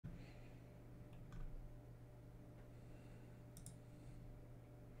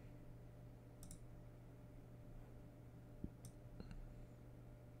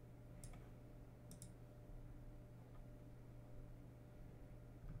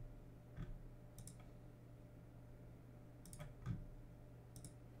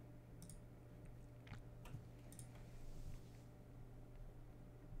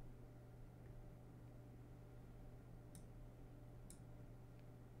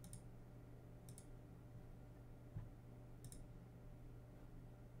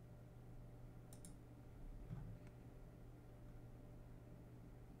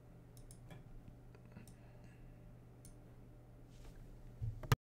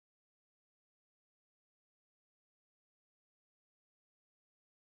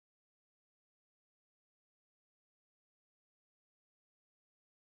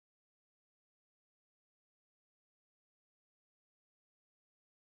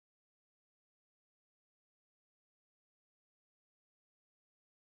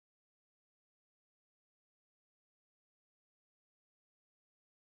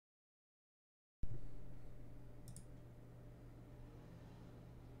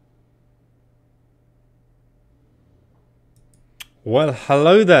Well,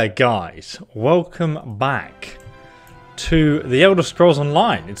 hello there guys. Welcome back to the Elder Scrolls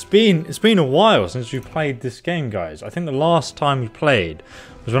Online. It's been a while since we played this game, guys. I think the last time we played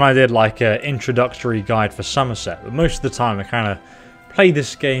was when I did like an introductory guide for Somerset, but most of the time I kind of played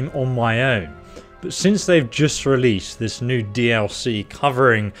this game on my own. But since they've just released this new DLC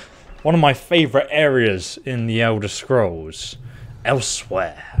covering one of my favourite areas in the Elder Scrolls,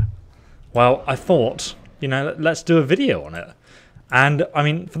 Elsweyr, well, I thought, you know, let's do a video on it. And, I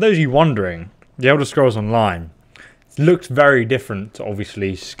mean, for those of you wondering, the Elder Scrolls Online looked very different to,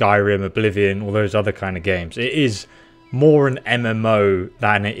 obviously, Skyrim, Oblivion, all those other kind of games. It is more an MMO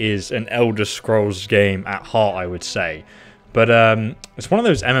than it is an Elder Scrolls game at heart, I would say. But it's one of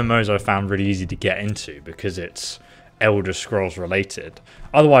those MMOs I found really easy to get into because it's Elder Scrolls related.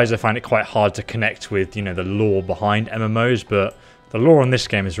 Otherwise, I find it quite hard to connect with, you know, the lore behind MMOs, but the lore on this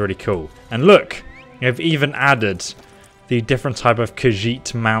game is really cool. And look, they've even added the different type of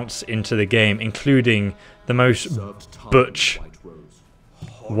Khajiit mounts into the game, including the most butch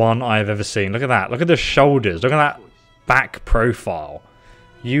one I've ever seen. Look at that. Look at the shoulders. Look at that back profile.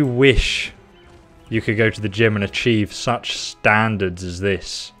 You wish you could go to the gym and achieve such standards as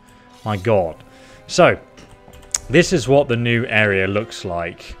this. My god. So, this is what the new area looks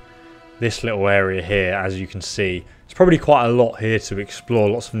like. This little area here, as you can see. It's probably quite a lot here to explore.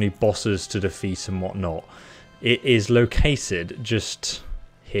 Lots of new bosses to defeat and whatnot. It is located just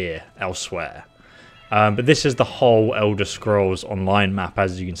here, Elsweyr. But this is the whole Elder Scrolls Online map,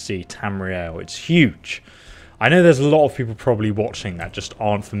 as you can see, Tamriel. It's huge. I know there's a lot of people probably watching that just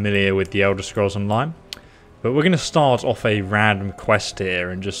aren't familiar with the Elder Scrolls Online. But we're going to start off a random quest here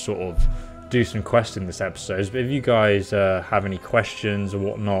and just sort of do some questing this episode. But if you guys have any questions or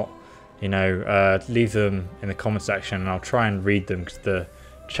whatnot, you know, leave them in the comment section and I'll try and read them because the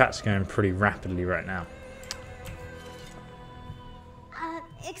chat's going pretty rapidly right now.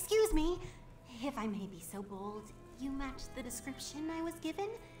 Excuse me, if I may be so bold, you match the description I was given?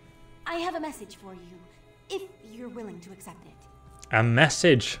 I have a message for you, if you're willing to accept it. A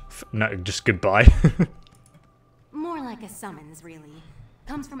message? No, just goodbye. More like a summons, really.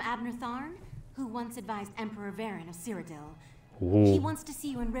 Comes from Abner Tharn, who once advised Emperor Varen of Cyrodiil. He wants to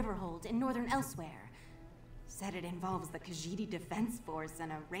see you in Riverhold in northern Elsweyr. Said it involves the Khajiit Defense Force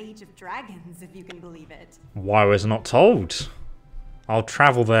and a rage of dragons, if you can believe it. Why was I not told? I'll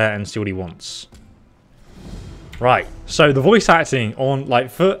travel there and see what he wants. Right, so the voice acting on,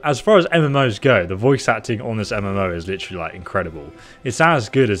 like, as far as MMOs go, the voice acting on this MMO is literally, like, incredible. It's as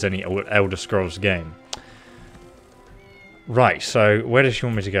good as any Elder Scrolls game. Right, so where does she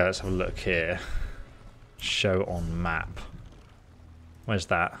want me to go? Let's have a look here. Show on map. Where's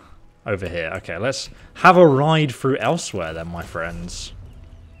that? Over here. Okay, let's have a ride through Elsweyr then, my friends.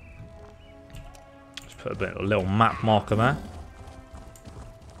 Just put a little map marker there.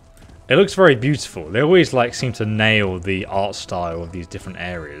 It looks very beautiful. They always like seem to nail the art style of these different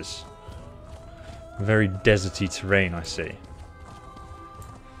areas. Very deserty terrain, I see.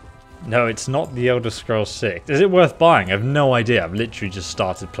 No, it's not the Elder Scrolls 6. Is it worth buying? I have no idea. I've literally just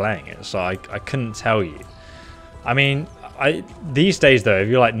started playing it, so I couldn't tell you. I mean, these days though, if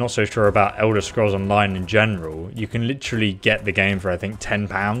you're like not so sure about Elder Scrolls Online in general, you can literally get the game for I think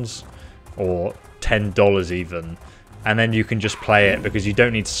 £10 or $10 even. And then you can just play it because you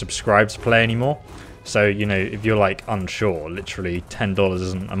don't need to subscribe to play anymore. So, you know, if you're like unsure, literally $10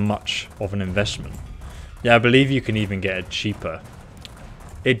 isn't a much of an investment. Yeah, I believe you can even get it cheaper.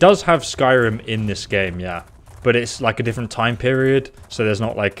 It does have Skyrim in this game, yeah. But it's like a different time period, so there's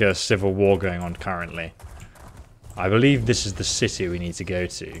not like a civil war going on currently. I believe this is the city we need to go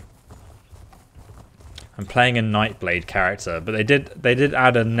to. I'm playing a Nightblade character, but they did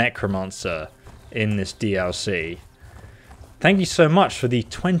add a Necromancer in this DLC. Thank you so much for the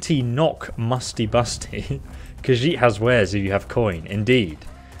 20 knock musty busty. Khajiit has wares if you have coin. Indeed.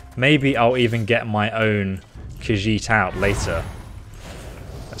 Maybe I'll even get my own Khajiit out later.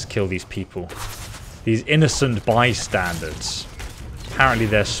 Let's kill these people. These innocent bystanders. Apparently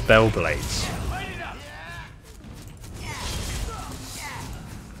they're spellblades.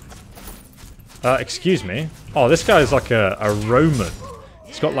 Excuse me. Oh, this guy is like a Roman.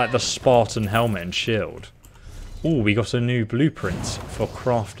 He's got like the Spartan helmet and shield. Oh, we got a new blueprint for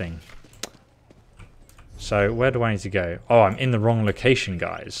crafting. So, where do I need to go? Oh, I'm in the wrong location,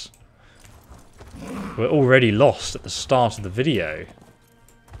 guys. We're already lost at the start of the video.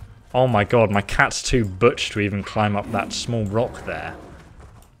 Oh my god, my cat's too butch to even climb up that small rock there.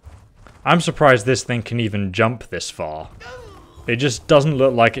 I'm surprised this thing can even jump this far. It just doesn't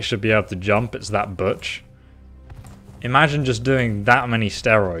look like it should be able to jump, it's that butch. Imagine just doing that many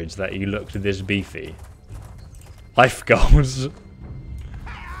steroids that you looked this beefy. Life goals.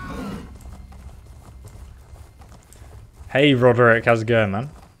 Hey Roderick, how's it going, man?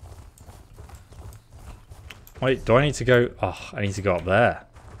 Wait, do I need to go? Oh, I need to go up there.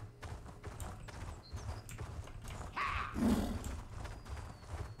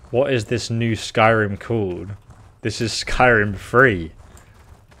 What is this new Skyrim called? This is Skyrim 3.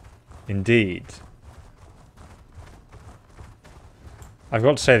 Indeed. I've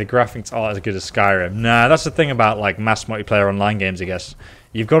got to say the graphics aren't as good as Skyrim. Nah, that's the thing about like mass multiplayer online games, I guess.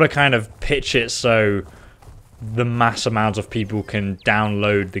 You've got to kind of pitch it so the mass amount of people can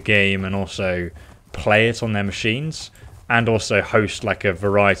download the game and also play it on their machines, and also host like a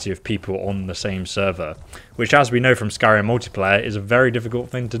variety of people on the same server, which, as we know from Skyrim multiplayer, is a very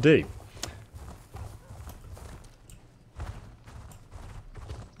difficult thing to do.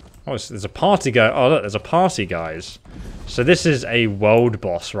 Oh, there's a party go. Oh, look, there's a party, guys. So this is a world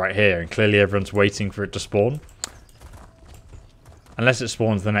boss right here, and clearly everyone's waiting for it to spawn. Unless it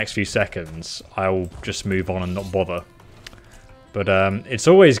spawns the next few seconds, I'll just move on and not bother. But it's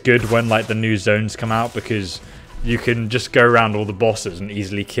always good when like the new zones come out, because you can just go around all the bosses and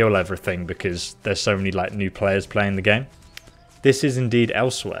easily kill everything because there's so many like new players playing the game. This is indeed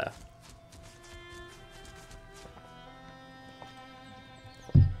Elsweyr.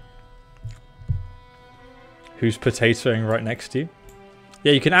 Who's potatoing right next to you?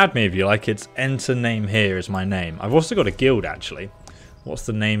 Yeah, you can add me if you like. It's enter name here is my name. I've also got a guild actually. What's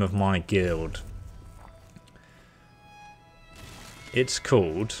the name of my guild? It's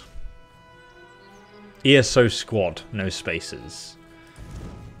called ESO Squad, no spaces.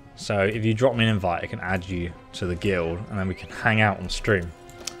 So if you drop me an invite, I can add you to the guild and then we can hang out on stream.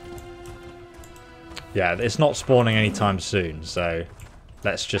 Yeah, it's not spawning anytime soon, so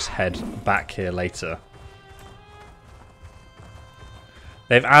let's just head back here later.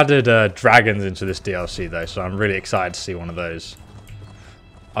 They've added dragons into this DLC though, so I'm really excited to see one of those.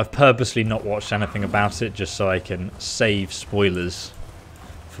 I've purposely not watched anything about it just so I can save spoilers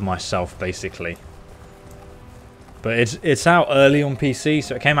for myself, basically. But it's out early on PC,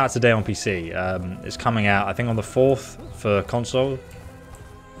 so it came out today on PC. It's coming out, I think, on the 4th for console.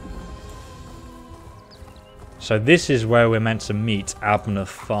 So this is where we're meant to meet Abner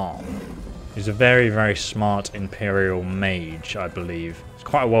Tharn. He's a very, very smart Imperial mage, I believe. He's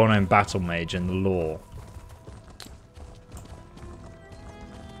quite a well-known battle mage in the lore.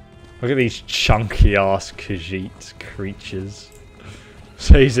 Look at these chunky-ass Khajiit creatures.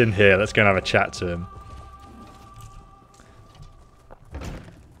 So he's in here. Let's go and have a chat to him.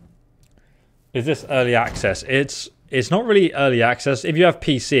 Is this early access? It's not really early access. If you have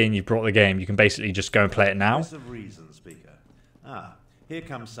PC and you've brought the game, you can basically just go and play it now. Voice of reason, speaker. Ah, here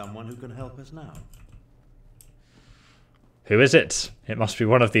comes someone who can help us now. Who is it? It must be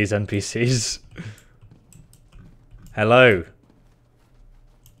one of these NPCs. Hello.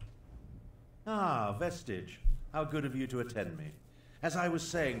 Ah, Vestige. How good of you to attend me. As I was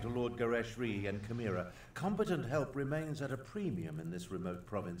saying to Lord Gareshri and Chimera, competent help remains at a premium in this remote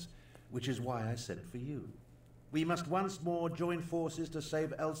province, which is why I sent for you. We must once more join forces to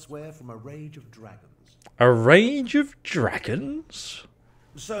save Elsweyr from a rage of dragons. A rage of dragons?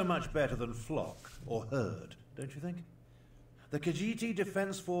 So much better than flock or herd, don't you think? The Khajiit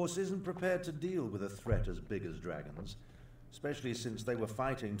Defense Force isn't prepared to deal with a threat as big as dragons, especially since they were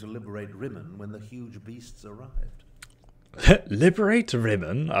fighting to liberate Rimmen when the huge beasts arrived. Liberate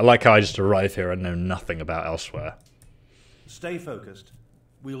Rimmen? I like how I just arrive here and know nothing about Elsweyr. Stay focused.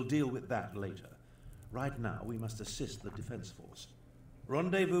 We'll deal with that later. Right now, we must assist the Defense Force.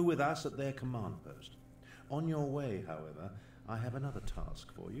 Rendezvous with us at their command post. On your way, however, I have another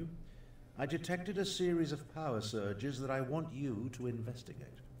task for you. I detected a series of power surges that I want you to investigate.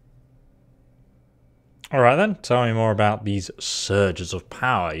 Alright then, tell me more about these surges of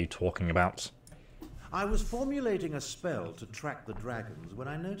power you're talking about. I was formulating a spell to track the dragons when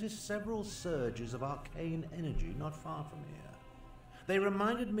I noticed several surges of arcane energy not far from here. They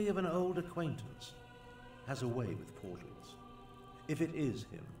reminded me of an old acquaintance. Has a way with portals. If it is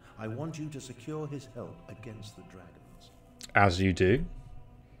him, I want you to secure his help against the dragons. As you do.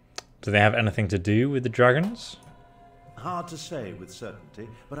 Do they have anything to do with the dragons? Hard to say with certainty,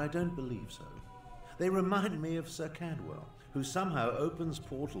 but I don't believe so. They remind me of Sir Cadwell, who somehow opens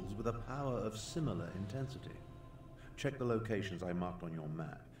portals with a power of similar intensity. Check the locations I marked on your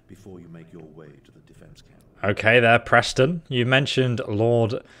map before you make your way to the defense camp. Okay there, Preston. You mentioned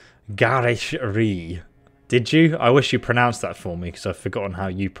Lord Gareshri. Did you? I wish you pronounced that for me, because I've forgotten how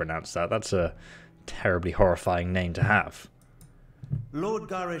you pronounce that. That's a terribly horrifying name to have. Lord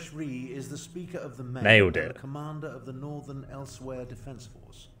Gareshri is the Speaker of the Main Nailed and it. the Commander of the Northern Elsweyr Defense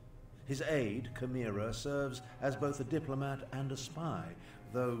Force. His aide, Chimera, serves as both a diplomat and a spy,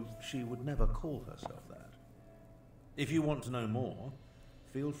 though she would never call herself that. If you want to know more,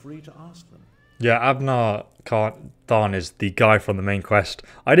 feel free to ask them. Yeah, Abner Tharn is the guy from the main quest.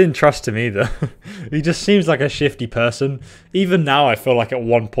 I didn't trust him either. He just seems like a shifty person. Even now I feel like at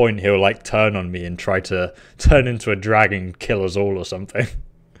one point he'll like turn on me and try to turn into a dragon and kill us all or something.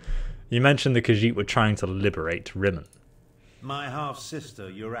 You mentioned the Khajiit were trying to liberate Rimmon. My half-sister,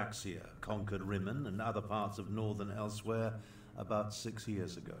 Euraxia, conquered Rimmon and other parts of northern Elsweyr about 6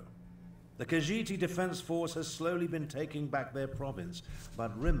 years ago. The Khajiiti Defense Force has slowly been taking back their province,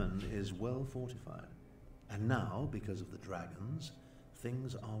 but Rimmon is well fortified. And now, because of the dragons,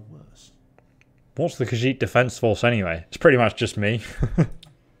 things are worse. What's the Khajiit Defense Force anyway? It's pretty much just me.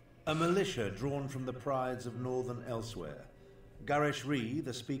 A militia drawn from the prides of northern Elsweyr. Garesh Ree,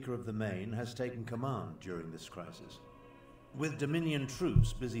 the Speaker of the Main, has taken command during this crisis. With Dominion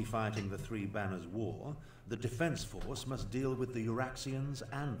troops busy fighting the Three Banners War, the Defense Force must deal with the Euraxians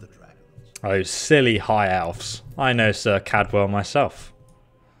and the dragons. Oh, silly high elves. I know Sir Cadwell myself.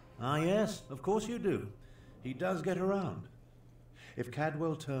 Ah yes, of course you do. He does get around. If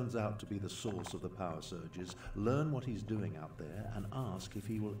Cadwell turns out to be the source of the power surges, learn what he's doing out there and ask if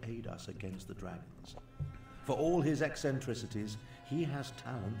he will aid us against the dragons. For all his eccentricities, he has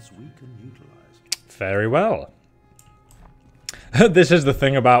talents we can utilize. Very well. This is the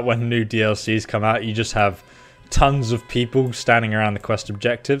thing about when new DLCs come out, you just have tons of people standing around the quest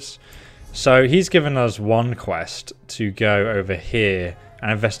objectives. So he's given us one quest to go over here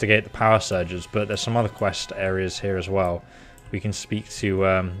and investigate the power surges, but there's some other quest areas here as well. We can speak to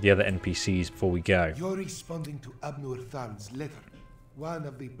the other NPCs before we go. You're responding to Abner Tharn's letter, one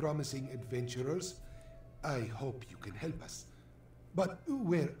of the promising adventurers. I hope you can help us. But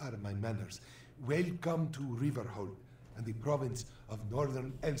where are my manners? Welcome to Riverhold and the province of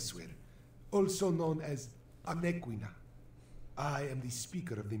northern Elsweyr, also known as Amequina. I am the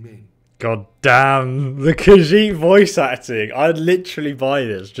Speaker of the Main. God damn, the Khajiit voice acting. I'd literally buy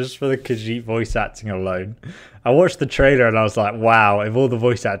this just for the Khajiit voice acting alone. I watched the trailer and I was like, wow, if all the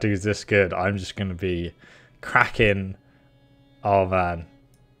voice acting is this good, I'm just going to be cracking. Oh man,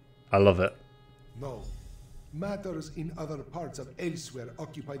 I love it. No, matters in other parts of Elsweyr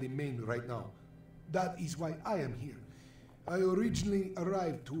occupy the Main right now. That is why I am here. I originally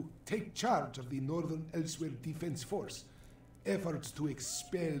arrived to take charge of the Northern Elsweyr Defense Force. Efforts to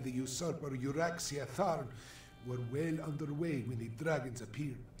expel the usurper Euraxia Tharn were well underway when the dragons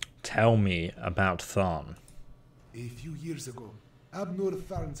appeared. Tell me about Tharn. A few years ago, Abner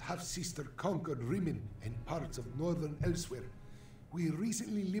Tharn's half-sister conquered Rimmon and parts of northern Elsweyr. We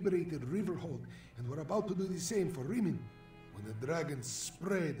recently liberated Riverhold and were about to do the same for Rimmon when the dragons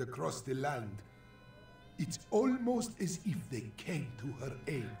spread across the land. It's almost as if they came to her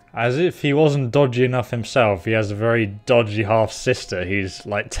aid. As if he wasn't dodgy enough himself, he has a very dodgy half-sister who's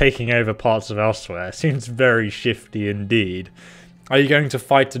like taking over parts of Elsweyr. Seems very shifty indeed. Are you going to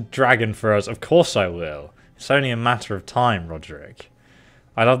fight a dragon for us? Of course I will. It's only a matter of time, Roderick.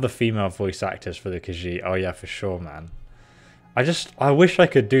 I love the female voice actors for the Khajiit. Oh yeah, for sure, man. I wish I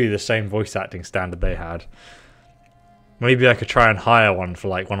could do the same voice acting standard they had. Maybe I could try and hire one for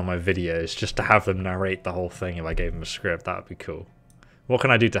like one of my videos just to have them narrate the whole thing if I gave them a script. That would be cool. What can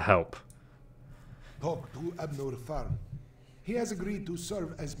I do to help? Talk to Abner Tharn. He has agreed to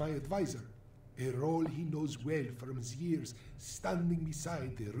serve as my advisor, a role he knows well from his years standing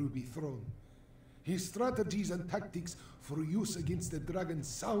beside the Ruby Throne. His strategies and tactics for use against the dragons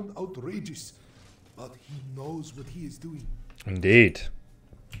sound outrageous, but he knows what he is doing. Indeed.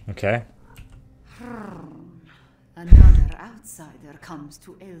 Okay. Another outsider comes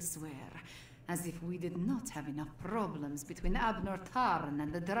to Elsweyr, as if we did not have enough problems between Abner Tharn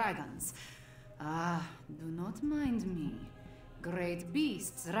and the dragons. Ah, do not mind me. Great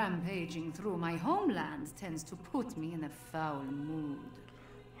beasts rampaging through my homeland tends to put me in a foul mood.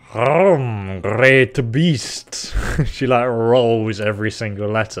 Great beast. She like rolls every single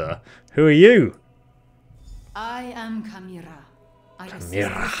letter. Who are you? I am Kamira. I assist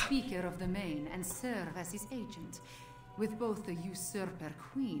the Speaker of the Main and serve as his agent. With both the usurper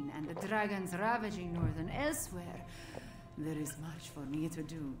queen and the dragons ravaging northern Elsweyr, there is much for me to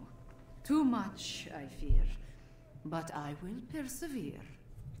do. Too much, I fear. But I will persevere.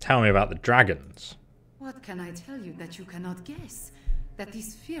 Tell me about the dragons. What can I tell you that you cannot guess? That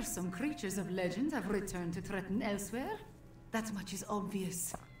these fearsome creatures of legend have returned to threaten Elsweyr? That much is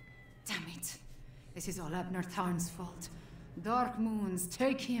obvious. Damn it. This is all Abner Tharn's fault. Dark moons,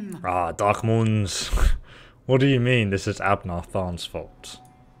 take him. Ah, dark moons. What do you mean this is Abner Tharn's fault?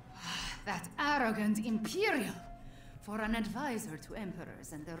 That arrogant Imperial. For an advisor to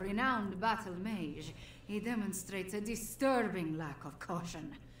emperors and a renowned battle mage, he demonstrates a disturbing lack of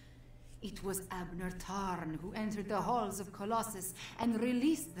caution. It was Abner Tarn who entered the halls of Colossus and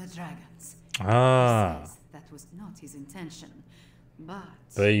released the dragons. Ah. He says that was not his intention, but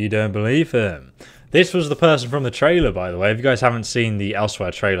you don't believe him. This was the person from the trailer, by the way. If you guys haven't seen the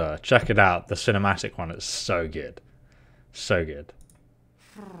Elsweyr trailer, check it out. The cinematic one is so good. So good.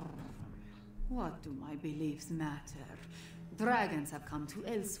 what do my beliefs matter? Dragons have come to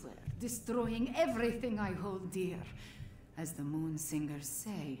Elsweyr, destroying everything I hold dear. As the Moon Singers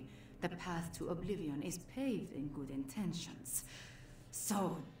say, the path to oblivion is paved in good intentions.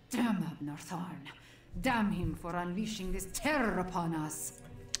 So, damn Abner Tarn. Damn him for unleashing this terror upon us.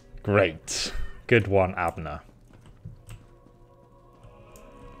 Great. Good one, Abner.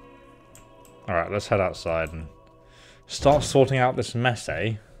 Alright, let's head outside and start sorting out this mess,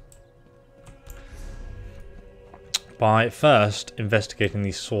 eh? By first investigating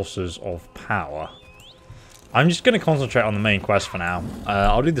these sources of power. I'm just going to concentrate on the main quest for now.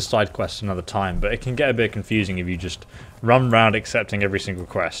 I'll do the side quests another time, but it can get a bit confusing if you just run around accepting every single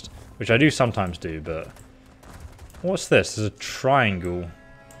quest, which I do sometimes do, but... What's this? There's a triangle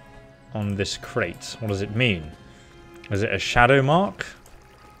on this crate. What does it mean? Is it a shadow mark?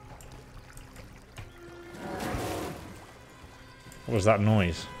 What was that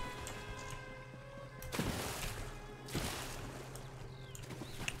noise?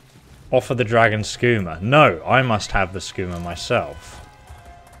 Offer the dragon skooma. No, I must have the skooma myself.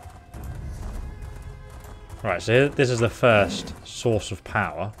 Right, so this is the first source of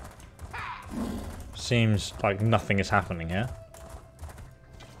power. Seems like nothing is happening here.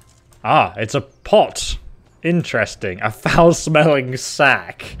 Ah, it's a pot. Interesting. A foul-smelling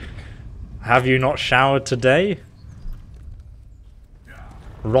sack. Have you not showered today?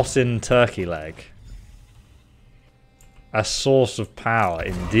 Rotten turkey leg. A source of power,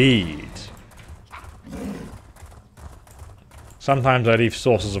 indeed. Sometimes I leave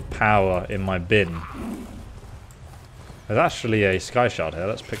sources of power in my bin. There's actually a sky shard here.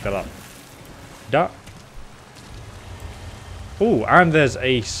 Let's pick that up. Duh. Oh, and there's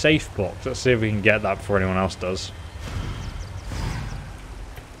a safe box. Let's see if we can get that before anyone else does.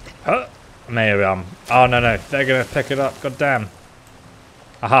 Maybe oh, no. They're going to pick it up. God damn.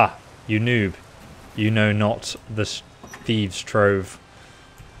 Aha. You noob. You know not the thieves' trove.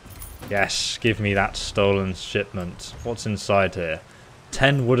 Yes, give me that stolen shipment. What's inside here?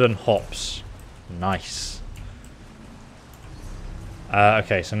 10 wooden hops. Nice.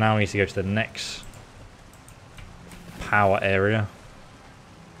 Okay, so now we need to go to the next power area.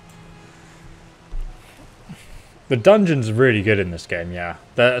 The dungeons are really good in this game, yeah.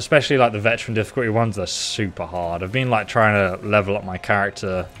 Especially like the veteran difficulty ones are super hard. I've been like trying to level up my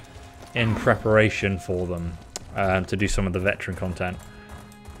character in preparation for them. To do some of the veteran content,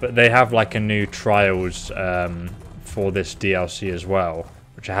 but they have like a new trials for this DLC as well,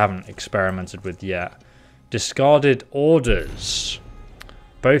 which I haven't experimented with yet. Discarded orders.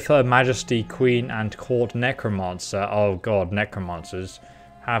 Both Her Majesty, Queen, and Court Necromancer, oh god, Necromancers,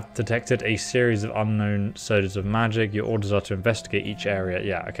 have detected a series of unknown surges of magic. Your orders are to investigate each area.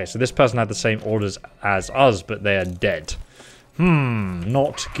 Yeah, okay, so this person had the same orders as us, but they are dead.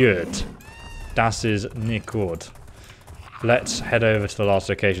 Not good. Das ist nicht gut. Let's head over to the last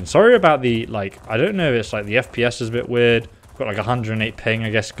location. Sorry about the, like, I don't know if it's like the FPS is a bit weird. I've got like 108 ping,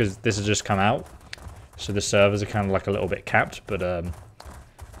 I guess, because this has just come out. So the servers are kind of like a little bit capped. But,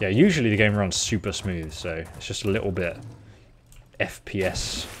 yeah, usually the game runs super smooth. So it's just a little bit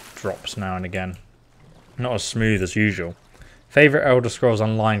FPS drops now and again. Not as smooth as usual. Favorite Elder Scrolls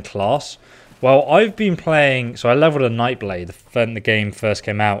Online class? Well, I've been playing, so I leveled a Nightblade when the game first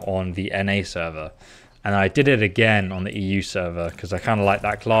came out on the NA server. And I did it again on the EU server, because I kind of like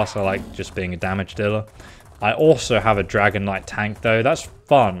that class. I like just being a damage dealer. I also have a Dragon Knight tank, though. That's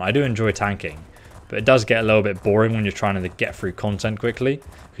fun. I do enjoy tanking. But it does get a little bit boring when you're trying to get through content quickly,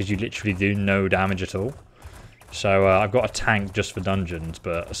 because you literally do no damage at all. So I've got a tank just for dungeons,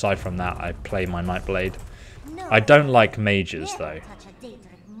 but aside from that, I play my Nightblade. I don't like mages, though.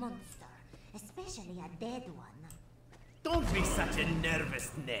 Don't be such a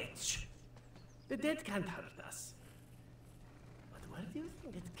nervous netch. The dead can't hurt us. But where do you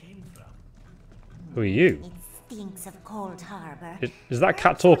think it came from? Who are you? It stinks of Cold Harbor. Is that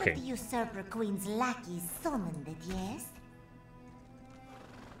cat talking? The usurper queen's lackeys summoned it, yes?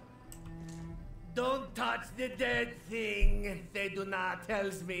 Don't touch the dead thing, they do not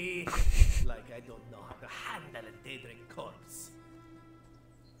tells me. Like I don't know how to handle a Daedric corpse.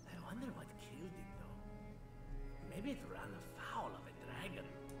 I wonder what killed it though. Maybe it ran afoul of a dragon.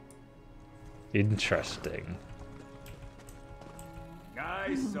 Interesting.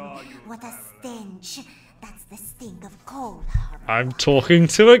 I saw you. What a stench. That's the stink of coal. I'm talking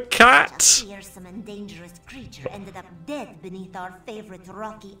to a cat. A fearsome and dangerous creature ended up dead beneath our favorite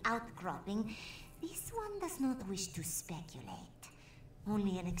rocky outcropping. This one does not wish to speculate.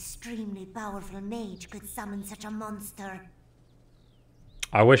 Only an extremely powerful mage could summon such a monster.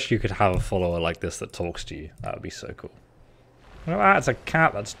 I wish you could have a follower like this that talks to you. That would be so cool. Look at that, it's a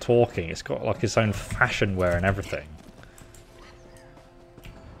cat that's talking. It's got like its own fashion wear and everything.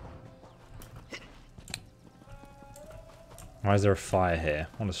 Why is there a fire here?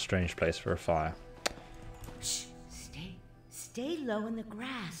 What a strange place for a fire. Shh, stay low in the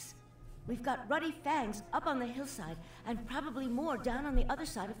grass. We've got ruddy fangs up on the hillside, and probably more down on the other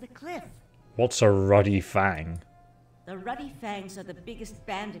side of the cliff. What's a ruddy fang? The ruddy fangs are the biggest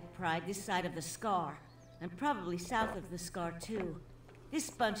bandit pride this side of the Scar, and probably south of the Scar too.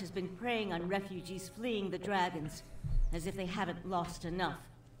 This bunch has been preying on refugees fleeing the dragons, as if they haven't lost enough.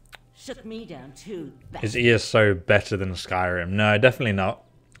 Shook me down too. Is ESO better than Skyrim? No, definitely not.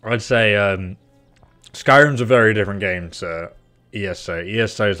 I'd say Skyrim's a very different game to ESO.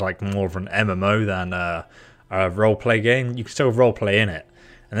 ESO is like more of an MMO than a roleplay game. You can still roleplay in it,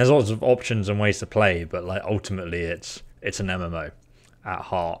 and there's lots of options and ways to play, but like ultimately it's an MMO at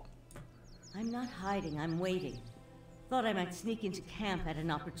heart. I'm not hiding, I'm waiting. Thought I might sneak into camp at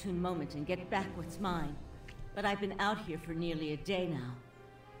an opportune moment and get back what's mine. But I've been out here for nearly a day now.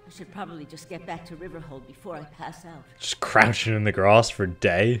 I should probably just get back to Riverhold before I pass out. Just crouching in the grass for a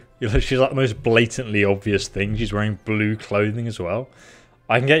day. She's like the most blatantly obvious thing. She's wearing blue clothing as well.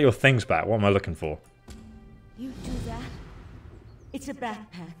 I can get your things back. What am I looking for? You do that? It's a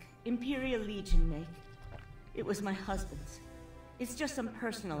backpack. Imperial Legion make. It was my husband's. It's just some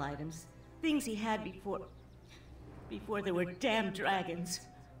personal items. Things he had before there were damn dragons.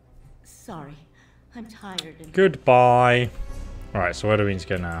 Sorry. I'm tired and... Goodbye. Alright, so where do we need to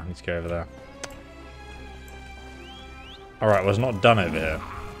go now? I need to go over there. Alright, well, it's not done over here.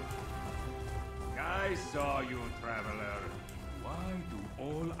 I saw you, traveler. Why do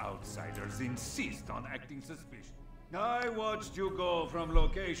all outsiders insist on acting suspicious? I watched you go from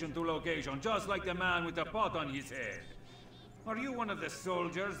location to location, just like the man with the pot on his head. Are you one of the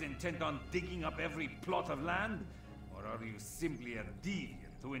soldiers intent on digging up every plot of land? Or are you simply a deviant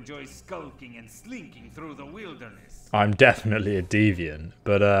who enjoys skulking and slinking through the wilderness? I'm definitely a deviant,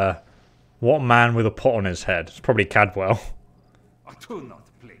 but what man with a pot on his head? It's probably Cadwell. Do not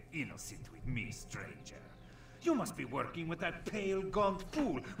play innocent with me, stranger. You must be working with that pale, gaunt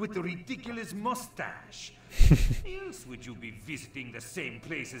fool with the ridiculous mustache. Else would you be visiting the same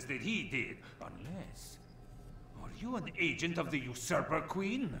places that he did? Unless... Are you an agent of the Usurper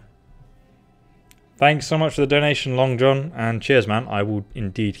Queen? Thanks so much for the donation, Long John, and cheers, man. I will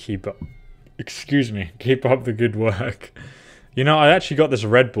indeed keep up... keep up the good work. You know, I actually got this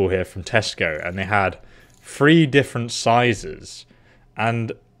Red Bull here from Tesco, and they had 3 different sizes.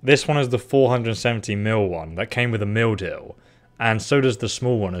 And this one is the 470ml one that came with a meal deal. And so does the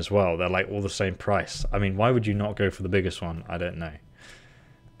small one as well. They're like all the same price. I mean, why would you not go for the biggest one? I don't know.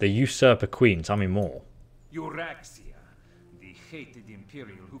 The Usurper Queen, tell me more. Euraxia, the hated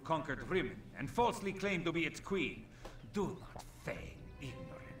Imperial who conquered Rimini and falsely claimed to be its queen. Do not feign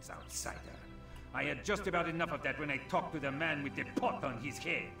ignorance, outsider. I had just about enough of that when I talked to the man with the pot on his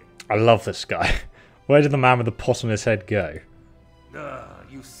head. I love this guy. Where did the man with the pot on his head go?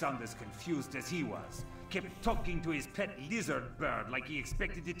 You sound as confused as he was. Kept talking to his pet lizard bird like he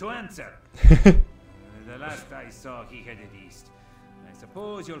expected it to answer. The last I saw, he headed east. I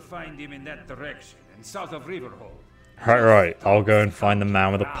suppose you'll find him in that direction, and south of Riverhold. Right. I'll go and find the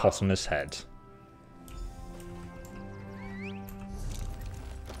man with the pot on his head.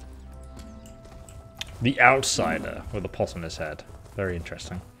 The outsider with the pot on his head. Very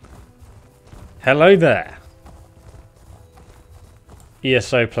interesting. Hello there.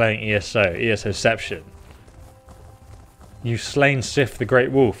 ESO playing ESO. ESOception. You've slain Sif the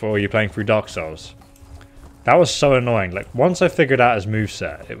Great Wolf, or are you playing through Dark Souls? That was so annoying. Like, once I figured out his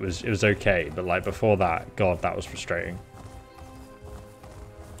moveset, it was okay. But like before that, God, that was frustrating.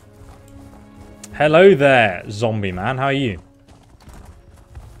 Hello there, zombie man. How are you?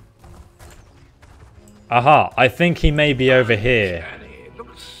 Aha, I think he may be over here.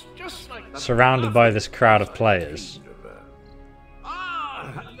 Surrounded by this crowd of players.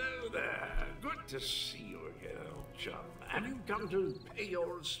 Ah, hello there. Good to see you again, old chum. Have you come to pay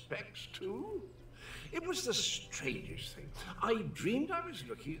your respects too? It was the strangest thing. I dreamed I was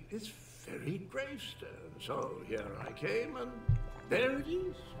looking at this very gravestone. So here I came, and there it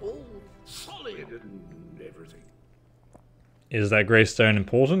is, all solid and everything. Is that gravestone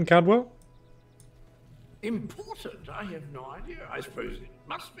important, Cadwell? Important? I have no idea. I suppose it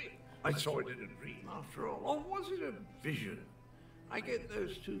must be. I saw it in a dream after all. Or was it a vision? I get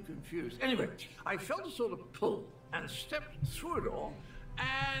those two confused. Anyway, I felt a sort of pull and stepped through it all,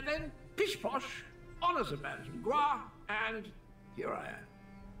 and then pish-posh, on as a bantam gua, and here I am.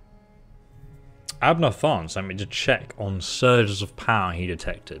 Abner Thorn sent me to check on surges of power he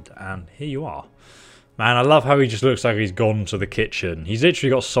detected, and here you are. Man, I love how he just looks like he's gone to the kitchen. He's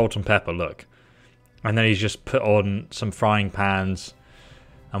literally got salt and pepper, look. And then he's just put on some frying pans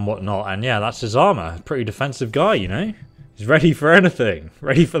and whatnot. And yeah, that's his armor. Pretty defensive guy, you know? He's ready for anything.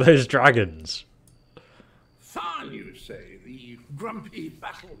 Ready for those dragons. Tharn, you say, the grumpy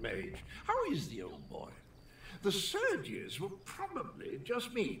battle mage. How is the old boy? The surges were probably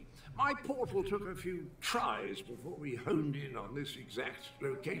just me. My portal took a few tries before we honed in on this exact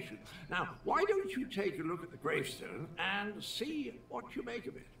location. Now, why don't you take a look at the gravestone and see what you make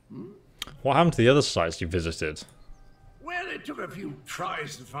of it? What happened to the other sites you visited? Well, it took a few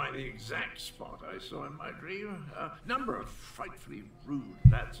tries to find the exact spot I saw in my dream. A number of frightfully rude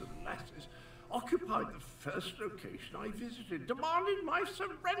lads and lasses occupied the first location I visited, demanding my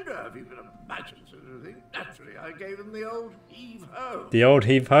surrender, if you can imagine such a thing. Naturally, I gave them the old heave-ho. The old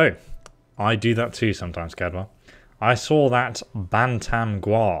heave-ho. I do that too sometimes, Cadwell. I saw that bantam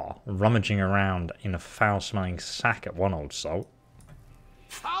gua rummaging around in a foul-smelling sack at one old salt.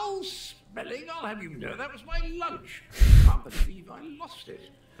 Foul-smelling? I'll have you know that was my lunch. Can't believe I lost it.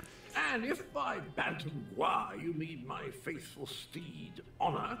 And if by bantam gua you mean my faithful steed,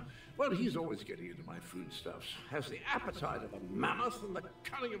 Honor, well, he's always getting into my foodstuffs. Has the appetite of a mammoth and the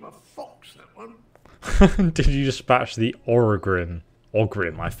cunning of a fox, that one. Did you dispatch the Ogrim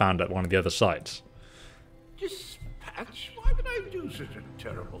I found at one of the other sites? Dispatch? Why would I do such a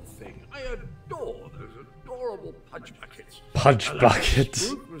terrible thing? I adore those adorable pudge buckets. Pudge buckets?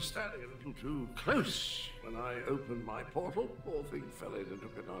 Spook was standing a little too close when I opened my portal. Poor thing fell in and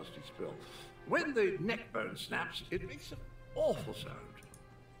took a nasty spill. When the neck bone snaps, it makes an awful sound.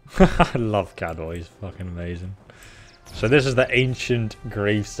 I love Cadwell, he's fucking amazing. So this is the ancient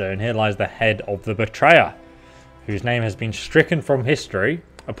gravestone. Here lies the head of the betrayer, whose name has been stricken from history.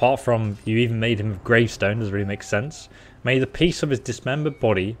 Apart from you even made him of gravestone, doesn't really make sense. May the piece of his dismembered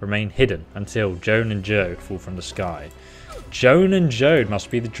body remain hidden until Joan and Jode fall from the sky. Joan and Jode must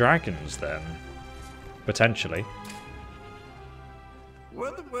be the dragons then. Potentially.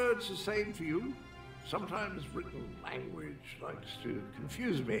 Were the words the same for you? Sometimes written language likes to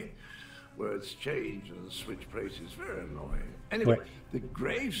confuse me. Words change and switch places. Very annoying. Anyway, the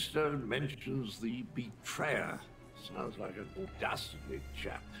gravestone mentions the betrayer. Sounds like a dastardly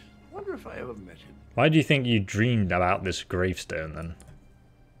chap. Wonder if I ever met him. Why do you think you dreamed about this gravestone then?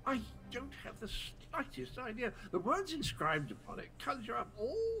 I don't have the slightest idea. The words inscribed upon it conjure up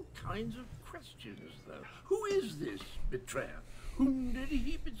all kinds of questions, though. Who is this betrayer? Whom did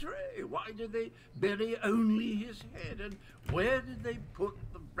he betray? Why did they bury only his head? And where did they put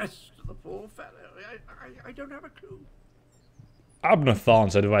the rest of the poor fellow? I don't have a clue. Abner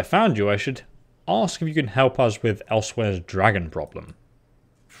Thorn said if I found you, I should ask if you can help us with Elsweyr's dragon problem.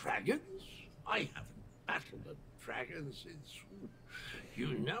 Dragons? I haven't battled a dragon since...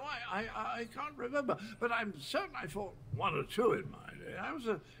 You know, I can't remember. But I'm certain I fought one or two in my day. I was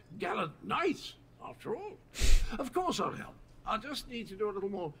a gallant knight, after all. Of course I'll help. I'll just need to do a little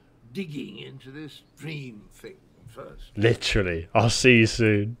more digging into this dream thing first. Literally. I'll see you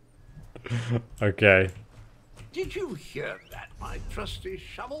soon. Okay. Did you hear that, my trusty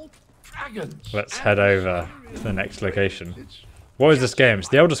shovel? Dragons. Let's head over to the next location. What is this game? It's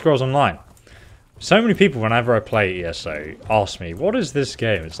the Elder Scrolls Online. So many people, whenever I play ESO, ask me, what is this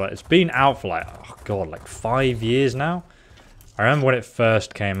game? It's like, it's been out for like, oh god, like 5 years now? I remember when it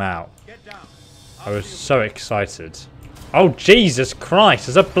first came out. I was so excited. Oh, Jesus Christ,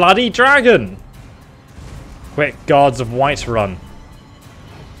 there's a bloody dragon! Quick, guards of Whiterun.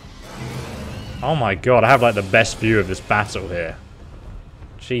 Oh my god, I have like the best view of this battle here.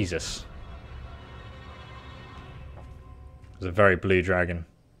 Jesus. There's a very blue dragon.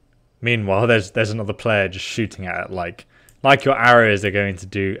 Meanwhile, there's another player just shooting at it like your arrows are going to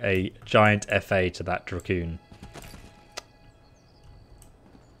do a giant FA to that dracoon.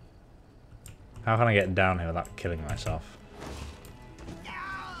 How can I get down here without killing myself?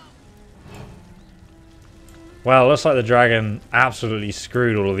 Well, looks like the dragon absolutely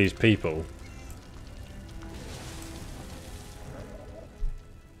screwed all of these people.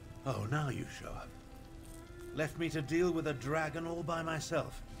 Oh, now you show up. Left me to deal with a dragon all by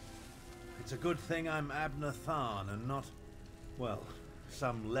myself. It's a good thing I'm Abner Thorn and not, well,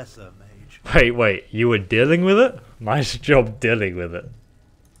 some lesser mage. Wait, you were dealing with it? Nice job dealing with it.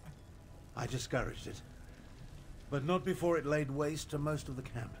 I discouraged it. but not before it laid waste to most of the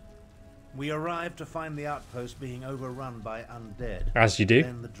camp. We arrived to find the outpost being overrun by undead. As you do.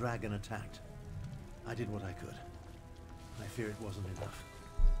 Then the dragon attacked. I did what I could. I fear it wasn't enough.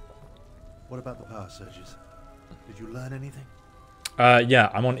 What about the power surges? Did you learn anything? Yeah,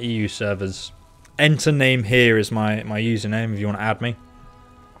 I'm on EU servers. Enter name here is my username if you want to add me.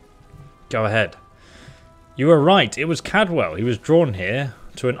 Go ahead. You were right, it was Cadwell. He was drawn here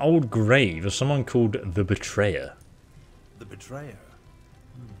to an old grave of someone called the Betrayer. The Betrayer?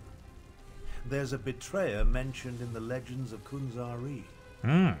 There's a betrayer mentioned in the legends of Kunzari.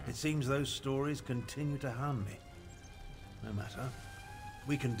 It seems those stories continue to harm me. No matter.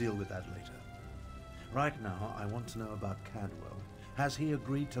 We can deal with that later. Right now, I want to know about Cadwell. Has he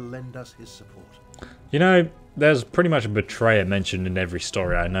agreed to lend us his support? You know, there's pretty much a betrayer mentioned in every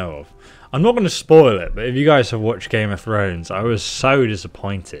story I know of. I'm not going to spoil it, but if you guys have watched Game of Thrones, I was so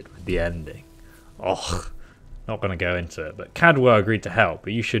disappointed with the ending. Oh, not going to go into it, but Cadwell agreed to help,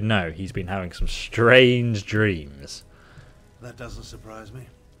 but you should know he's been having some strange dreams. That doesn't surprise me.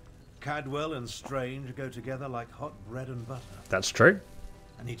 Cadwell and Strange go together like hot bread and butter. That's true.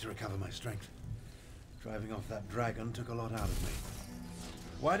 I need to recover my strength. Driving off that dragon took a lot out of me.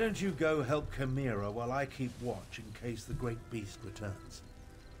 Why don't you go help Chimera while I keep watch in case the great beast returns?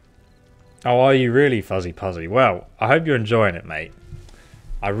 Oh, are you really, Fuzzy Puzzy? Well, I hope you're enjoying it, mate.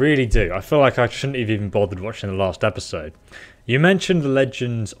 I really do. I feel like I shouldn't have even bothered watching the last episode. You mentioned the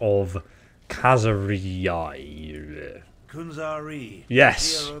legends of Kazariai. Kunzari.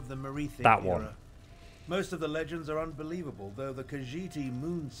 Yes, Hero of the Merethic that era. one. Most of the legends are unbelievable, though the Khajiiti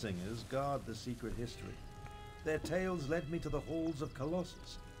moon singers guard the secret history. Their tales led me to the halls of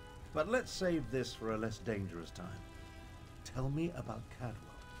Colossus. But let's save this for a less dangerous time. Tell me about Cadwell.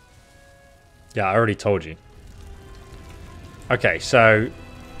 Yeah, I already told you. Okay, so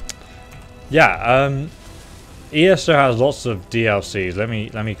yeah, ESO has lots of DLCs.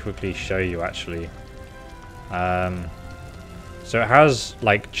 Let me quickly show you actually. So it has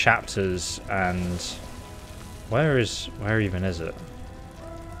like chapters and where even is it?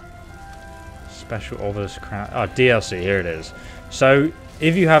 Special Obelisk Crown. Oh, DLC, here it is. So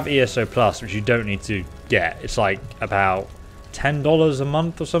if you have ESO Plus, which you don't need to get, it's like about $10 a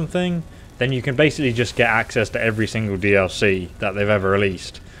month or something. Then you can basically just get access to every single DLC that they've ever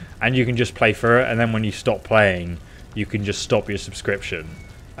released. And you can just play through it, and then when you stop playing, you can just stop your subscription.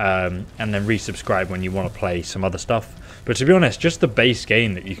 And then resubscribe when you want to play some other stuff. But to be honest, just the base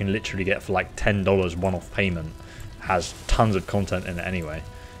game that you can literally get for like $10 one-off payment has tons of content in it anyway.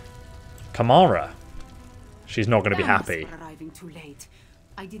 Kamara. She's not going to be happy. For arriving too late.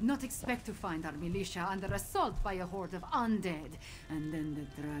 I did not expect to find our militia under assault by a horde of undead. And then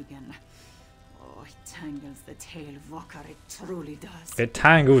the dragon. Oh, it tangles the tail, Walker. It truly does. It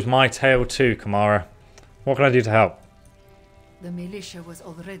tangles my tail too, Kamara. What can I do to help? The militia was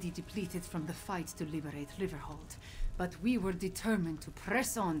already depleted from the fight to liberate Riverhold, but we were determined to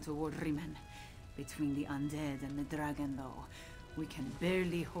press on toward Riemann. Between the undead and the dragon, though, we can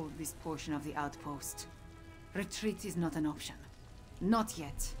barely hold this portion of the outpost. Retreat is not an option. Not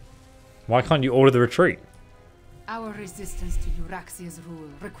yet. Why can't you order the retreat? Our resistance to Euraxia's rule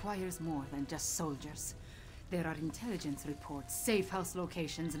requires more than just soldiers. There are intelligence reports, safe house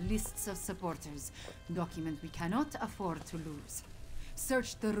locations, lists of supporters, documents we cannot afford to lose.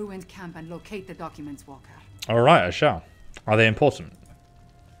 Search the ruined camp and locate the documents, Walker. Alright, I shall. Are they important?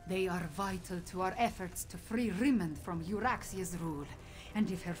 They are vital to our efforts to free Riemann from Euraxia's rule. And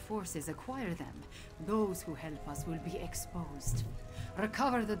if her forces acquire them, those who help us will be exposed.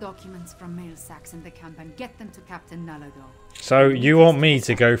 Recover the documents from mail sacks in the camp and get them to Captain Nalago. So you want me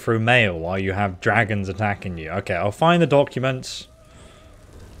to go through mail while you have dragons attacking you? Okay, I'll find the documents.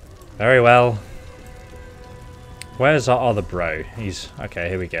 Very well. Where's our other bro? He's... Okay,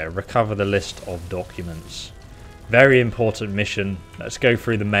 here we go. Recover the list of documents. Very important mission. Let's go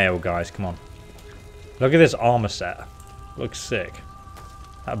through the mail, guys. Come on. Look at this armor set. Looks sick.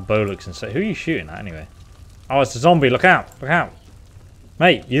 That bow looks insane. Who are you shooting at anyway? Oh, it's a zombie. Look out. Look out.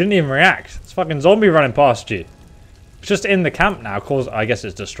 Mate, you didn't even react. It's a fucking zombie running past you. It's just in the camp now. Of course, I guess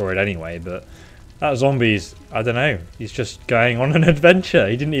it's destroyed anyway, but that zombie's... I don't know. He's just going on an adventure.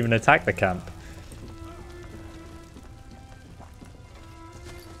 He didn't even attack the camp.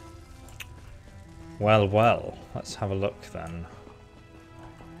 Well, well. Let's have a look then.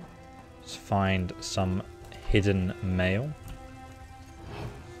 Let's find some hidden mail.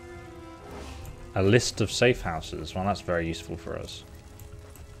 A list of safe houses. Well, that's very useful for us.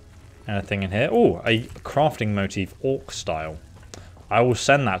 Anything in here? Oh, a crafting motif, orc style. I will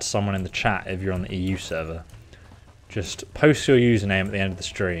send that to someone in the chat if you're on the EU server. Just post your username at the end of the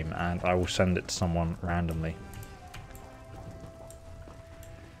stream and I will send it to someone randomly.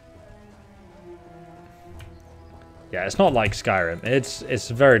 Yeah, it's not like Skyrim. It's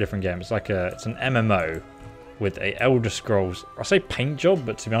a very different game. It's an MMO with a Elder Scrolls, I say paint job,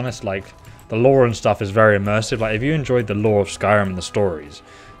 but to be honest, like the lore and stuff is very immersive. Like if you enjoyed the lore of Skyrim and the stories,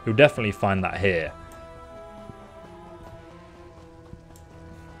 you'll definitely find that here.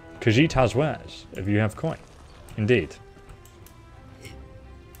 Khajiit has wares, if you have coin. Indeed.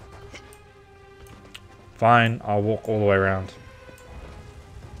 Fine, I'll walk all the way around.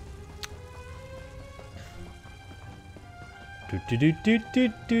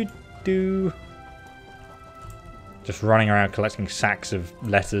 Do. Just running around collecting sacks of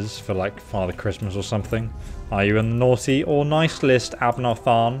letters for like Father Christmas or something. Are you in the naughty or nice list,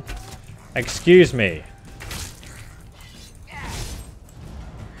 Abnothan? Excuse me.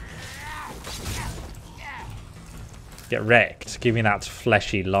 Get wrecked. Give me that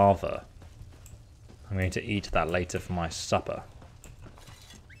fleshy lava. I'm going to eat that later for my supper.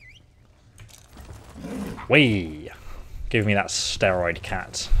 Whee! Give me that steroid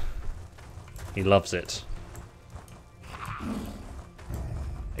cat. He loves it.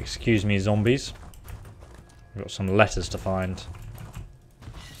 Excuse me, zombies. We've got some letters to find.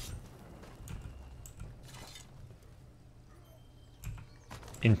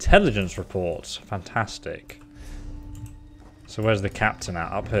 Intelligence reports. Fantastic. So where's the captain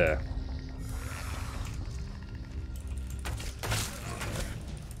at? Up here.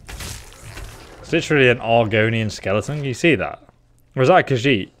 It's literally an Argonian skeleton. Can you see that? Or is that a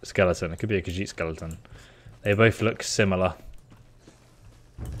Khajiit skeleton? It could be a Khajiit skeleton. They both look similar.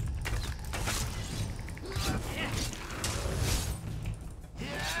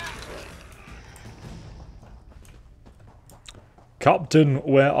 Captain,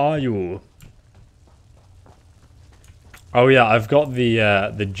 where are you? Oh yeah, I've got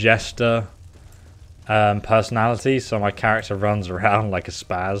the jester personality, so my character runs around like a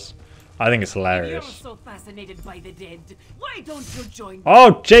spaz. I think it's hilarious. You're so fascinated by the dead. Why don't you join?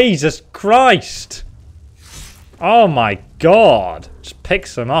 Oh Jesus Christ! Oh my God! Just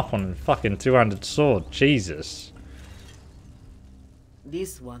picks them up on fucking two-handed sword. Jesus.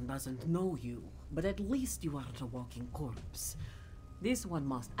 This one doesn't know you, but at least you aren't a walking corpse. This one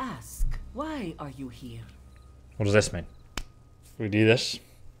must ask, why are you here? What does this mean? We do this.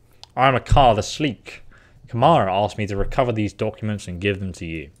 I'm a Car the Sleek. Kamara asked me to recover these documents and give them to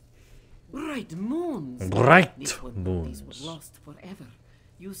you. Bright moons. Bright These were moons. lost forever.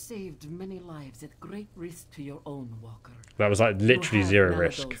 You saved many lives at great risk to your own walker. That was like literally zero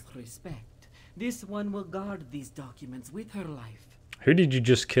risk. Respect. This one will guard these documents with her life. Who did you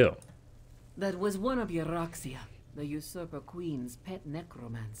just kill? That was one of Euraxia, the usurper queen's pet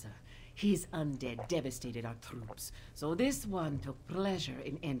necromancer. His undead devastated our troops, so this one took pleasure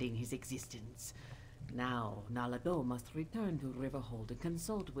in ending his existence. Now, Nalado must return to Riverhold and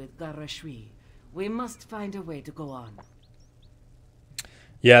consult with Garashri. We must find a way to go on.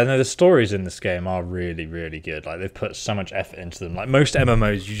 Yeah, no, the stories in this game are really, really good. Like, they've put so much effort into them. Like, most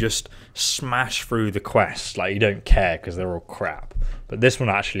MMOs, you just smash through the quests. Like, you don't care because they're all crap. But this one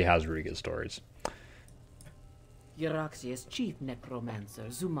actually has really good stories. Euraxia's chief necromancer,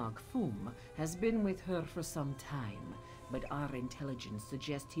 Zumag Fum, has been with her for some time, but our intelligence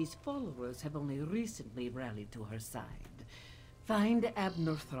suggests his followers have only recently rallied to her side. Find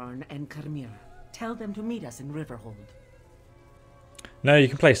Abnotharn and Carmira. Tell them to meet us in Riverhold. No, you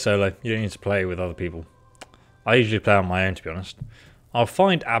can play solo. You don't need to play with other people. I usually play on my own, to be honest. I'll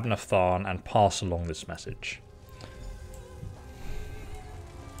find Abnotharn and pass along this message.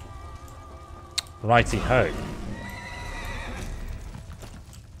 Righty-ho.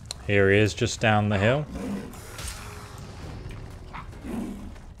 Here he is, just down the hill.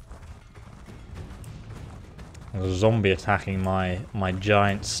 There's a zombie attacking my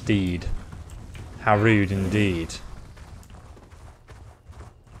giant steed. How rude indeed.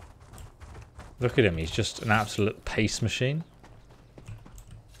 Look at him, he's just an absolute pace machine.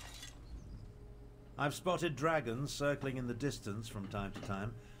 I've spotted dragons circling in the distance from time to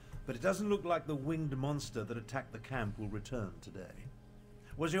time, but it doesn't look like the winged monster that attacked the camp will return today.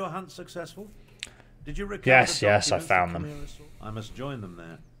 Was your hunt successful? Did you recover Yes, I found them. I must join them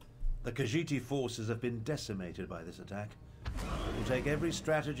there. The Khajiit forces have been decimated by this attack. It will take every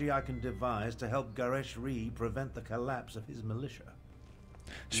strategy I can devise to help Garashri prevent the collapse of his militia.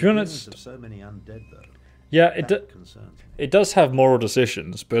 To be honest, of so many undead, though. Yeah, it does have moral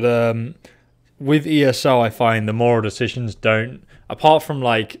decisions, but with ESO, I find the moral decisions don't, apart from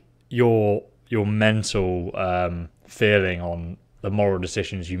like your mental feeling on the moral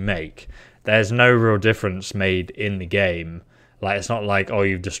decisions you make, there's no real difference made in the game. Like, it's not like, oh,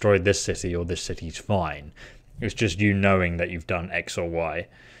 you've destroyed this city or this city's fine. It's just you knowing that you've done X or Y.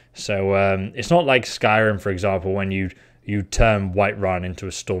 So it's not like Skyrim, for example, when you turn Whiterun into a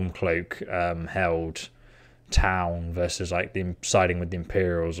Stormcloak held town versus like the siding with the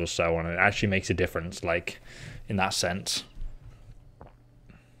Imperials or so on. It actually makes a difference, like in that sense.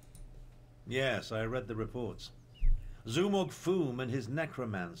 Yes, I read the reports. Zumog Foom and his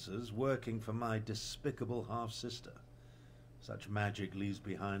necromancers working for my despicable half-sister. Such magic leaves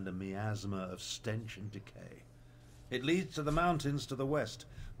behind a miasma of stench and decay. It leads to the mountains to the west,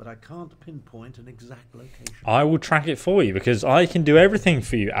 but I can't pinpoint an exact location. I will track it for you, because I can do everything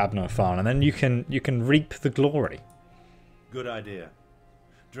for you, Abner Farn, and then you can reap the glory. Good idea.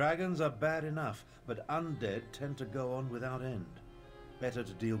 Dragons are bad enough, but undead tend to go on without end. Better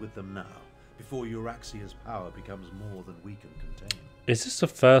to deal with them now, before Euraxia's power becomes more than we can contain. Is this the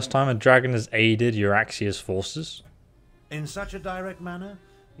first time a dragon has aided Euraxia's forces? In such a direct manner?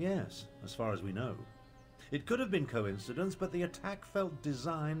 Yes, as far as we know. It could have been coincidence, but the attack felt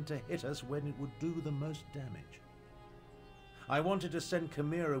designed to hit us when it would do the most damage. I wanted to send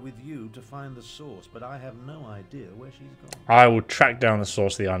Chimera with you to find the source, but I have no idea where she's gone. I will track down the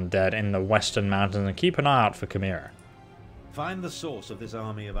source of the undead in the western mountains and keep an eye out for Chimera. Find the source of this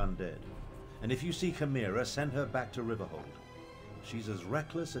army of undead, and if you see Chimera, send her back to Riverhold. She's as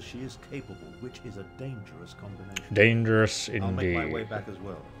reckless as she is capable, which is a dangerous combination. Dangerous indeed. I'll make my way back as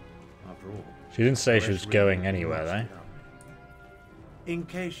well, after all. She didn't say she was going anywhere, though. In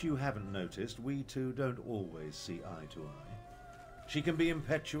case you haven't noticed, we two don't always see eye to eye. She can be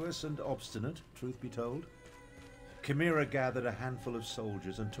impetuous and obstinate, truth be told. Chimera gathered a handful of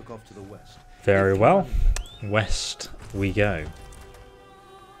soldiers and took off to the west. Very well. West we go.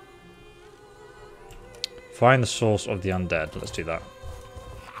 Find the source of the undead. Let's do that.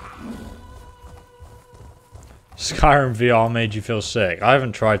 Skyrim VR made you feel sick. I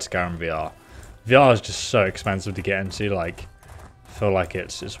haven't tried Skyrim VR. VR is just so expensive to get into. Like, I feel like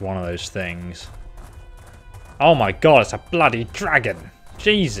it's one of those things. Oh my god, it's a bloody dragon!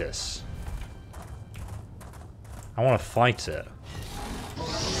 Jesus! I want to fight it.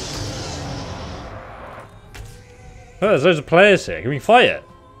 Oh, there's loads of players here. Can we fight it?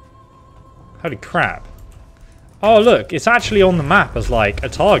 Holy crap. Oh look, it's actually on the map as like a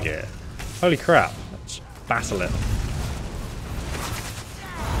target. Holy crap. Let's battle it.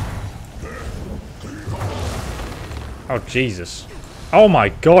 Oh Jesus. Oh my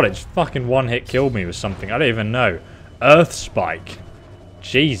god, it's fucking one hit killed me with something. I don't even know. Earth Spike.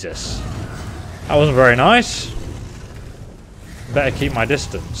 Jesus. That wasn't very nice. Better keep my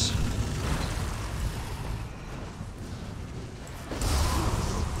distance.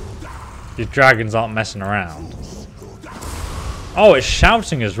 These dragons aren't messing around. Oh, it's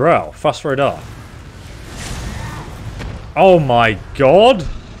shouting as well. Fuss for it off. Oh my god.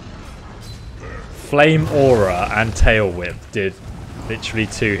 Flame Aura and Tail Whip did literally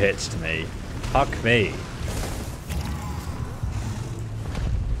 2 hits to me. Fuck me.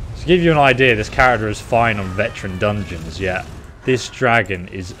 To give you an idea, this character is fine on veteran dungeons, yet this dragon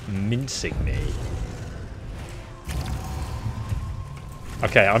is mincing me.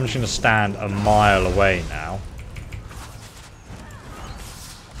 Okay, I'm just going to stand a mile away now.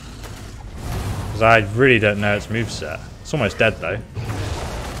 Because I really don't know its moveset. It's almost dead though.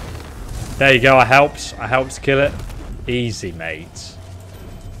 There you go, I helped. I helped kill it. Easy, mate.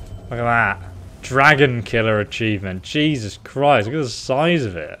 Look at that. Dragon Killer achievement. Jesus Christ, look at the size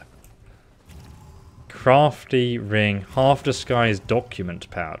of it. Crafty ring. Half disguised document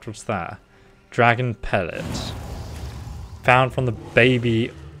pouch. What's that? Dragon pellet. Found from the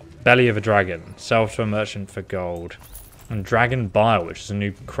belly of a dragon. Sell to a merchant for gold. And dragon bile, which is a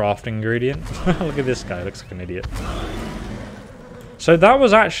new crafting ingredient. Look at this guy, looks like an idiot. So that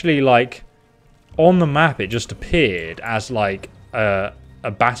was actually like on the map. It just appeared as like a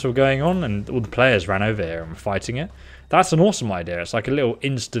battle going on, and all the players ran over here and were fighting it. That's an awesome idea. It's like a little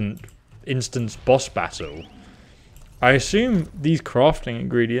instance boss battle. I assume these crafting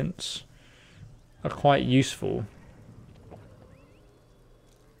ingredients are quite useful.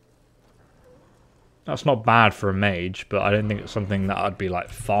 That's not bad for a mage, but I don't think it's something that I'd be like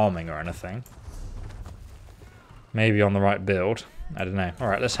farming or anything. Maybe on the right build. I don't know.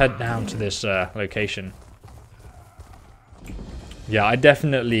 Alright, let's head down to this location. Yeah, I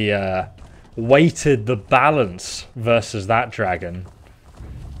definitely weighted the balance versus that dragon.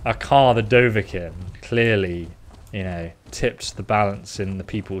 Akar the Dovahkiin clearly, you know, tipped the balance in the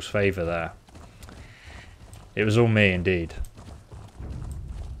people's favour there. It was all me indeed.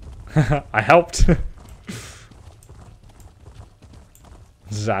 I helped.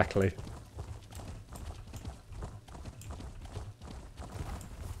 Exactly.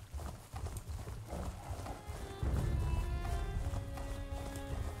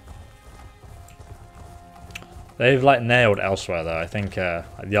 They've like nailed Elsweyr though. I think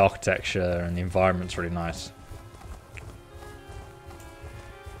like the architecture and the environment's really nice.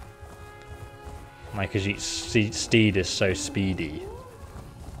 My Khajiit steed is so speedy.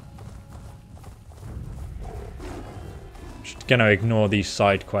 Just gonna ignore these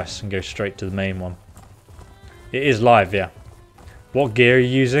side quests and go straight to the main one. It is live, yeah. What gear are you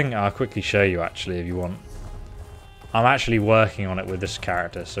using? I'll quickly show you actually if you want. I'm actually working on it with this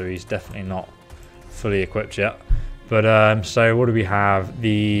character, so he's definitely not fully equipped yet. But so what do we have?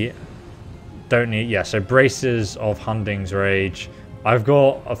 The so braces of Hunding's Rage. I've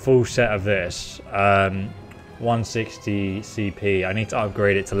got a full set of this. 160 CP. I need to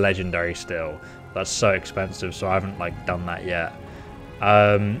upgrade it to legendary still. That's so expensive, so I haven't like done that yet.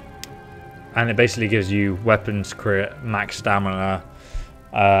 And it basically gives you weapons crit, max stamina,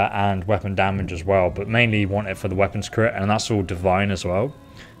 and weapon damage as well. But mainly you want it for the weapons crit, and that's all divine as well.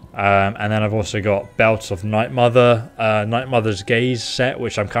 And then I've also got belts of Night Mother's Gaze set,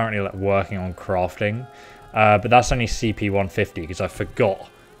 which I'm currently like, working on crafting. But that's only CP 150 because I forgot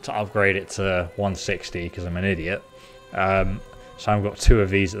to upgrade it to 160 because I'm an idiot. So I've got 2 of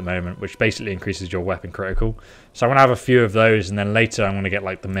these at the moment, which basically increases your weapon critical. So I'm going to have a few of those, and then later I'm going to get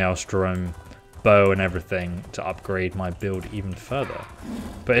like the Maelstrom bow and everything to upgrade my build even further.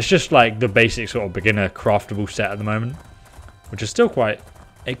 But it's just like the basic sort of beginner craftable set at the moment, which is still quite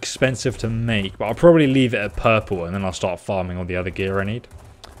expensive to make, but I'll probably leave it at purple and then I'll start farming all the other gear I need.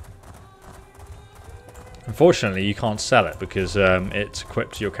 Unfortunately, you can't sell it because it's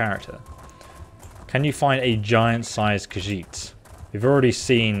equipped to your character. Can you find a giant-sized Khajiit? We've already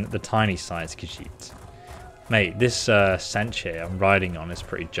seen the tiny-sized Khajiit. Mate, this Sench here I'm riding on is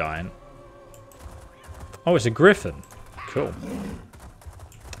pretty giant. Oh, it's a griffin. Cool.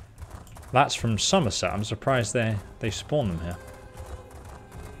 That's from Somerset. I'm surprised they spawn them here.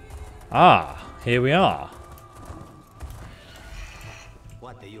 Ah, here we are.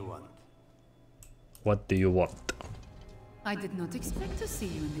 What do you want? What do you want? I did not expect to see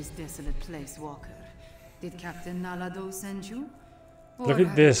you in this desolate place, Walker. Did Captain Nalado send you? Look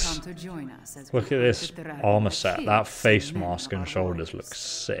at this. Look at this armor set. That face mask and shoulders looks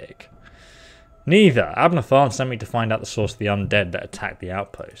sick. Neither. Abnathan sent me to find out the source of the undead that attacked the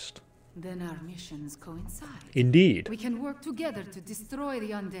outpost. Then our missions coincide. Indeed. We can work together to destroy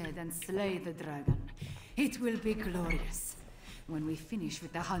the undead and slay the dragon. It will be glorious. When we finish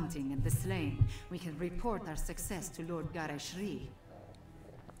with the hunting and the slaying, we can report our success to Lord Gareshri.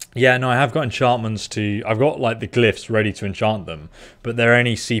 Yeah, no, I have got enchantments to... I've got, like, the glyphs ready to enchant them, but they're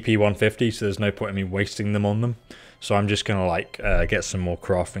only CP 150, so there's no point in me wasting them on them. So I'm just going to, like, get some more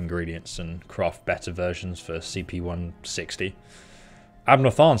craft ingredients and craft better versions for CP 160.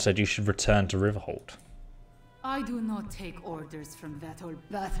 Abnathan said you should return to Riverhold. I do not take orders from that old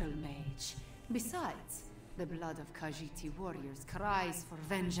battle mage. Besides, the blood of Khajiiti warriors cries for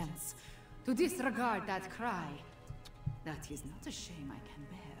vengeance. To disregard that cry, that is not a shame I can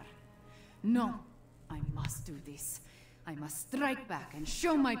bear. No, I must do this. I must strike back and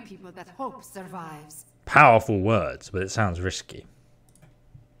show my people that hope survives. Powerful words, but it sounds risky.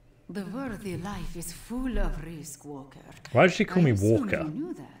 The worthy life is full of risk, Walker. Why did she call me Walker? I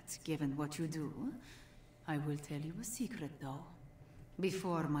knew that, given what you do. I will tell you a secret, though.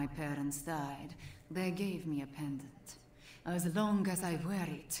 Before my parents died, they gave me a pendant. As long as I wear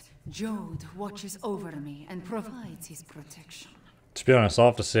it, Jode watches over me and provides his protection. To be honest,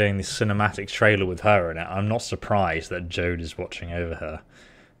 after seeing the cinematic trailer with her in it, I'm not surprised that Jode is watching over her.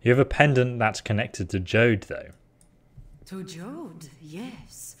 You have a pendant that's connected to Jode, though. To Jode,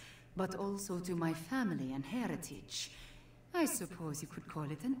 yes. But also to my family and heritage. I suppose you could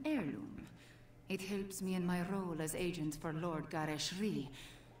call it an heirloom. It helps me in my role as agent for Lord Gareshri,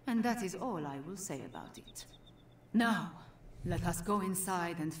 and that is all I will say about it. Now, let us go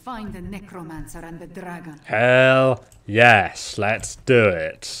inside and find the necromancer and the dragon. Hell yes, let's do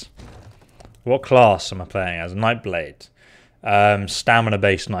it. What class am I playing as? Nightblade.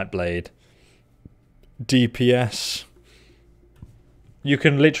 Stamina-based Nightblade. DPS. You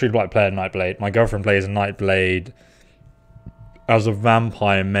can literally like play a Nightblade. My girlfriend plays a Nightblade as a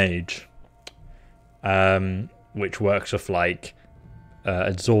vampire mage, which works with like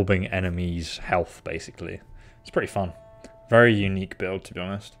absorbing enemies' health. Basically, it's pretty fun. Very unique build, to be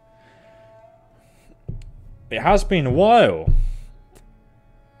honest. It has been a while.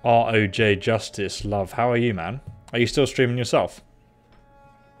 ROJ Justice Love, how are you, man? Are you still streaming yourself?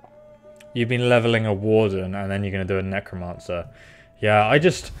 You've been leveling a warden and then you're going to do a necromancer. Yeah,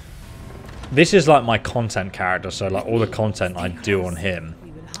 this is like my content character, so like all the content I do on him.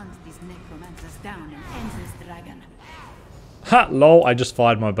 We will hunt these necromancers down and end this dragon. Ha! Lol, I just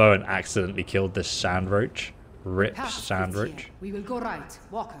fired my bow and accidentally killed this sand roach. Rip Path fits sandwich. here. We will go right.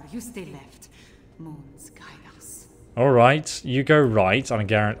 Walker, you stay left. Moons guide us. Alright, you go right. I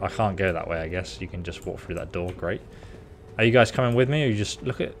can't go that way, I guess. You can just walk through that door. Great. Are you guys coming with me, or you just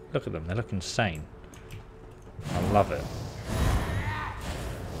look at them? They look insane. I love it.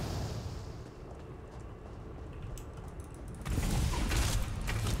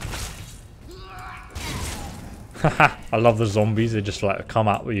 Haha, I love the zombies. They just like come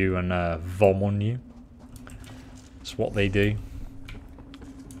at you and vom on you. That's what they do.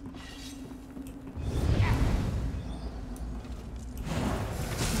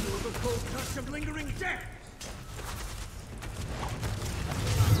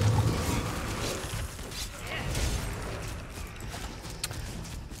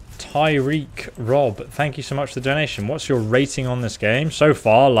 Tyreek Rob, thank you so much for the donation. What's your rating on this game so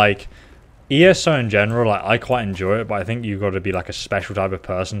far? Like, ESO in general, like, I quite enjoy it, but I think you've got to be like a special type of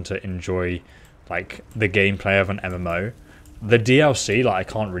person to enjoy like the gameplay of an MMO. The DLC, like,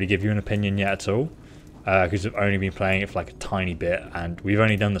 I can't really give you an opinion yet at all, because I've only been playing it for like a tiny bit, and we've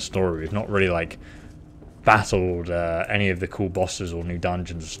only done the story. We've not really like battled any of the cool bosses or new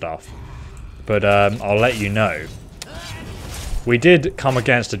dungeons and stuff. But I'll let you know. We did come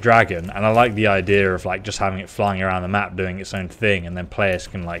against a dragon, and I like the idea of like just having it flying around the map doing its own thing, and then players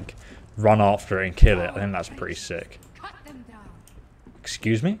can like run after it and kill it. I think that's pretty sick.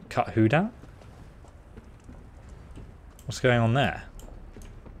 Excuse me? Cut who down? What's going on there?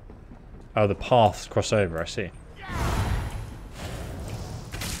 Oh, the paths cross over, I see.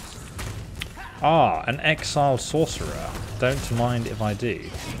 Ah, an exiled sorcerer. Don't mind if I do.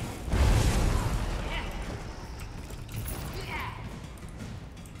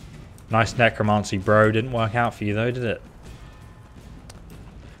 Nice necromancy, bro. Didn't work out for you though, did it?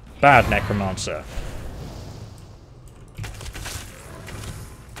 Bad necromancer.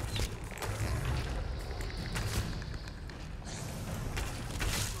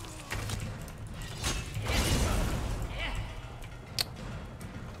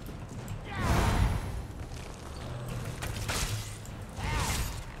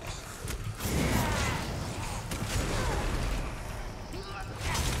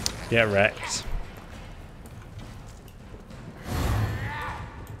 Get wrecked.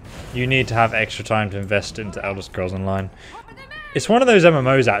 You need to have extra time to invest into Elder Scrolls Online. It's one of those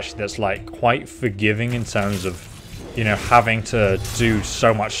MMOs actually that's like quite forgiving in terms of, you know, having to do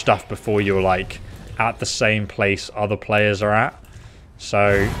so much stuff before you're like at the same place other players are at.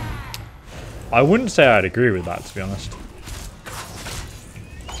 So I wouldn't say I'd agree with that, to be honest.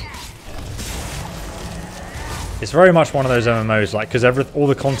 It's very much one of those MMOs, like, because all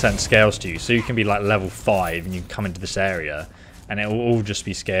the content scales to you, so you can be like level 5 and you come into this area and it will all just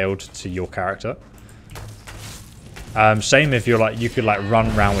be scaled to your character. Same if you're like, you could like run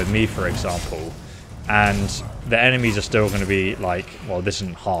around with me, for example, and the enemies are still going to be like, well, this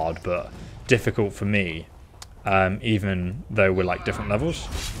isn't hard, but difficult for me, even though we're like different levels.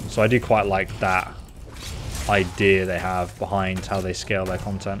 So I do quite like that idea they have behind how they scale their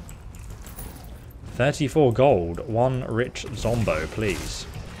content. 34 gold, one rich zombo, please.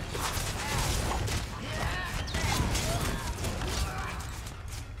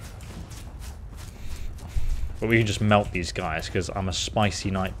 But we can just melt these guys because I'm a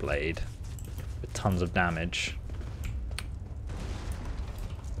spicy Nightblade with tons of damage.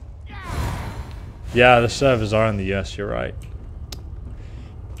 Yeah, the servers are in the US, you're right.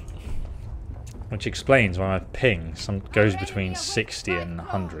 Which explains why my ping goes between 60 and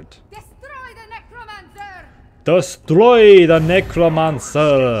 100. Destroy the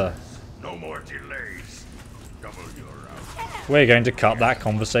necromancer! No more delays. Double your out. We're going to cut that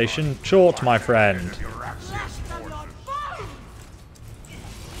conversation short, my friend.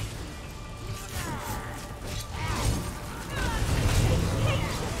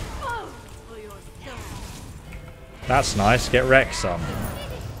 That's nice. Get wrecked some.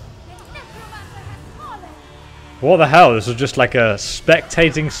 What the hell? This was just like a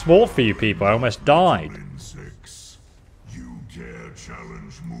spectating sport for you people. I almost died.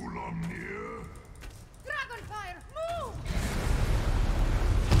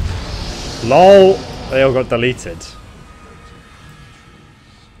 LOL! They all got deleted.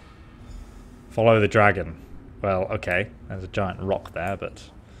 Follow the dragon. Well, okay. There's a giant rock there, but...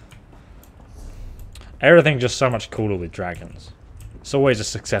 everything's just so much cooler with dragons. It's always a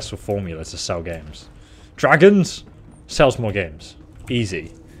successful formula to sell games. Dragons! Sells more games.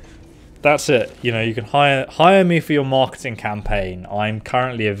 Easy. That's it. You know, you can hire me for your marketing campaign. I'm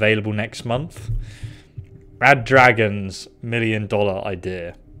currently available next month. Add dragons. $1 million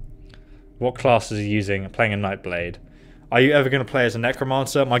idea. What classes are you using? Playing a Nightblade. Are you ever going to play as a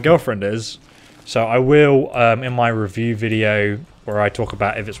necromancer? My girlfriend is. So I will, in my review video, where I talk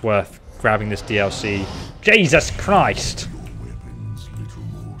about if it's worth grabbing this DLC. Jesus Christ! Your weapons, little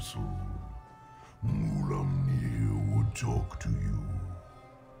morsel. Mulamnir would talk to you.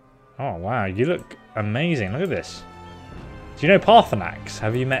 Oh wow, you look amazing. Look at this. Do you know Parthenax?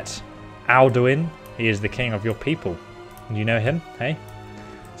 Have you met Alduin? He is the king of your people. Do you know him? Hey?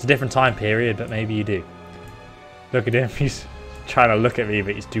 It's a different time period, but maybe you do. Look at him. He's trying to look at me,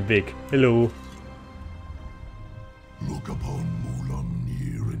 but he's too big. Hello. Look upon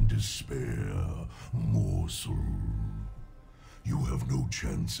Mulamnir in despair, morsel. You have no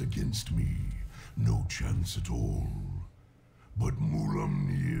chance against me, no chance at all. But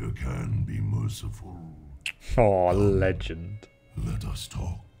Mulamnir can be merciful. Oh, legend. Let us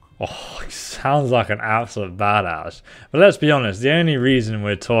talk. Oh, he sounds like an absolute badass. But let's be honest, the only reason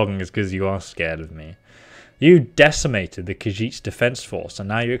we're talking is because you are scared of me. You decimated the Khajiit's defense force, and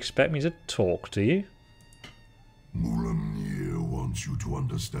now you expect me to talk to you? Mulamnir wants you to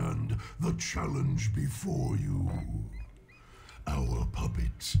understand the challenge before you. Our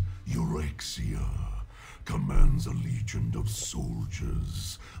puppet, Eurexia, commands a legion of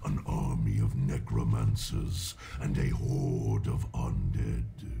soldiers, an army of necromancers, and a horde of undead.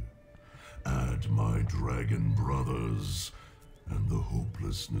 Add my dragon brothers, and the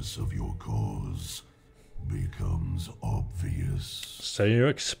hopelessness of your cause becomes obvious. So you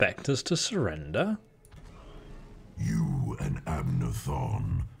expect us to surrender? You and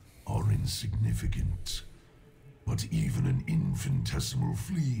Abnathon are insignificant, but even an infinitesimal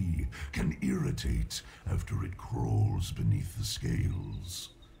flea can irritate after it crawls beneath the scales.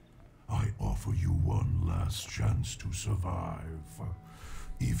 I offer you one last chance to survive.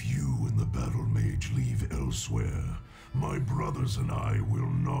 If you and the battle mage leave Elsweyr, my brothers and I will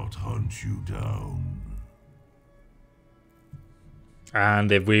not hunt you down.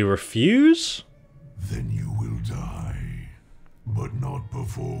 And if we refuse? Then you will die. But not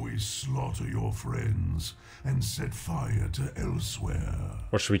before we slaughter your friends and set fire to Elsweyr.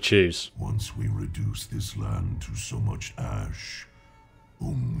 What should we choose? Once we reduce this land to so much ash,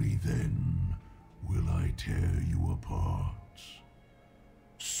 only then will I tear you apart.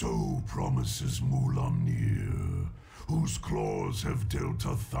 So promises Mulamnir, whose claws have dealt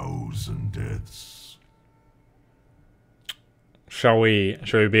 1,000 deaths. Shall we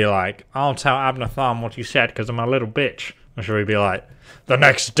be like, I'll tell Abnathon what you said because I'm a little bitch? Or shall we be like, the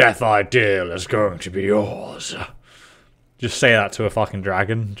next death ideal is going to be yours? Just say that to a fucking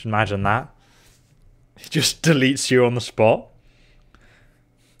dragon. Just imagine that. He just deletes you on the spot.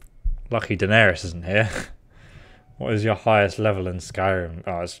 Lucky Daenerys isn't here. What is your highest level in Skyrim?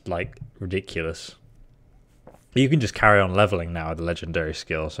 Oh, it's like ridiculous. You can just carry on leveling now with the legendary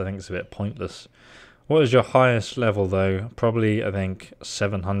skill, so I think it's a bit pointless. What is your highest level though? Probably, I think,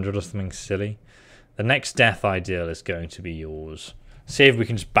 700 or something silly. The next death ideal is going to be yours. See if we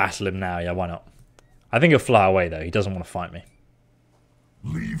can just battle him now. Yeah, why not? I think he'll fly away though. He doesn't want to fight me.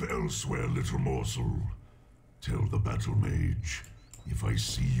 Leave Elsweyr, little morsel. Tell the battle mage, if I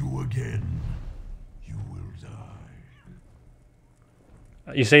see you again, you will die.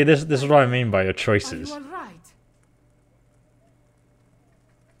 You see, this is what I mean by your choices. Are you all right?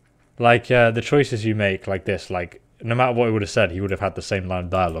 Like, the choices you make like this, like, no matter what he would have said, he would have had the same line of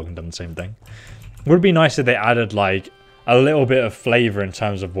dialogue and done the same thing. Would it be nice if they added, like, a little bit of flavour in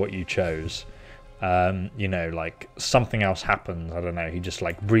terms of what you chose? You know, like, something else happens, I don't know, he just,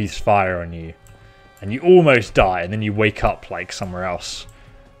 like, breathes fire on you, and you almost die, and then you wake up, like, somewhere else.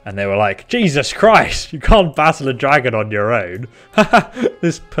 And they were like, Jesus Christ, you can't battle a dragon on your own.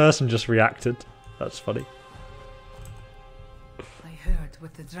 This person just reacted. That's funny. I heard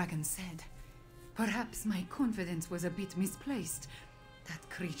what the dragon said. Perhaps my confidence was a bit misplaced. That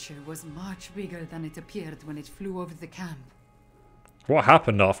creature was much bigger than it appeared when it flew over the camp. What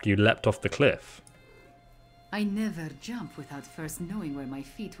happened after you leapt off the cliff? I never jump without first knowing where my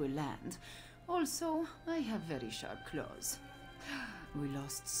feet will land. Also, I have very sharp claws. We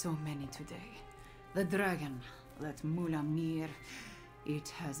lost so many today. The dragon, that Mulamnir, it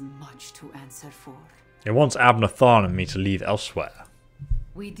has much to answer for. It wants Abnathon and me to leave Elsweyr.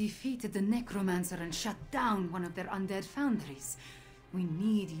 We defeated the necromancer and shut down one of their undead foundries. We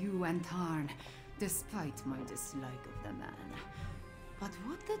need you and Tarn, despite my dislike of the man. But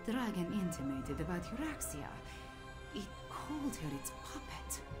what the dragon intimated about Eurexia, it called her its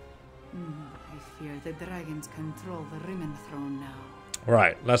puppet. I fear the dragons control the Rimmen throne now.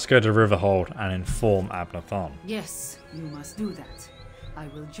 Right, let's go to Riverhold and inform Abnathon. Yes, you must do that. I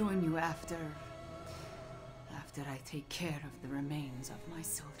will join you after I take care of the remains of my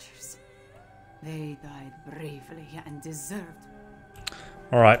soldiers. They died bravely and deserved.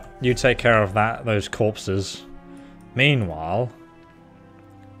 Alright, you take care of those corpses. Meanwhile,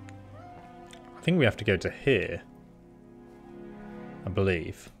 I think we have to go to here. I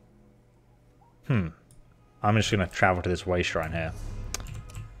believe. I'm just going to travel to this way shrine here.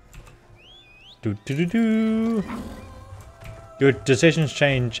 Your decisions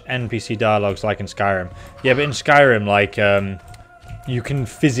change NPC dialogues like in Skyrim. Yeah, but in Skyrim, like, you can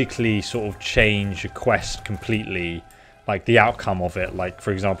physically sort of change a quest completely, like the outcome of it. Like,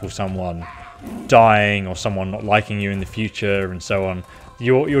 for example, someone dying or someone not liking you in the future and so on.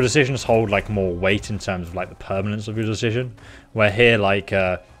 Your decisions hold like more weight in terms of like the permanence of your decision. Where here, like,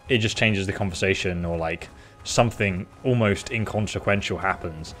 it just changes the conversation, or like something almost inconsequential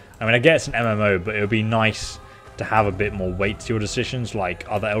happens. I mean, I get it's an MMO, but it would be nice to have a bit more weight to your decisions like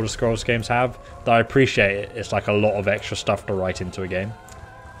other Elder Scrolls games have. Though I appreciate it, it's like a lot of extra stuff to write into a game.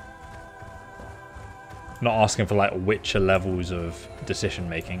 Not asking for like Witcher levels of decision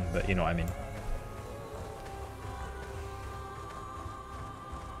making, but you know what I mean.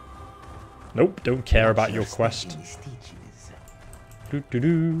 Nope, don't care about your quest.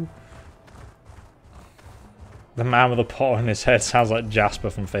 The man with a pot on his head sounds like Jasper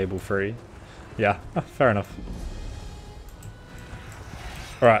from Fable 3. Yeah, fair enough.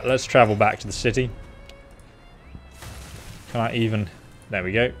 Alright, let's travel back to the city. Can I even... There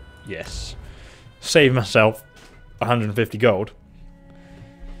we go. Yes. Save myself 150 gold.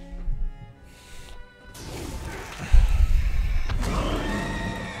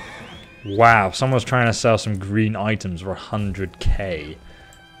 Wow, someone's trying to sell some green items for 100k.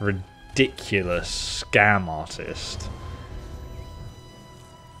 Ridiculous scam artist.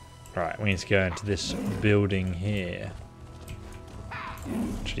 Right, we need to go into this building here.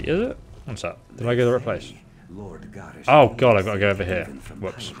 Actually, is it? What's up? Did I go to the right place? Oh god, I've got to go over here.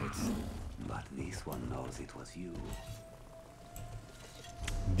 Whoops. But this one knows it was you.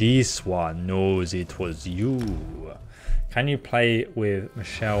 This one knows it was you. Can you play with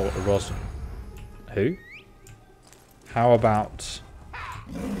Michel Rosen? Who? How about...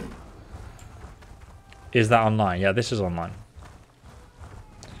 Is that online? Yeah, this is online.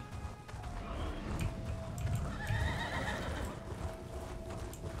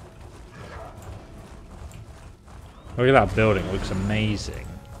 Look at that building, it looks amazing.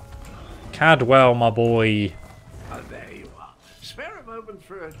 Cadwell, my boy. Oh, there you are. Spare a moment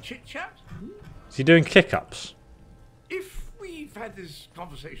for a chit-chat? Is he doing kick-ups? If we've had this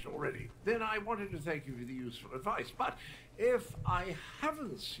conversation already, then I wanted to thank you for the useful advice. But if I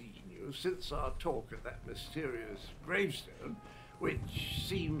haven't seen you since our talk at that mysterious gravestone, which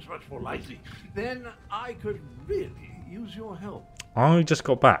seems much more likely, then I could really use your help. I just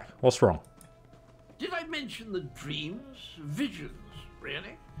got back. What's wrong? Did I mention the dreams? Visions,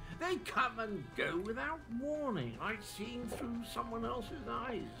 really? They come and go without warning, like seeing through someone else's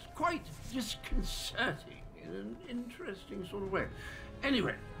eyes. Quite disconcerting in an interesting sort of way.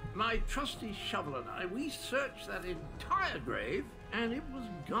 Anyway, my trusty shovel and I, we searched that entire grave, and it was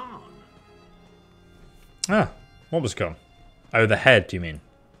gone. Ah, what was gone? Oh, the head, you mean?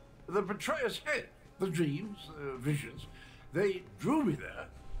 The betrayer's head, the dreams, the visions, they drew me there,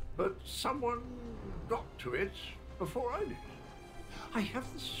 but someone got to it before I did. I have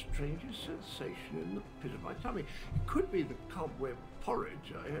the strangest sensation in the pit of my tummy. It could be the cobweb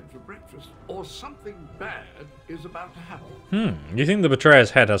porridge I had for breakfast, or something bad is about to happen. You think the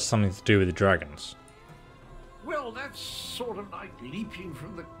betrayer's head has something to do with the dragons? Well, that's sort of like leaping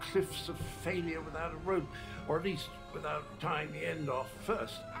from the cliffs of failure without a rope, or at least without tying the end off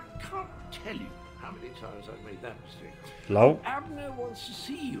first. I can't tell you how many times I've made that mistake. Hello? Abner wants to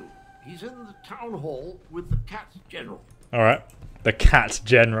see you. He's in the town hall with the cat general. Alright. The cat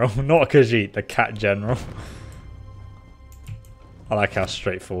general. Not Khajiit, the cat general. I like how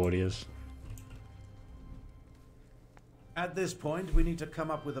straightforward he is. At this point, we need to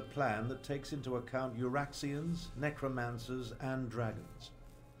come up with a plan that takes into account Euraxians, necromancers, and dragons.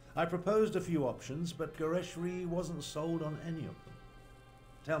 I proposed a few options, but Goreshri wasn't sold on any of them.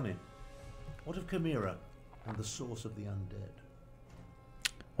 Tell me, what of Chimera and the source of the undead?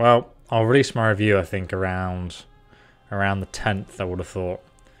 Well, I'll release my review, I think, around the 10th, I would have thought,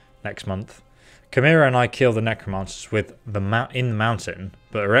 next month. Chimera and I kill the necromancers with in the mountain,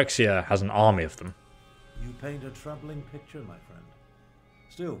 but Erexia has an army of them. You paint a troubling picture, my friend.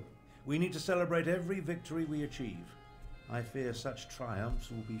 Still, we need to celebrate every victory we achieve. I fear such triumphs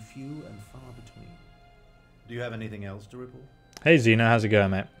will be few and far between. Do you have anything else to report? Hey Xena, how's it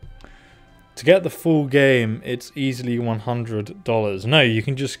going, mate? To get the full game, it's easily $100. No, you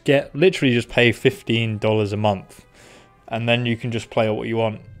can just literally just pay $15 a month. And then you can just play what you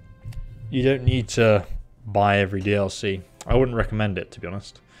want. You don't need to buy every DLC. I wouldn't recommend it, to be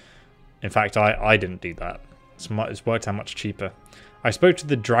honest. In fact, I didn't do that. It's worked out much cheaper. I spoke to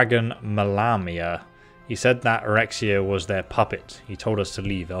the dragon Malamia. He said that Erexia was their puppet. He told us to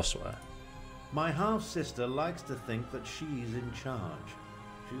leave Elsweyr. My half-sister likes to think that she's in charge.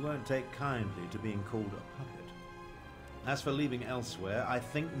 She won't take kindly to being called a puppet. As for leaving Elsweyr, I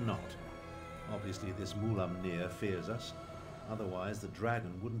think not. Obviously, this Mulamnir fears us. Otherwise, the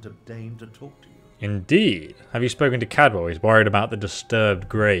dragon wouldn't have deigned to talk to you. Indeed. Have you spoken to Cadwell? He's worried about the disturbed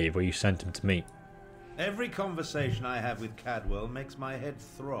grave where you sent him to meet. Every conversation I have with Cadwell makes my head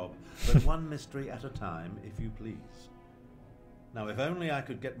throb, but one mystery at a time, if you please. Now, if only I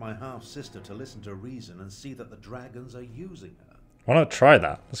could get my half-sister to listen to reason and see that the dragons are using her. Why not try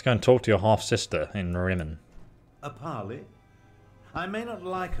that? Let's go and talk to your half-sister in Rimmen. A parley? I may not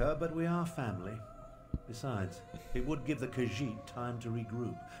like her, but we are family. Besides, it would give the Khajiit time to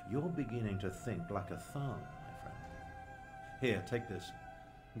regroup. You're beginning to think like a Tharn, my friend. Here, take this.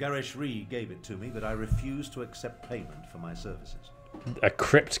 Gareshri gave it to me, but I refuse to accept payment for my services. A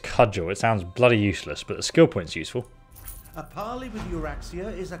crypt cudgel. It sounds bloody useless, but the skill point's useful. A parley with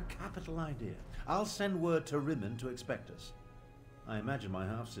Euraxia is a capital idea. I'll send word to Rimmen to expect us. I imagine my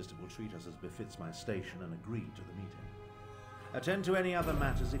half-sister will treat us as befits my station and agree to the meeting. Attend to any other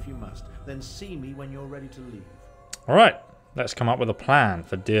matters if you must, then see me when you're ready to leave. Alright, let's come up with a plan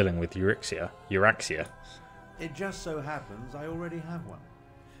for dealing with Euraxia. It just so happens I already have one.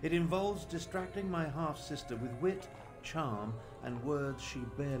 It involves distracting my half-sister with wit, charm, and words she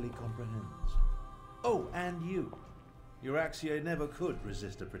barely comprehends. Oh, and you. Euraxia never could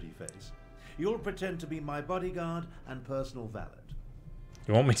resist a pretty face. You'll pretend to be my bodyguard and personal valet.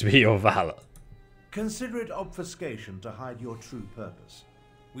 You want me to be your valet? Consider it obfuscation to hide your true purpose.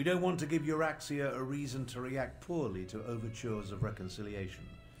 We don't want to give Euraxia a reason to react poorly to overtures of reconciliation.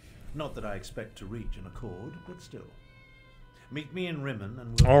 Not that I expect to reach an accord, but still. Meet me in Rimmen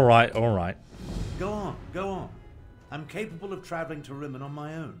and we'll... Alright, alright. Go on, go on. I'm capable of travelling to Rimmen on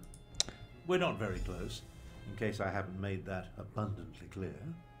my own. We're not very close, in case I haven't made that abundantly clear.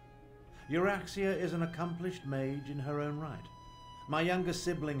 Euraxia is an accomplished mage in her own right. My younger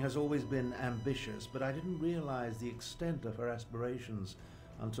sibling has always been ambitious, but I didn't realize the extent of her aspirations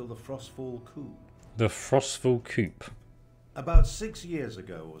until the Frostfall coup. The Frostfall coup. About 6 years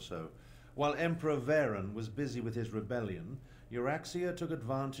ago or so, while Emperor Varen was busy with his rebellion, Euraxia took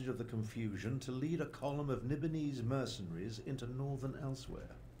advantage of the confusion to lead a column of Nibonese mercenaries into northern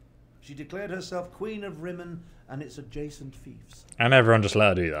Elsweyr. She declared herself Queen of Rimmen and its adjacent fiefs. And everyone just let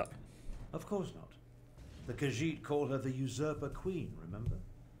her do that. Of course not. The Khajiit call her the Usurper Queen, remember?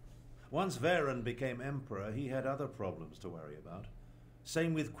 Once Varen became Emperor, he had other problems to worry about.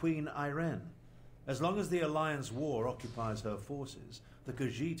 Same with Queen Irene. As long as the Alliance War occupies her forces, the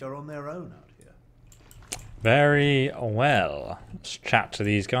Khajiit are on their own out here. Very well. Let's chat to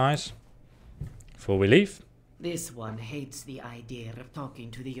these guys before we leave. This one hates the idea of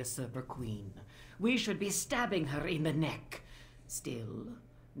talking to the Usurper Queen. We should be stabbing her in the neck. Still,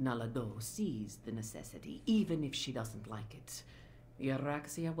 Nalado sees the necessity, even if she doesn't like it.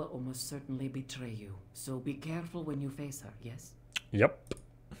 Euraxia will almost certainly betray you, so be careful when you face her, yes? Yep.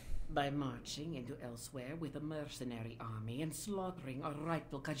 By marching into Elsweyr with a mercenary army and slaughtering our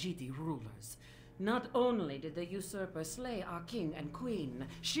rightful Khajiiti rulers. Not only did the usurper slay our king and queen,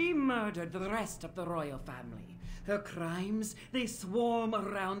 she murdered the rest of the royal family. Her crimes, they swarm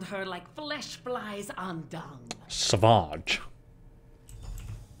around her like flesh flies on dung. Savage.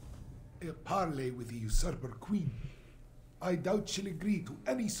 A parley with the usurper queen. I doubt she'll agree to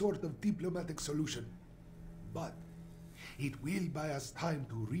any sort of diplomatic solution. But it will buy us time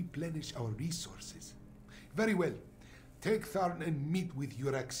to replenish our resources. Very well. Take Tharn and meet with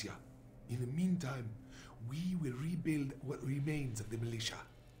Euraxia. In the meantime, we will rebuild what remains of the militia.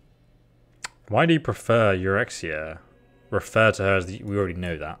 Why do you prefer Euraxia? Refer to her as we already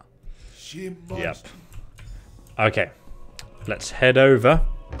know that. She must. Yep. Okay. Let's head over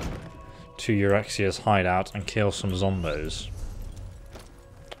to Euraxia's hideout and kill some zombos.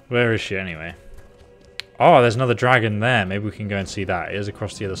 Where is she anyway? Oh, there's another dragon there. Maybe we can go and see that. It is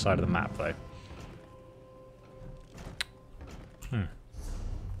across the other side of the map, though.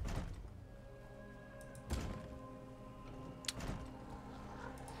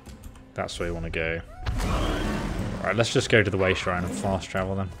 That's where we want to go. Alright, let's just go to the Way Shrine and fast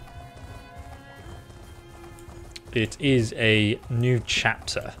travel then. It is a new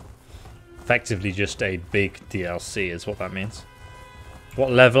chapter. Effectively just a big DLC is what that means.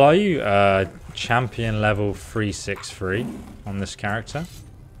 What level are you? Champion level 363 on this character.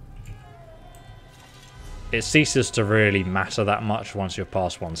 It ceases to really matter that much once you're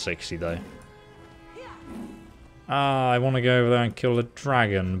past 160 though. I want to go over there and kill the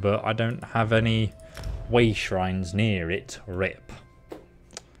dragon, but I don't have any way shrines near it. Rip.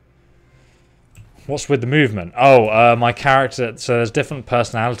 What's with the movement? Oh, my character... So there's different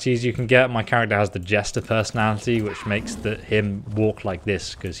personalities you can get. My character has the jester personality, which makes him walk like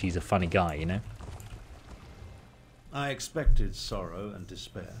this because he's a funny guy, you know? I expected sorrow and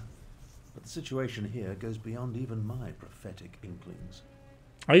despair, but the situation here goes beyond even my prophetic inklings.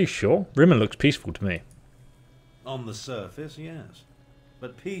 Are you sure? Rimmer looks peaceful to me. On the surface, yes.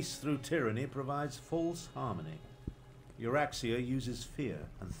 But peace through tyranny provides false harmony. Euraxia uses fear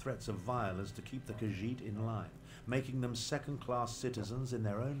and threats of violence to keep the Khajiit in line, making them second-class citizens in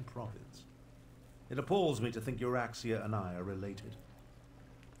their own province. It appalls me to think Euraxia and I are related.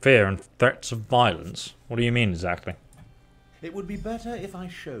 Fear and threats of violence? What do you mean exactly? It would be better if I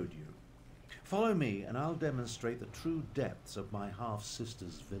showed you. Follow me and I'll demonstrate the true depths of my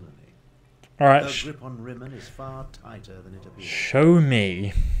half-sister's villainy. Alright. Her grip on Rimmen is far tighter than it appears. Show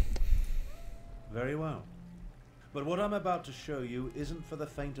me. Very well. But what I'm about to show you isn't for the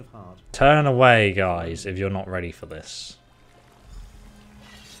faint of heart. Turn away, guys, if you're not ready for this.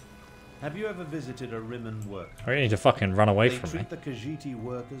 Have you ever visited a Rimmen workhouse? I need to fucking run away from me. They treat the Khajiiti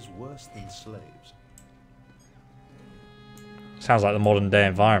workers worse than slaves. Sounds like the modern day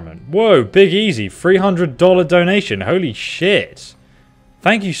environment. Whoa, Big Easy, $300 donation. Holy shit.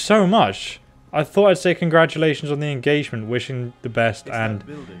 Thank you so much. I thought I'd say congratulations on the engagement, wishing the best, and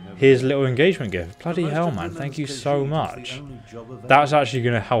here's a little engagement gift. Bloody hell, man. Thank you so much. That's actually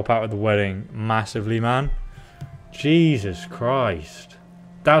going to help out with the wedding massively, man. Jesus Christ.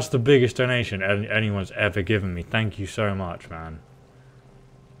 That's the biggest donation anyone's ever given me. Thank you so much, man.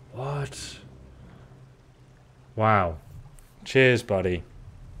 What? Wow. Cheers, buddy.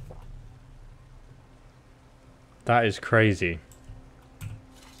 That is crazy.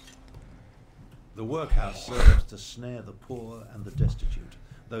 The workhouse serves to snare the poor and the destitute,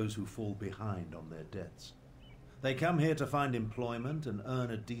 those who fall behind on their debts. They come here to find employment and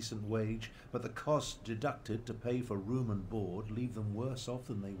earn a decent wage, but the costs deducted to pay for room and board leave them worse off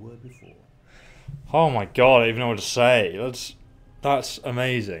than they were before. Oh my god, I don't even know what to say. That's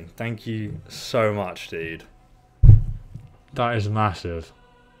amazing. Thank you so much, dude. That is massive.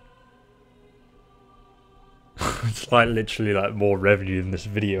 It's like literally like more revenue than this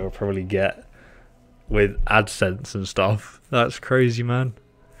video will probably get with AdSense and stuff. That's crazy, man.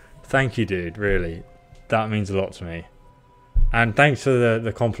 Thank you, dude, really. That means a lot to me. And thanks for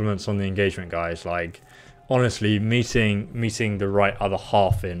the compliments on the engagement, guys. Like, honestly, meeting the right other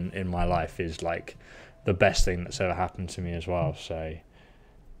half in my life is like the best thing that's ever happened to me as well. So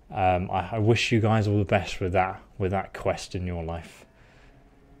I wish you guys all the best with that quest in your life.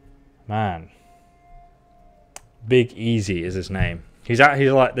 Man. Big Easy is his name. He's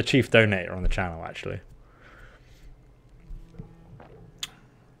like the chief donator on the channel, actually.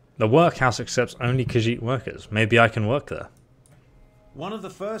 The workhouse accepts only Khajiit workers. Maybe I can work there. One of the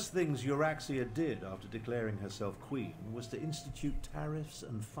first things Euraxia did after declaring herself queen was to institute tariffs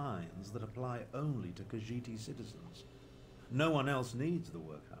and fines that apply only to Khajiiti citizens. No one else needs the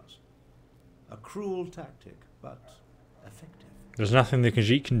workhouse. A cruel tactic, but effective. There's nothing the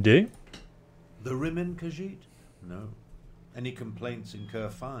Khajiit can do? The Rimmen Khajiit? No. Any complaints incur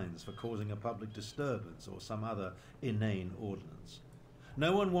fines for causing a public disturbance or some other inane ordinance.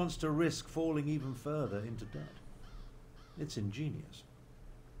 No one wants to risk falling even further into debt. It's ingenious.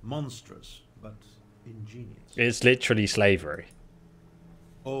 Monstrous, but ingenious. It's literally slavery.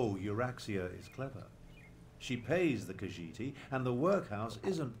 Oh, Euraxia is clever. She pays the Khajiiti, and the workhouse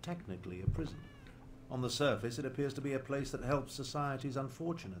isn't technically a prison. On the surface, it appears to be a place that helps society's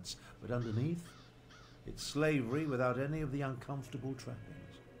unfortunates, but underneath, it's slavery without any of the uncomfortable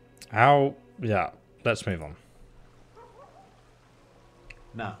trappings. Yeah, let's move on.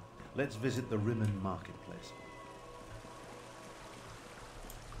 Now, let's visit the Rimmen marketplace.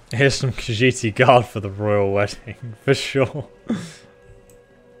 Here's some Khajiiti guard for the royal wedding, for sure.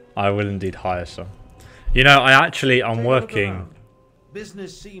 I will indeed hire some. You know, I'm working...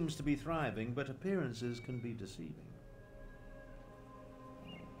 Business seems to be thriving, but appearances can be deceiving.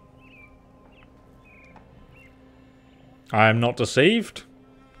 I am not deceived.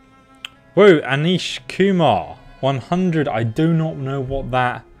 Whoa, Anish Kumar. 100. I do not know what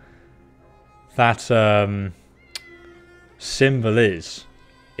that symbol is.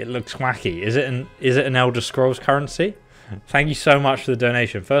 It looks wacky. Is it an Elder Scrolls currency? Thank you so much for the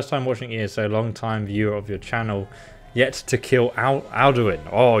donation. First time watching ESO, long time viewer of your channel. Yet to kill Alduin.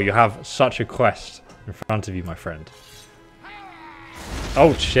 Oh, you have such a quest in front of you, my friend.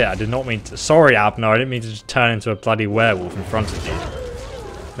 Oh shit, I did not mean to. Sorry, Abner, I didn't mean to just turn into a bloody werewolf in front of you.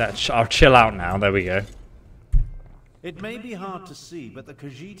 I'll chill out now, there we go. It may be hard to see, but the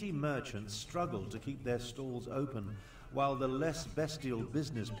Khajiiti merchants struggle to keep their stalls open, while the less bestial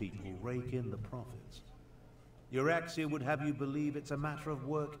business people rake in the profits. Euraxia would have you believe it's a matter of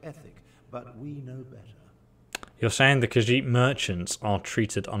work ethic, but we know better. You're saying the Khajiit merchants are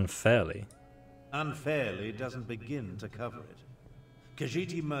treated unfairly? Unfairly doesn't begin to cover it.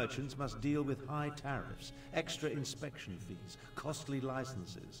 Khajiiti merchants must deal with high tariffs, extra inspection fees, costly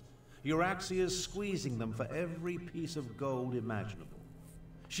licenses. Euraxia's squeezing them for every piece of gold imaginable.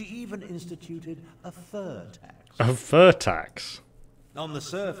 She even instituted a fur tax. A fur tax? On the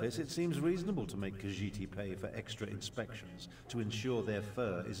surface, it seems reasonable to make Khajiiti pay for extra inspections to ensure their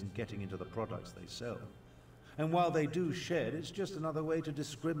fur isn't getting into the products they sell. And while they do shed, it's just another way to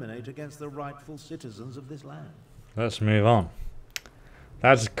discriminate against the rightful citizens of this land. Let's move on.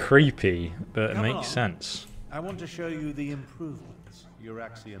 That's creepy, but it makes sense. I want to show you the improvements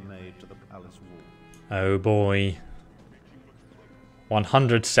Euraxia made to the palace wall. Oh boy.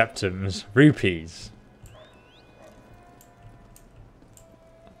 100 septums. Rupees.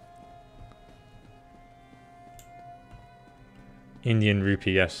 Indian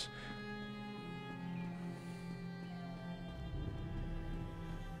rupee, yes.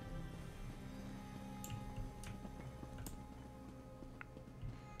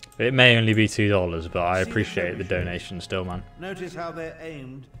 It may only be $2, but I appreciate the donation still, man. Notice how they're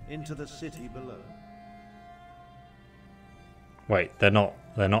aimed into the city below. Wait, they're not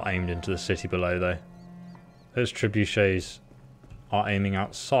aimed into the city below though. Those trebuchets are aiming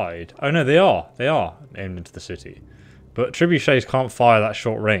outside. Oh no, they are aimed into the city. But trebuchets can't fire that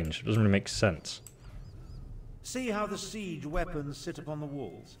short range. It doesn't really make sense. See how the siege weapons sit upon the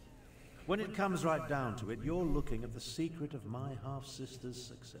walls? When it comes right down to it, you're looking at the secret of my half-sister's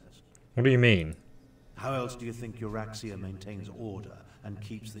success. What do you mean? How else do you think Euraxia maintains order and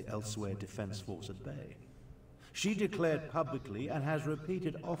keeps the Elsweyr defense force at bay? She declared publicly, and has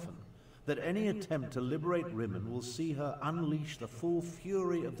repeated often, that any attempt to liberate Rimmen will see her unleash the full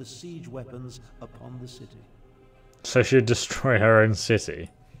fury of the siege weapons upon the city. So she'd destroy her own city?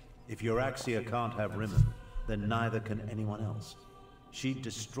 If Euraxia can't have Rimmen, then neither can anyone else. She'd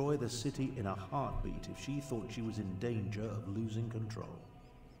destroy the city in a heartbeat if she thought she was in danger of losing control.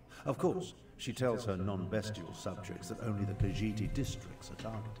 Of course, she tells her non-bestial subjects that only the Khajiiti districts are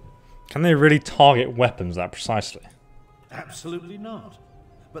targeted. Can they really target weapons that precisely? Absolutely not.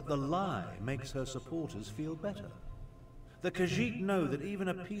 But the lie makes her supporters feel better. The Khajiit know that even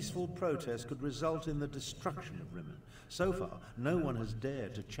a peaceful protest could result in the destruction of Rimmen. So far, no one has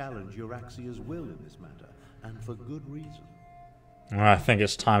dared to challenge Euraxia's will in this matter, and for good reason. I think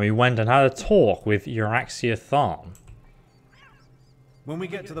it's time we went and had a talk with Euraxia Tharn. When we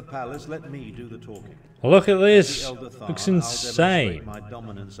get to the palace, let me do the talking. Look at this. Looks insane. I'll demonstrate my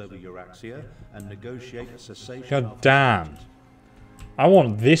dominance over Euraxia and negotiate a cessation. God damn. I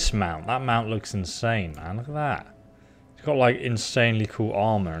want this mount. That mount looks insane, man. Look at that. It's got like insanely cool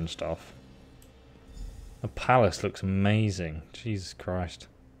armor and stuff. The palace looks amazing. Jesus Christ.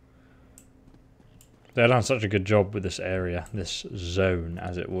 They've done such a good job with this area, this zone,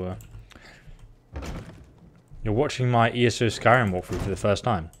 as it were. You're watching my ESO Skyrim walkthrough for the first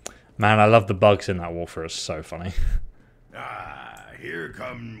time. Man, I love the bugs in that walkthrough. It's so funny. Ah, here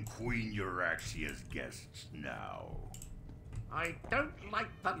come Queen Euraxia's guests now. I don't like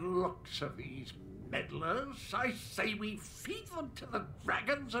the looks of these meddlers. I say we feed them to the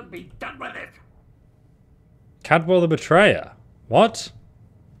dragons and be done with it. Cadwell the Betrayer. What?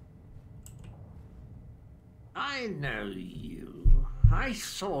 I know you. I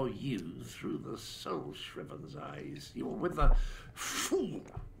saw you through the soul-shriven's eyes. You were with the fool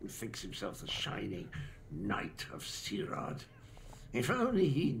who thinks himself the shining knight of Sirad. If only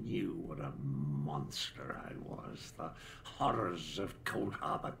he knew what a monster I was. The horrors of Cold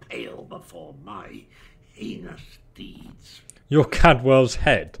Harbor pale before my heinous deeds. You're Cadwell's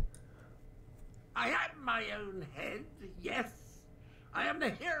head. I am my own head, yes. I am the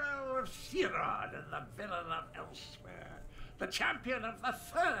hero of Sirad and the villain of Elsweyr, the champion of the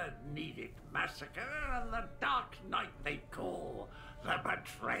third Nedic massacre and the dark knight they call the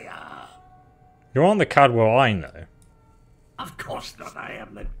Betrayer. You aren't the Cadwell I know. Of course not. I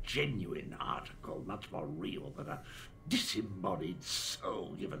am the genuine article, much more real than a disembodied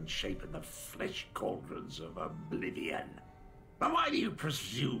soul given shape in the flesh cauldrons of oblivion. But why do you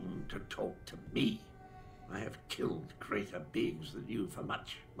presume to talk to me? I have killed greater beings than you for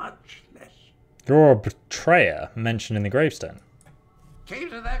much, much less. You're a betrayer mentioned in the gravestone. Came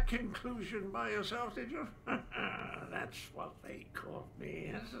to that conclusion by yourself, did you? That's what they called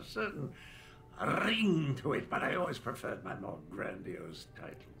me. There's a certain ring to it, but I always preferred my more grandiose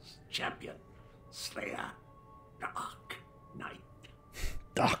titles. Champion, Slayer, dark night.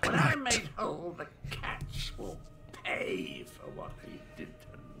 Dark When I Knight. made whole, the cats will pay for what he did to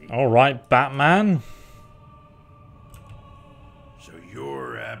me. Alright, Batman. So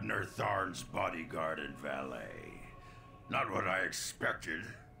you're Abner Tharn's bodyguard and valet. Not what I expected.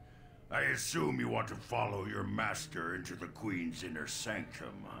 I assume you want to follow your master into the Queen's inner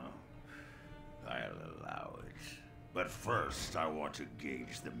sanctum, huh? I'll allow it. But first, I want to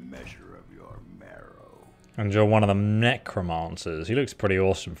gauge the measure of your marrow. And you're one of the necromancers. He looks pretty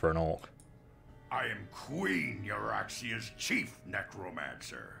awesome for an orc. I am Queen Euraxia's chief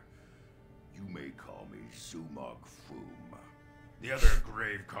necromancer. You may call me Zumog Foom. The other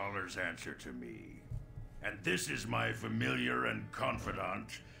grave callers answer to me. And this is my familiar and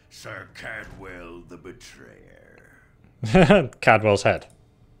confidant, Sir Cadwell the Betrayer. Cadwell's head.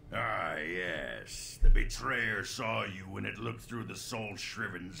 Ah, yes. The Betrayer saw you when it looked through the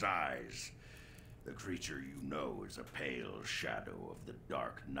soul-shriven's eyes. The creature you know is a pale shadow of the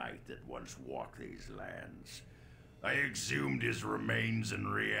dark night that once walked these lands. I exhumed his remains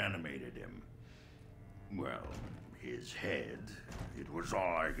and reanimated him. Well, his head. It was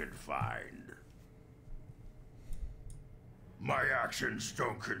all I could find. My actions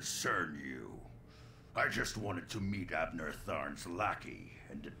don't concern you. I just wanted to meet Abner Tharn's lackey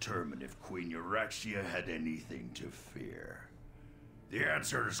and determine if Queen Euraxia had anything to fear. The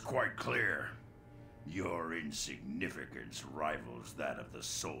answer is quite clear. Your insignificance rivals that of the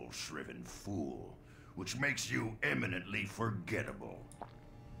soul-shriven fool, which makes you eminently forgettable.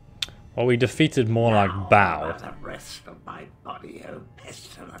 Well, we defeated more like Bao. The rest of my body, oh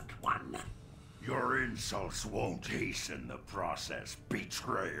pestilent one. Your insults won't hasten the process,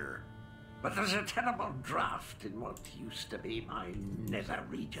 betrayer. But there's a terrible draft in what used to be my nether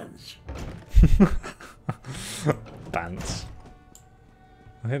regions. Bants.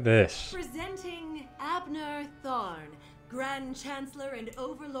 Look at this. Presenting Abner Tharn, Grand Chancellor and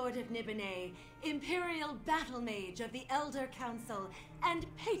Overlord of Nibene, Imperial Battle Mage of the Elder Council, and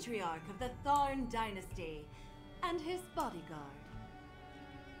Patriarch of the Tharn Dynasty, and his bodyguard.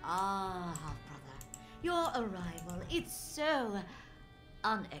 Ah, half-brother, your arrival, it's so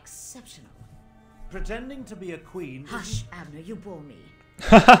unexceptional. Pretending to be a queen. Hush, Abner, you bore me.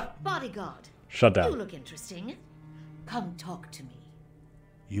 Bodyguard. Shut down. You look interesting. Come talk to me.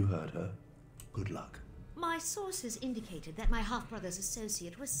 You heard her. Good luck. My sources indicated that my half-brother's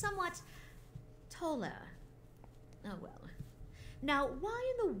associate was somewhat taller. Oh well. Now,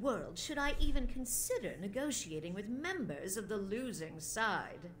 why in the world should I even consider negotiating with members of the losing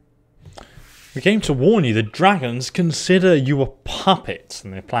side? We came to warn you. The dragons consider you a puppet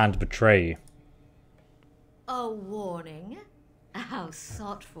and they plan to betray you. A warning? How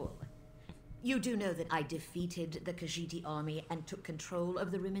thoughtful. You do know that I defeated the Khajiit army and took control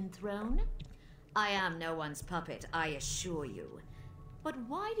of the Rimmon throne? I am no one's puppet, I assure you. But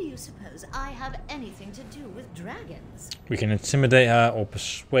why do you suppose I have anything to do with dragons? We can intimidate her or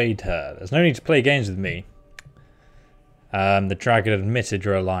persuade her. There's no need to play games with me. The dragon admitted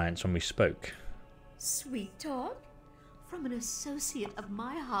your alliance when we spoke. Sweet talk? From an associate of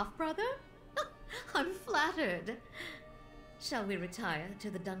my half-brother? I'm flattered. Shall we retire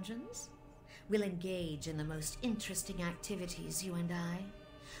to the dungeons? We'll engage in the most interesting activities, you and I.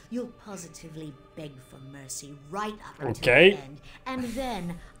 You'll positively beg for mercy right up until the end, and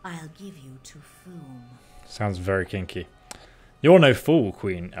then I'll give you to Foom. Sounds very kinky. You're no fool,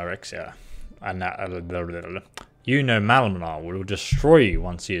 Queen Euraxia. And you know Malmanar will destroy you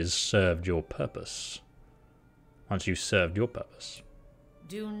once he has served your purpose. Once you've served your purpose.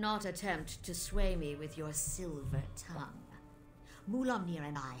 Do not attempt to sway me with your silver tongue. Mulamnir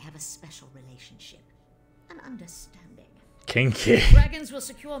and I have a special relationship. An understanding. Kinky. Dragons will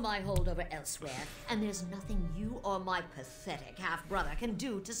secure my hold over Elsweyr, and there's nothing you or my pathetic half-brother can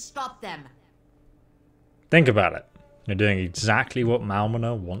do to stop them. Think about it. You're doing exactly what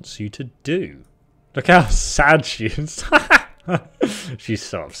Malmanar wants you to do. Look how sad she is. She's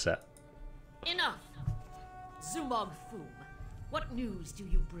so upset. Enough! Zumog Foom, what news do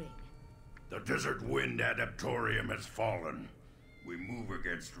you bring? The Desert Wind Adaptorium has fallen. We move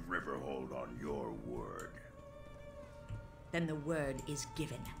against Riverhold on your word. Then the word is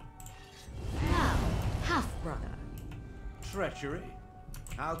given. Now, half-brother. Treachery?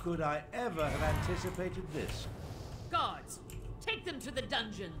 How could I ever have anticipated this? Guards, take them to the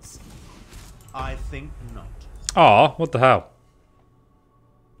dungeons. I think not. Aw, what the hell?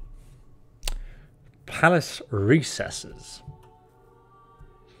 Palace recesses.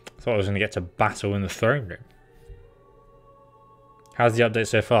 Thought I was going to get to battle in the throne room. How's the update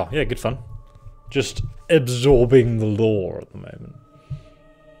so far? Yeah, good fun. Just absorbing the lore at the moment.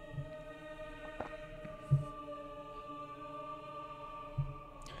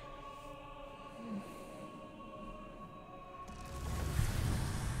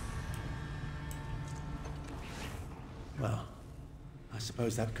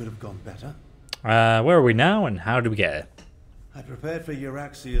 suppose that could have gone better. Where are we now and how do we get here? I prepared for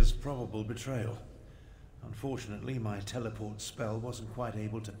Euraxia's probable betrayal. Unfortunately, my teleport spell wasn't quite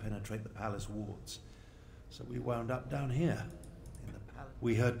able to penetrate the palace wards, so we wound up down here. In the palace.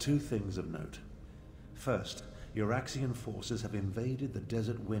 We heard two things of note. First, Euraxian forces have invaded the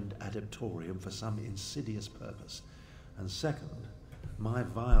Desert Wind Adeptorium for some insidious purpose. And second, my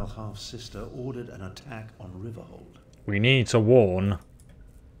vile half-sister ordered an attack on Riverhold. We need to warn.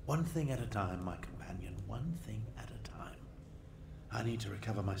 One thing at a time, my companion, one thing at a time. I need to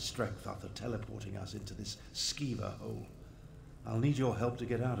recover my strength after teleporting us into this skeever hole. I'll need your help to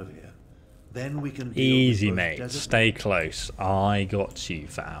get out of here. Then we can deal Easy, with mate. desert. Stay close. I got you,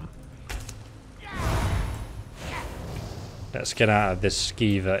 fam. Let's get out of this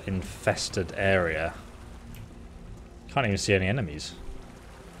skeever infested area. Can't even see any enemies.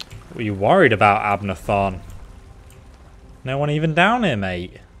 What are you worried about, Abnathan? No one even down here,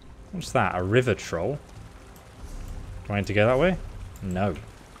 mate. What's that? A river troll? Do I need to go that way? No.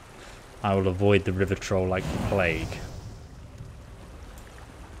 I will avoid the river troll like the plague.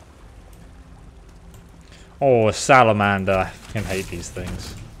 Oh, a salamander. I fucking hate these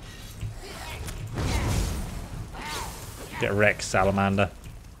things. Get wrecked, salamander.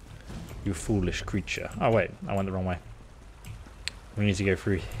 You foolish creature. Oh, wait. I went the wrong way. We need to go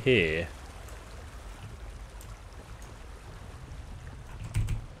through here.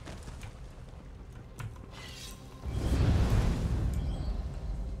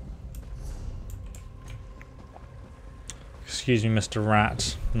 Excuse me, Mr.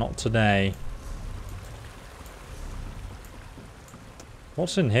 Rat. Not today.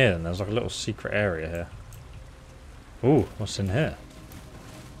 What's in here then? There's like a little secret area here. Ooh, what's in here?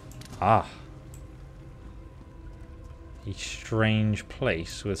 Ah. A strange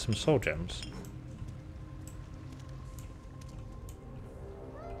place with some soul gems.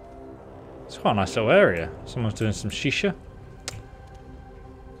 It's quite a nice little area. Someone's doing some shisha.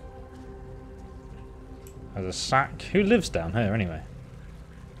 There's a sack. Who lives down here anyway?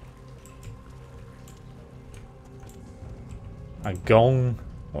 A gong.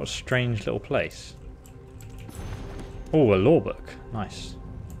 What a strange little place. Oh, a law book. Nice.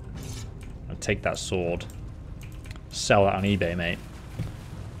 I'll take that sword. Sell that on eBay, mate.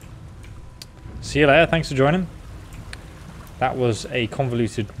 See you later. Thanks for joining. That was a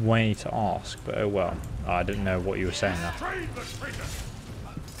convoluted way to ask, but oh well. Oh, I didn't know what you were saying there.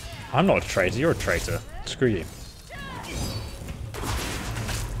 I'm not a traitor. You're a traitor. Screw you.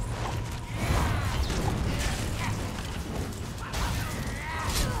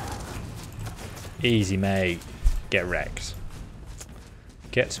 Easy, mate. Get wrecked.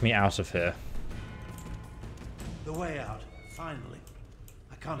 Get me out of here. The way out, finally.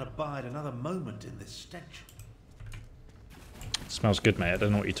 I can't abide another moment in this stench. Smells good, mate. I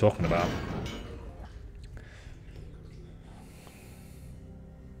don't know what you're talking about.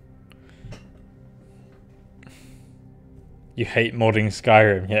 You hate modding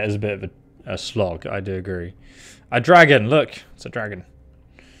Skyrim. Yeah, it's a bit of a slog. I do agree. A dragon. Look, it's a dragon.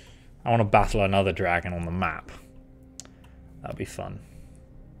 I want to battle another dragon on the map. That'd be fun.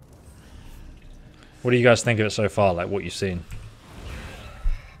 What do you guys think of it so far? Like what you've seen?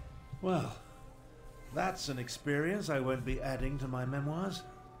 Well, that's an experience I won't be adding to my memoirs.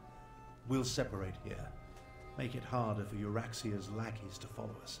 We'll separate here. Make it harder for Euraxia's lackeys to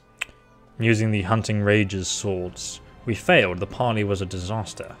follow us. Using the Hunting Rage's swords. We failed. The parley was a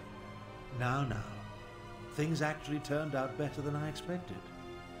disaster. Now. Things actually turned out better than I expected.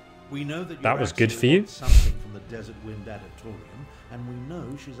 We know that That was Euraxia good for you? wants something from the Desert Wind Adeptorium, and we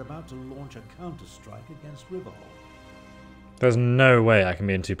know she's about to launch a counter-strike against Riverhold. There's no way I can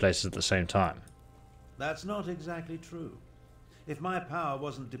be in two places at the same time. That's not exactly true. If my power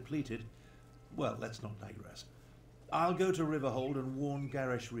wasn't depleted, well, let's not digress. I'll go to Riverhold and warn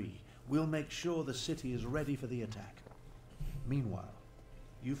Garishri. We'll make sure the city is ready for the attack. Meanwhile,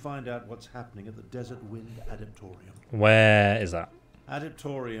 you find out what's happening at the Desert Wind Adeptorium. Where is that?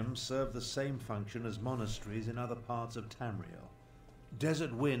 Adeptoriums serve the same function as monasteries in other parts of Tamriel.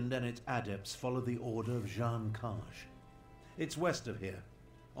 Desert Wind and its adepts follow the order of Jean Kaj. It's west of here,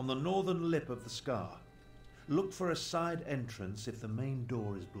 on the northern lip of the scar. Look for a side entrance if the main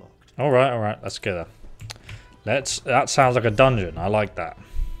door is blocked. Alright, let's go there. That sounds like a dungeon. I like that.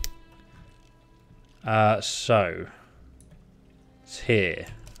 So it's here.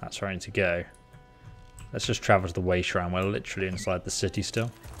 That's where I need to go. Let's just travel to the Waystram. We're literally inside the city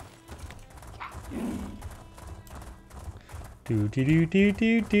still. Do.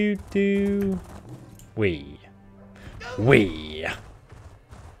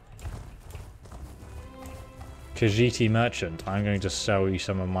 Khajiit merchant, I'm going to sell you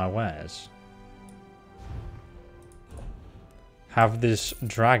some of my wares. Have this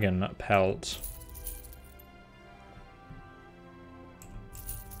dragon pelt.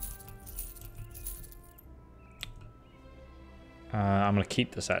 I'm going to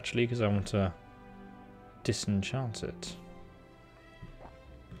keep this actually because I want to disenchant it.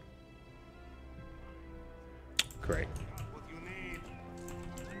 Great.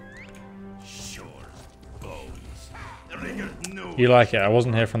 You like it? I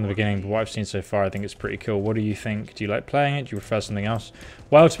wasn't here from the beginning, but what I've seen so far, I think it's pretty cool. What do you think? Do you like playing it? Do you prefer something else?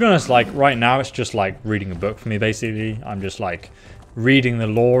 Well, to be honest, like right now, it's just like reading a book for me, basically. I'm just like reading the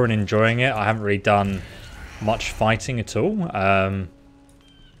lore and enjoying it. I haven't really done much fighting at all.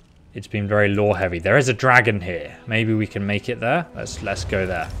 It's been very lore heavy. There is a dragon here. Maybe we can make it there. Let's go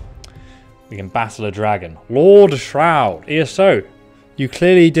there. We can battle a dragon. Lord Shroud. ESO. You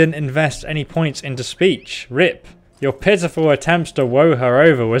clearly didn't invest any points into speech. RIP. Your pitiful attempts to woe her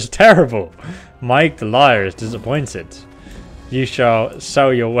over was terrible. Mike the liar is disappointed. You shall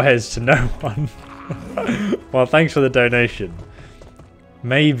sell your wares to no one. Well, thanks for the donation.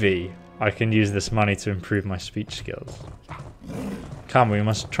 Maybe I can use this money to improve my speech skills. Come, we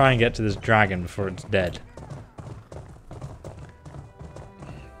must try and get to this dragon before it's dead.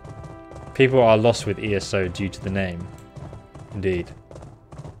 People are lost with ESO due to the name. Indeed.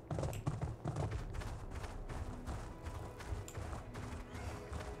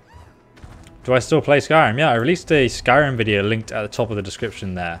 Do I still play Skyrim? Yeah, I released a Skyrim video linked at the top of the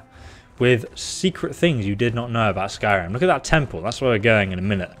description there with secret things you did not know about Skyrim. Look at that temple. That's where we're going in a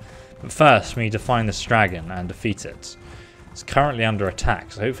minute. But first, we need to find this dragon and defeat it. It's currently under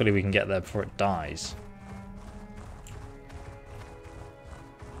attack, so hopefully we can get there before it dies.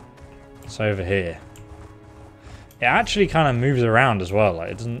 It's over here. It actually kind of moves around as well. Like,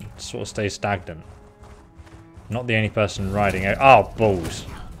 it doesn't sort of stay stagnant. I'm not the only person riding it. Oh, balls.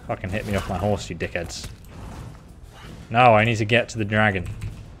 Fucking hit me off my horse, you dickheads. No, I need to get to the dragon.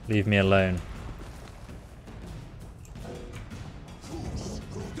 Leave me alone.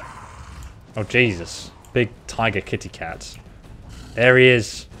 Oh, Jesus. Big tiger kitty cat. There he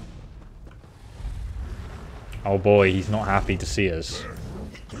is. Oh boy, he's not happy to see us.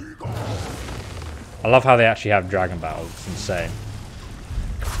 I love how they actually have dragon battles. It's insane.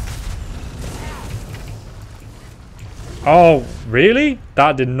 Oh, really?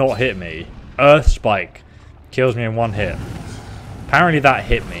 That did not hit me. Earth Spike. Kills me in one hit. Apparently that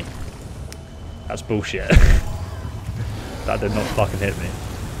hit me. That's bullshit. That did not fucking hit me.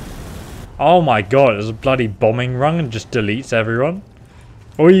 Oh my god, there's a bloody bombing run and just deletes everyone.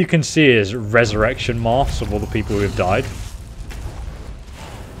 All you can see is resurrection masks of all the people who have died.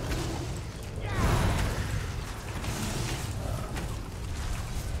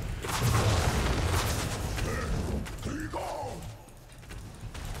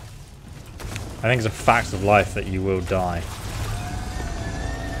 I think it's a fact of life that you will die.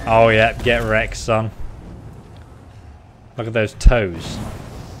 Oh yeah, get wrecked, son. Look at those toes.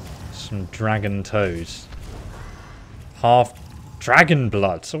 Some dragon toes. Half dragon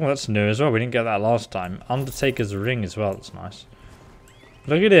blood. Oh, that's new as well. We didn't get that last time. Undertaker's ring as well. That's nice.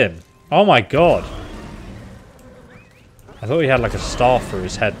 Look at him. Oh my god. I thought he had like a staff for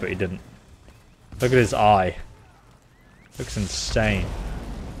his head, but he didn't. Look at his eye. Looks insane.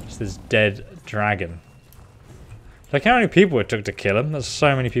 Just this dead dragon. Look how many people it took to kill him. There's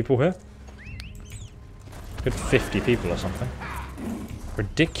so many people here. Good 50 people or something.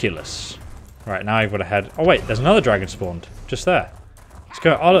 Ridiculous. Right, now I've got to head... Oh wait, there's another dragon spawned. Just there. Let's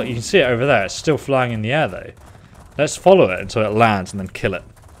go. Oh look, you can see it over there. It's still flying in the air though. Let's follow it until it lands and then kill it.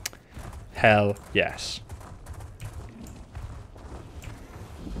 Hell yes.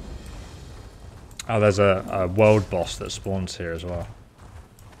 Oh, there's a world boss that spawns here as well.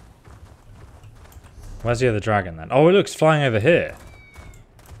 Where's the other dragon then? Oh, it looks flying over here.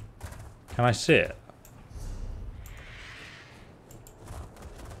 Can I see it?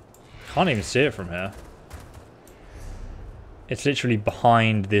 Can't even see it from here. It's literally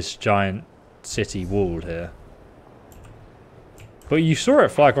behind this giant city wall here. But you saw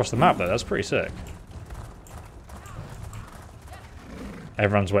it fly across the map though. That's pretty sick.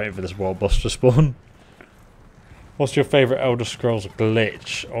 Everyone's waiting for this world boss to spawn. What's your favourite Elder Scrolls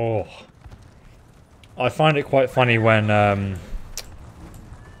glitch? Oh, I find it quite funny when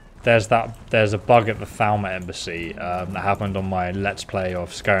there's a bug at the Thalma Embassy that happened on my Let's Play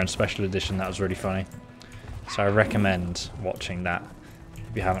of Skyrim Special Edition. That was really funny. So I recommend watching that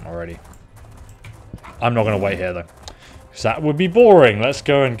if you haven't already. I'm not going to wait here though, because that would be boring. Let's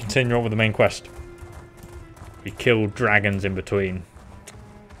go and continue on with the main quest. We kill dragons in between,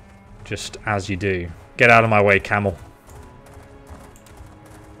 just as you do. Get out of my way, camel.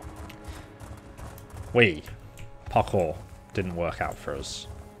 Parkour didn't work out for us.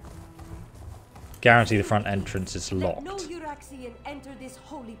 Guarantee the front entrance is locked. Let no Euraxian enter this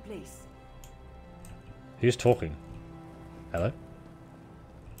holy place. Who's talking? Hello?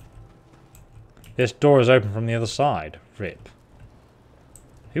 This door is open from the other side. Rip.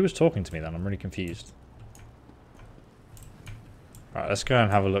 Who was talking to me then? I'm really confused. Right, let's go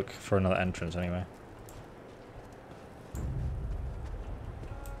and have a look for another entrance anyway.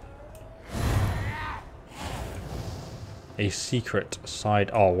 A secret side.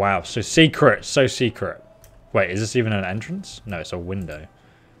 Oh wow, so secret, so secret. Wait, is this even an entrance? No, it's a window.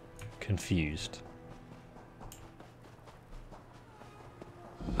 Confused.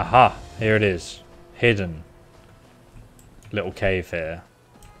 Aha, here it is. Hidden. Little cave here.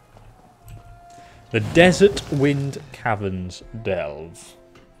 The Desert Wind Caverns Delve.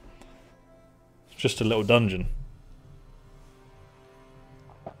 It's just a little dungeon.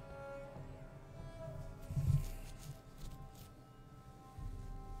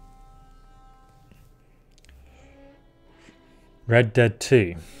 Red Dead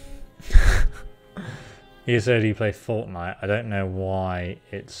 2. ESO, do you play Fortnite? I don't know why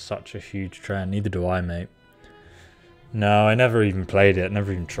it's such a huge trend. Neither do I, mate. No, I never even played it.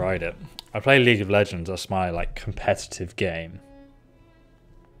 Never even tried it. I play League of Legends. That's my like competitive game,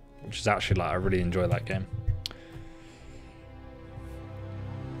 which is actually like I really enjoy that game.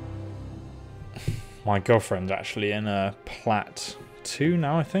 My girlfriend's actually in a Plat 2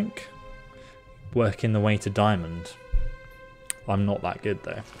 now, I think. Working the way to Diamond. I'm not that good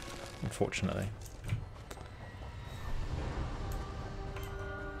though, unfortunately.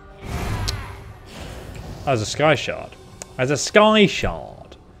 As a sky shard. As a sky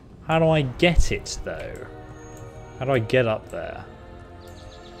shard. How do I get it though? How do I get up there?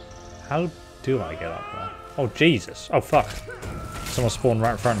 How do I get up there? Oh Jesus. Oh fuck. Someone spawned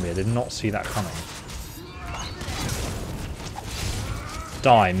right in front of me. I did not see that coming.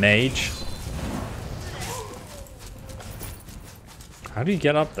 Die, mage. How do you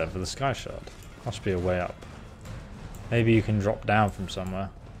get up there for the sky shard? Must be a way up. Maybe you can drop down from somewhere.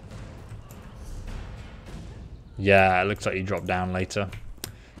 Yeah, it looks like you drop down later.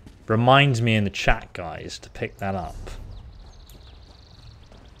 Reminds me in the chat, guys, to pick that up.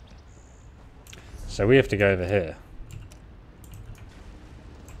 So we have to go over here.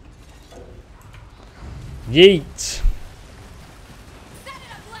 Yeet!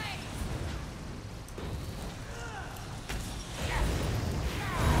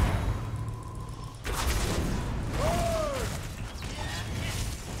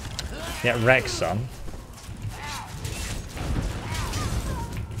 Get wrecked, son.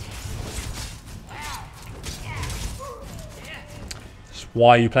 That's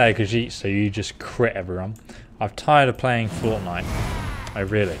why you play a Khajiit, so you just crit everyone. I'm tired of playing Fortnite. Oh,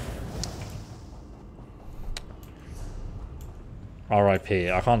 really?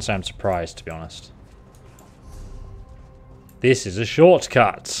 RIP. I can't say I'm surprised, to be honest. This is a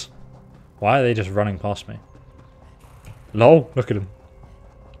shortcut. Why are they just running past me? Lol, look at them.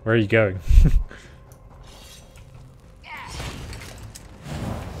 Where are you going?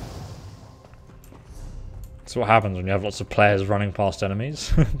 That's what happens when you have lots of players running past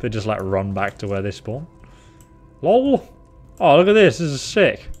enemies. They just like run back to where they spawn. LOL! Oh, look at this. This is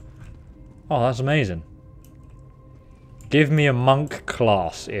sick. Oh, that's amazing. Give me a monk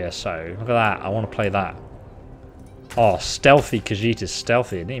class, ESO. Look at that. I want to play that. Oh, stealthy. Khajiit is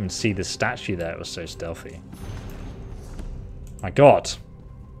stealthy. I didn't even see the statue there. It was so stealthy. My god.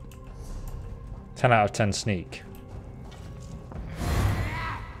 10 out of 10 sneak.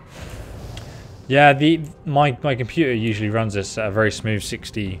 Yeah, my computer usually runs this at a very smooth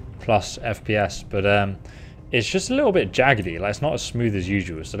 60 plus FPS, but it's just a little bit jaggedy. Like, it's not as smooth as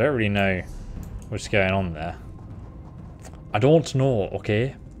usual, so I don't really know what's going on there. I don't know,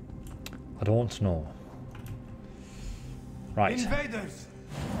 okay? I don't know. Right. Invaders!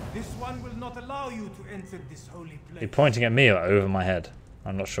 This one will not allow you to enter this holy place. You're pointing at me or over my head?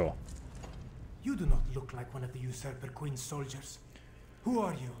 I'm not sure. You do not look like one of the Usurper Queen's soldiers. Who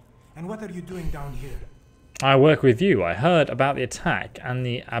are you? And what are you doing down here? I work with you. I heard about the attack and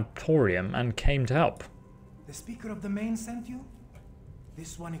the Abtorium and came to help. The Speaker of the Main sent you?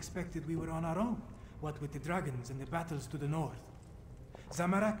 This one expected we were on our own, what with the dragons and the battles to the north.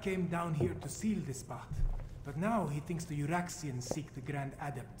 Zamorak came down here to seal this spot, but now he thinks the Euraxians seek the Grand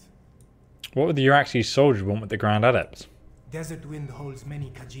Adept. What would the Euraxian soldiers want with the Grand Adept? Desert Wind holds many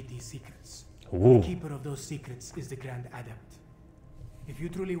Khajiit secrets. Ooh. The keeper of those secrets is the Grand Adept. If you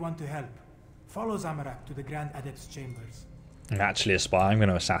truly want to help, follow Zamorak to the Grand Adept's chambers. I'm actually a spy. I'm going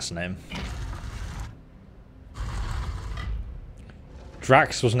to assassinate him.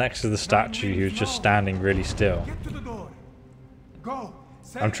 Drax was next to the statue. He was just standing really still. Get to the door. Go.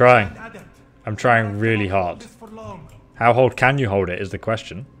 I'm trying. I'm trying really hard. How hold can you hold it is the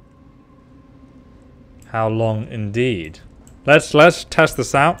question. How long indeed? Let's test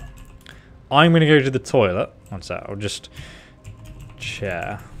this out. I'm gonna go to the toilet. One sec, I'll just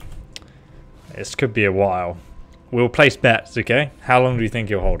chair. This could be a while. We'll place bets, okay? How long do you think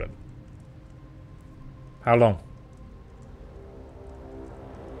you'll hold it? How long?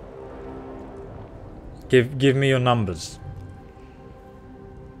 Give me your numbers.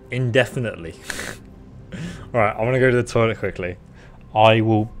 Indefinitely. Alright, I'm gonna go to the toilet quickly. I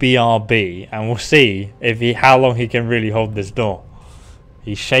will BRB and we'll see if how long he can really hold this door.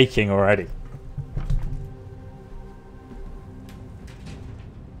 He's shaking already.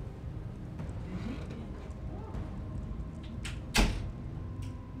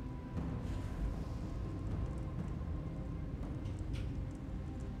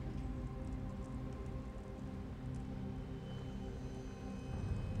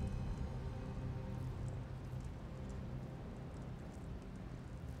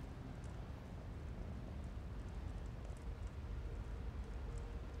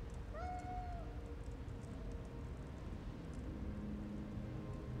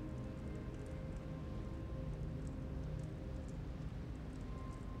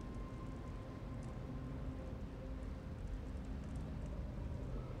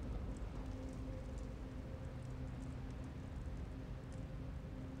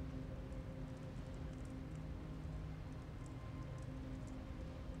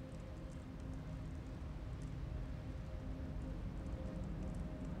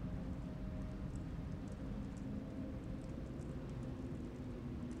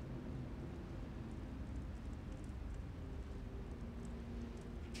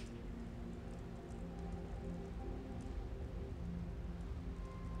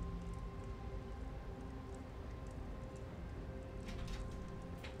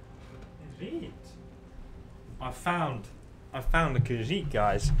 I found a Khajiit,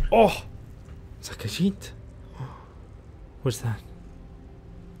 guys. Oh, it's a Khajiit. What's that?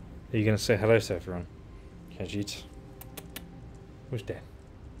 Are you gonna say hello to everyone? Khajiit. Who's that?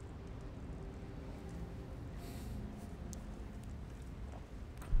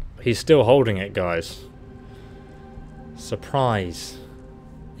 He's still holding it, guys. Surprise,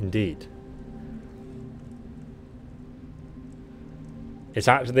 indeed.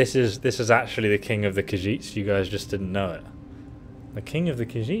 This is actually the king of the Khajiits. You guys just didn't know it. The king of the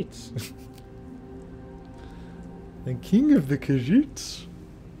Khajiits. The king of the Khajiits.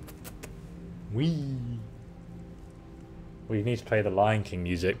 We need to play the Lion King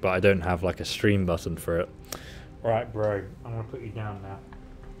music, but I don't have like a stream button for it. Right, bro. I'm gonna put you down now.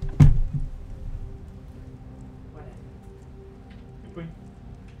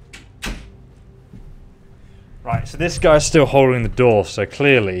 Right, so this guy's still holding the door, so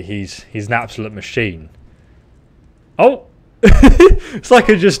clearly he's an absolute machine. Oh! It's like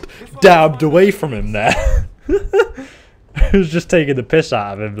I just dabbed away from him there. I was just taking the piss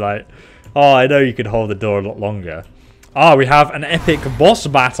out of him, like, oh, I know you could hold the door a lot longer. Ah, we have an epic boss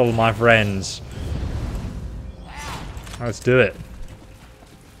battle, my friends. Let's do it.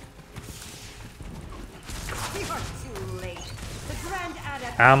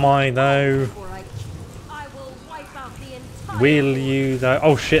 Am I though? Will you though?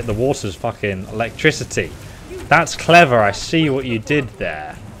 Oh shit, the water's fucking electricity. That's clever, I see what you did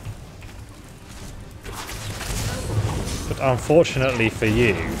there. But unfortunately for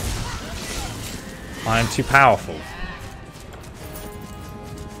you, I am too powerful.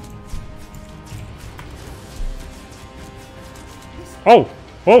 Oh!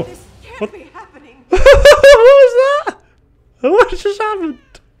 Whoa! What? What was that? What just happened?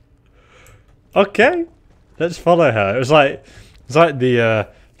 Okay. Let's follow her. It's like the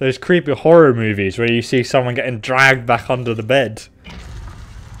those creepy horror movies where you see someone getting dragged back under the bed.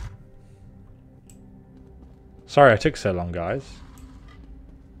 Sorry I took so long, guys.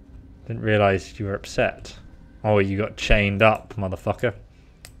 Didn't realise you were upset. Oh, you got chained up, motherfucker.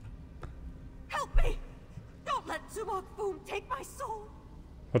 Help me! Don't let Zumog Foom take my soul!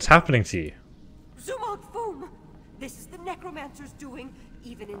 What's happening to you? Zumog Foom! This is the necromancer's doing.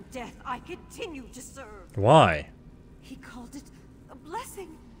 Even in death, I continue to serve. Why? He called it a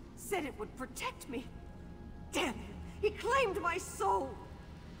blessing. Said it would protect me. Damn him! He claimed my soul!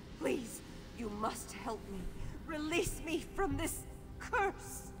 Please, you must help me. Release me from this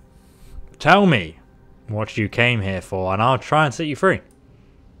curse. Tell me what you came here for, and I'll try and set you free.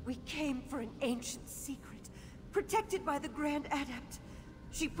 We came for an ancient secret, protected by the Grand Adept.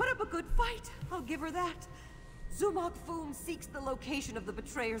 She put up a good fight, I'll give her that. Zumak Foom seeks the location of the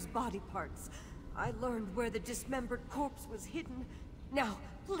betrayer's body parts. I learned where the dismembered corpse was hidden. Now,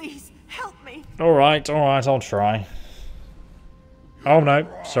 please, help me. Alright, I'll try. Oh no,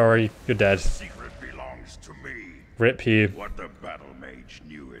 sorry, you're dead. Secret belongs to me. Rip you. What the battle mage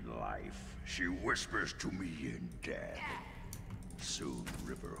knew in life, she whispers to me in death. Soon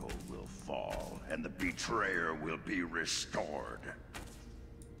Riverhold will fall, and the betrayer will be restored.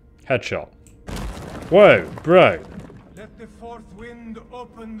 Headshot. Whoa, bro. Let the fourth wind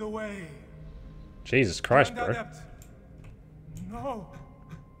open the way. Jesus Christ, bro. Adept. No.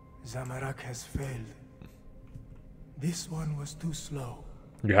 Zamorak has failed. This one was too slow.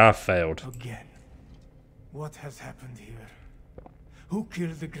 You have failed. Again. What has happened here? Who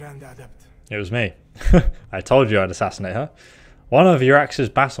killed the Grand Adept? It was me. I told you I'd assassinate her. One of Urax's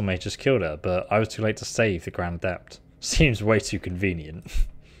battle mages killed her, but I was too late to save the Grand Adept. Seems way too convenient.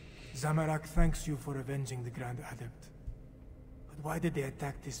 Zamorak thanks you for avenging the Grand Adept. But why did they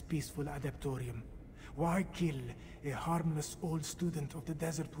attack this peaceful adeptorium? Why kill a harmless old student of the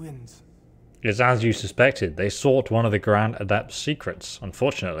Desert Winds? It's as you suspected. They sought one of the Grand Adept's secrets.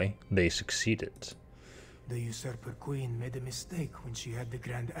 Unfortunately, they succeeded. The Usurper Queen made a mistake when she had the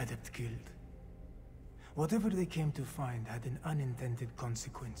Grand Adept killed. Whatever they came to find had an unintended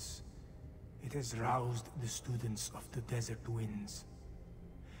consequence. It has roused the students of the Desert Winds.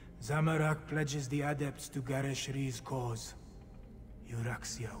 Zamorak pledges the Adepts to Gareshri's cause.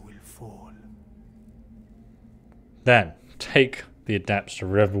 Euraxia will fall. Then, take the Adepts to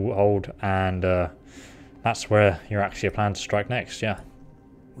Riverhold, and that's where Euraxia plans to strike next, yeah.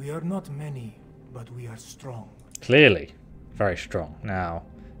 We are not many, but we are strong. Clearly, very strong. Now,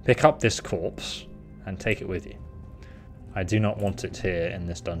 pick up this corpse and take it with you. I do not want it here in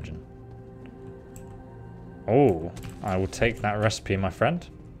this dungeon. Oh, I will take that recipe, my friend.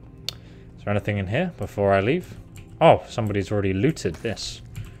 Is there anything in here before I leave? Oh, somebody's already looted this.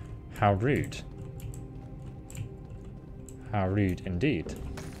 How rude. How rude indeed.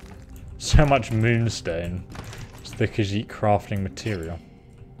 So much moonstone. It's the Khajiit crafting material.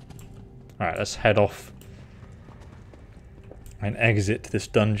 Alright, let's head off and exit this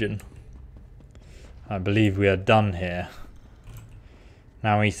dungeon. I believe we are done here.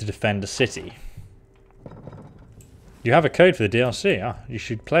 Now we need to defend the city. You have a code for the DLC? Ah, you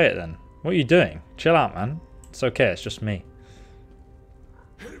should play it then. What are you doing? Chill out, man. It's okay, it's just me.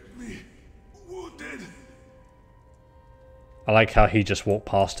 Help me. Wounded. I like how he just walked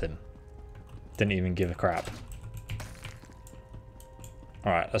past him. Didn't even give a crap.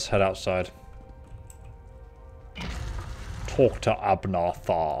 Alright, let's head outside. Talk to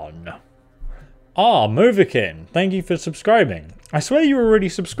Abnathan. Ah, Movikin, thank you for subscribing. I swear you were already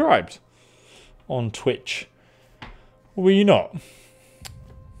subscribed on Twitch. Or were you not?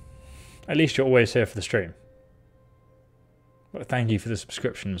 At least you're always here for the stream. But thank you for the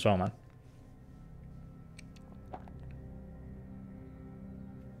subscription as well, man.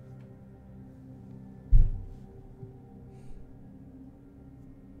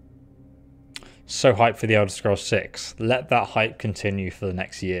 So hyped for the Elder Scrolls 6. Let that hype continue for the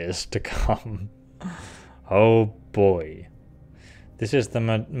next years to come. Oh boy. This is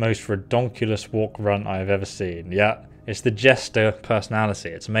the most redonkulous walk run I've ever seen. Yeah, it's the Jester personality.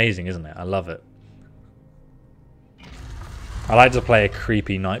 It's amazing, isn't it? I love it. I like to play a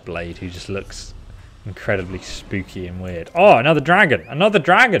creepy Nightblade who just looks incredibly spooky and weird. Oh, another dragon! Another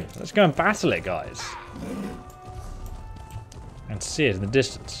dragon! Let's go and battle it, guys. And see it in the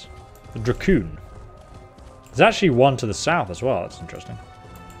distance. The Dracoon. There's actually one to the south as well. That's interesting.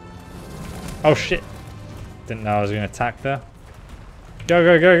 Oh shit. Didn't know I was going to attack there. Go,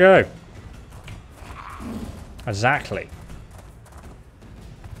 go, go, go. Exactly.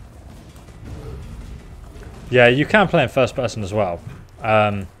 Yeah, you can play in first person as well.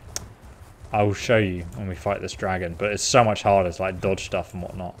 I will show you when we fight this dragon, but it's so much harder to like dodge stuff and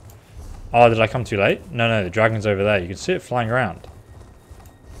whatnot. Oh, did I come too late? No, no, the dragon's over there. You can see it flying around.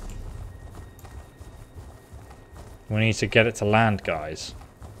 We need to get it to land, guys.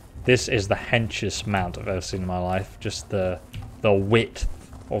 This is the henchest mount I've ever seen in my life. Just the width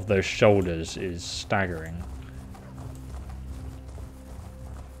of those shoulders is staggering.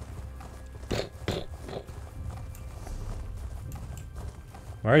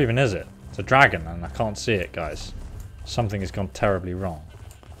 Where even is it? It's a dragon and I can't see it, guys. Something has gone terribly wrong.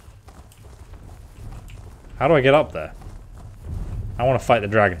 How do I get up there? I want to fight the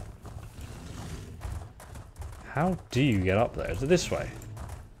dragon. How do you get up there? Is it this way?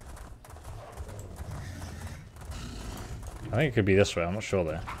 I think it could be this way. I'm not sure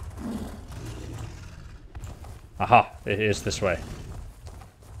though. Aha! It is this way.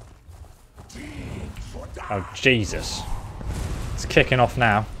 Oh, Jesus. It's kicking off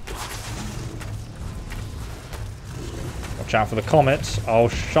now. Watch out for the comet. Oh,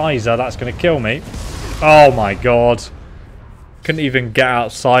 shizer, that's going to kill me. Oh my god. Couldn't even get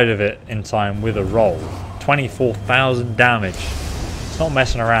outside of it in time with a roll. 24,000 damage. It's not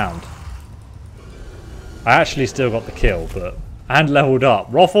messing around. I actually still got the kill, but... And leveled up.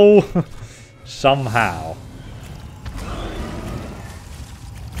 Ruffle! Somehow.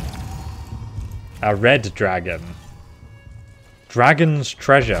 A red dragon. Dragon's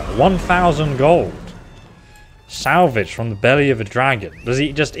treasure. 1,000 gold. Salvage from the belly of a dragon. Does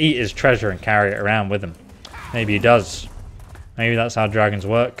he just eat his treasure and carry it around with him? Maybe he does. Maybe that's how dragons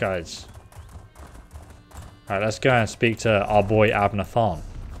work, guys. Alright, let's go and speak to our boy Abnathan.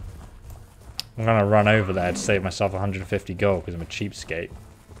 I'm going to run over there to save myself 150 gold because I'm a cheapskate.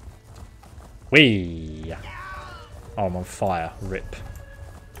 Whee! Oh, I'm on fire. Rip.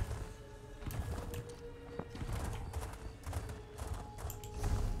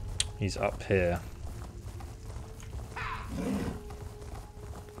 He's up here.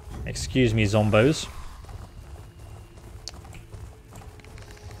 Excuse me, zombos.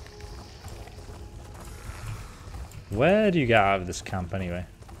 Where do you get out of this camp anyway?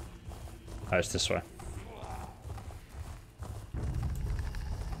 Oh, it's this way.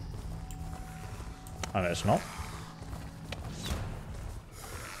 Oh, no, it's not.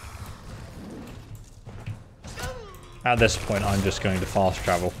 At this point, I'm just going to fast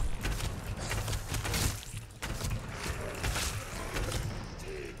travel.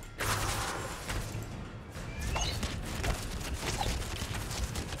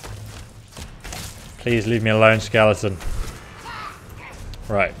 Please leave me alone, skeleton.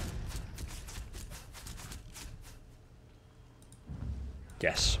 Right.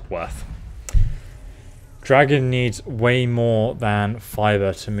 Yes, worth. Dragon needs way more than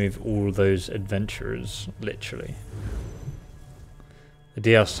fiber to move all those adventurers, literally. The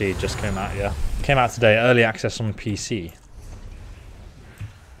DLC just came out, yeah. Came out today, early access on PC.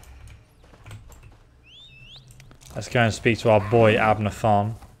 Let's go and speak to our boy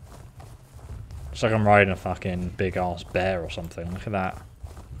Abnathan. Looks like I'm riding a fucking big ass bear or something. Look at that.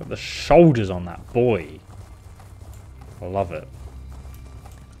 Look at the shoulders on that boy. I love it.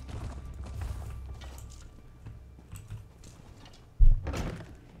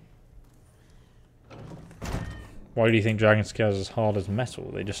 Why do you think dragon scales are as hard as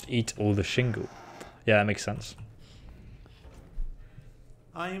metal? They just eat all the shingle. Yeah, that makes sense.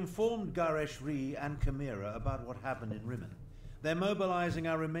 I informed Garesh Ree and Chimera about what happened in Rimmon. They're mobilizing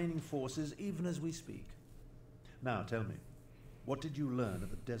our remaining forces even as we speak. Now, tell me, what did you learn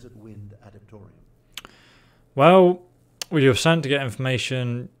at the Desert Wind Adeptorium? Well, we were sent to get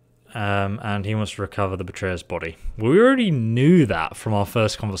information, and he wants to recover the betrayer's body. We already knew that from our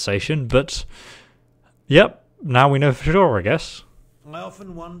first conversation, but... Yep, now we know for sure, I guess. I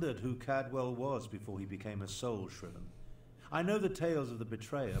often wondered who Cadwell was before he became a soul shriven. I know the tales of the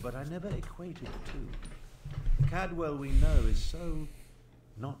betrayer, but I never equated the two. Cadwell we know is so...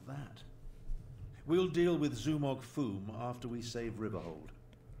 not that. We'll deal with Zumog Foom after we save Riverhold.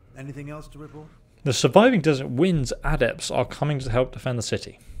 Anything else to report? The surviving Desert Wind's adepts are coming to help defend the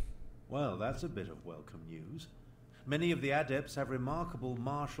city. Well, that's a bit of welcome news. Many of the adepts have remarkable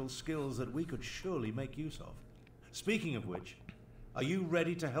martial skills that we could surely make use of. Speaking of which, are you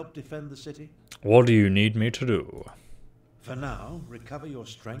ready to help defend the city? What do you need me to do? For now, recover your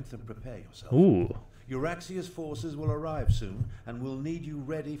strength and prepare yourself. Ooh. Euraxia's forces will arrive soon, and we'll need you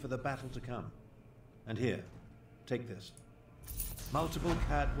ready for the battle to come. And here, take this. Multiple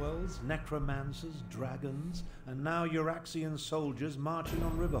Cadwells, necromancers, dragons, and now Euraxian soldiers marching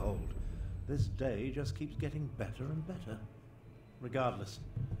on Riverhold. This day just keeps getting better and better. Regardless,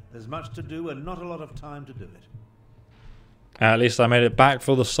 there's much to do and not a lot of time to do it. At least I made it back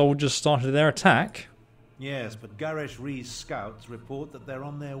before the soldiers started their attack. Yes, but Garesh Ree's scouts report that they're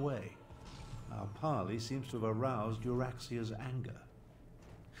on their way. Our parley seems to have aroused Euraxia's anger.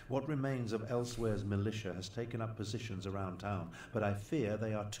 What remains of Elsweyr's militia has taken up positions around town, but I fear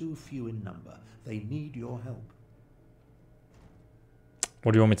they are too few in number. They need your help.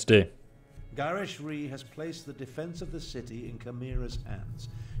 What do you want me to do? Garesh Ree has placed the defense of the city in Chimera's hands.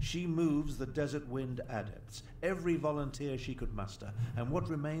 She moves the Desert Wind adepts, every volunteer she could muster, and what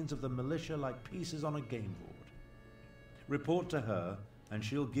remains of the militia like pieces on a game board. Report to her, and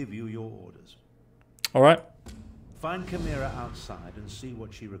she'll give you your orders. All right. Find Chimera outside and see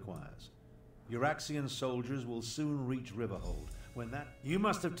what she requires. Euraxian soldiers will soon reach Riverhold. When that... You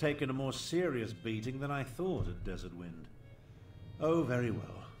must have taken a more serious beating than I thought at Desert Wind. Oh, very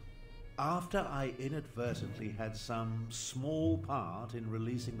well. After I inadvertently had some small part in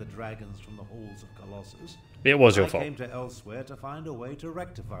releasing the dragons from the halls of Colossus, it was your fault. I came to Elsweyr to find a way to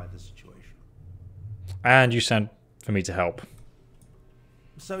rectify the situation. And you sent for me to help.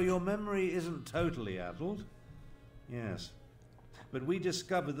 So your memory isn't totally addled? Yes. But we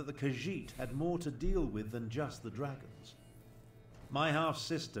discovered that the Khajiit had more to deal with than just the dragons. My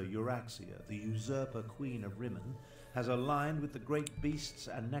half-sister, Euraxia, the usurper queen of Rimmon, has aligned with the great beasts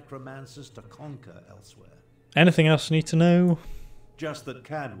and necromancers to conquer Elsweyr. Anything else you need to know? Just that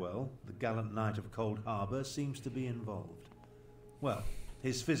Cadwell, the gallant knight of Cold Harbour, seems to be involved. Well,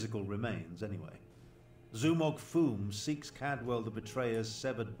 his physical remains, anyway. Zumog Foom seeks Cadwell the Betrayer's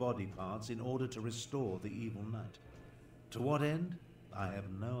severed body parts in order to restore the evil knight. To what end? I have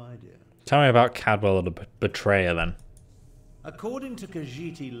no idea. Tell me about Cadwell the Betrayer, then. According to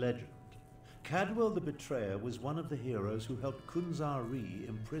Khajiiti legend, Cadwell the Betrayer was one of the heroes who helped Kunzari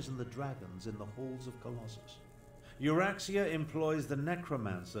imprison the dragons in the halls of Colossus. Euraxia employs the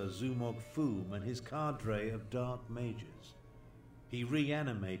necromancer Zumog Foom and his cadre of dark mages. He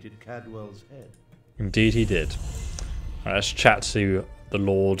reanimated Cadwell's head. Indeed he did. Right, let's chat to the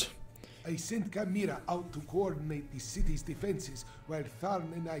Lord. I sent Camira out to coordinate the city's defenses while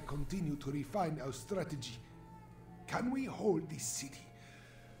Tharn and I continue to refine our strategy. Can we hold this city,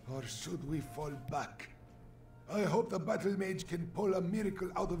 or should we fall back? I hope the battle mage can pull a miracle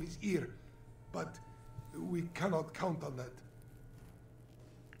out of his ear, but we cannot count on that.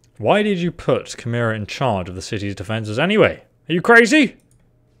 Why did you put Camira in charge of the city's defenses anyway? Are you crazy?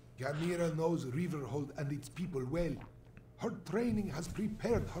 Camira knows Riverhold and its people well. Her training has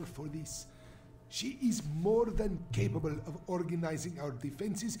prepared her for this. She is more than capable of organizing our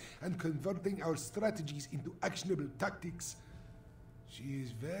defenses and converting our strategies into actionable tactics. She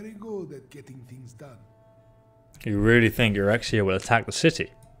is very good at getting things done. You really think Euraxia will attack the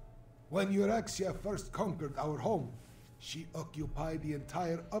city? When Euraxia first conquered our home, she occupied the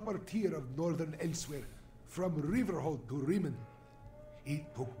entire upper tier of northern Elsweyr, from Riverhold to Rimmon.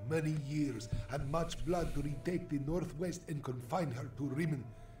 It took many years and much blood to retake the northwest and confine her to Rimmon.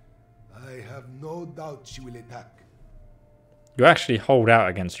 I have no doubt she will attack. You actually hold out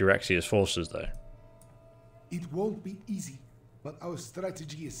against Euraxia's forces, though. It won't be easy, but our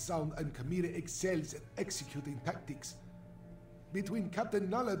strategy is sound and Camira excels at executing tactics. Between Captain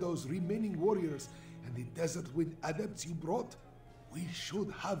Nalado's remaining warriors and the Desert Wind adepts you brought, we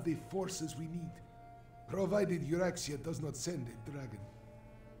should have the forces we need. Provided Euraxia does not send a dragon.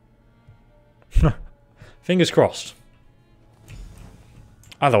 Fingers crossed.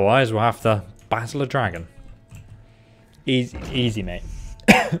 Otherwise, we'll have to battle a dragon. Easy, mate.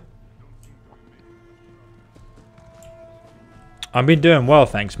 I've been doing well,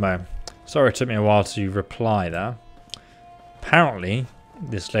 thanks, Mo. Sorry it took me a while to reply there. Apparently,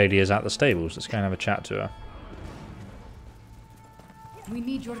 this lady is at the stables. Let's go and have a chat to her. We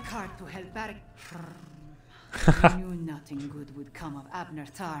need your cart to help Barak. I knew nothing good would come of Abner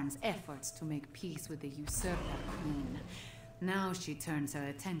Tarn's efforts to make peace with the usurper queen. Now she turns her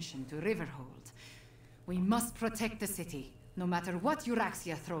attention to Riverhold. We must protect the city, no matter what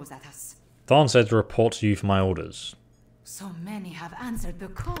Euraxia throws at us. Tharn said to report to you for my orders. So many have answered the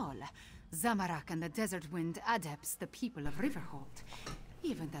call. Zamorak and the Desert Wind adepts, the people of Riverhold.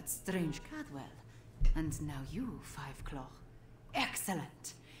 Even that strange Cadwell. And now you, Five Claw.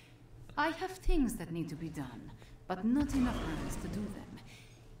 Excellent! I have things that need to be done, but not enough hands to do them.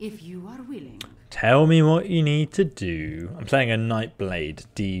 If you are willing... Tell me what you need to do. I'm playing a Nightblade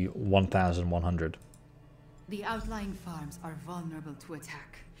D1100. The outlying farms are vulnerable to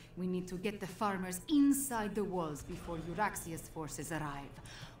attack. We need to get the farmers inside the walls before Euraxia's forces arrive.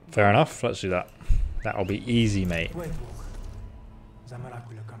 Fair enough, let's do that. That'll be easy, mate. Wait, Zamorak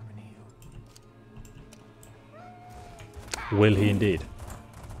will accompany you. Will he indeed?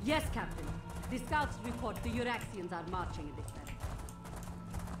 Yes, Captain. The scouts report the Euraxians are marching in this direction.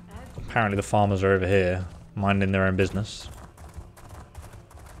 Apparently the farmers are over here, minding their own business.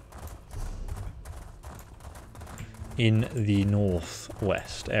 In the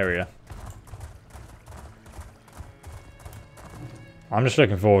northwest area. I'm just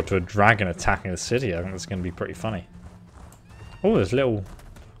looking forward to a dragon attacking the city. I think that's going to be pretty funny. Oh, there's little...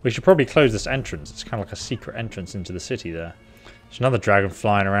 We should probably close this entrance. It's kind of like a secret entrance into the city there. There's another dragon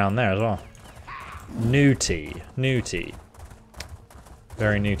flying around there as well. Newty. Newty.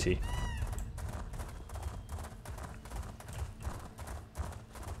 Very newty.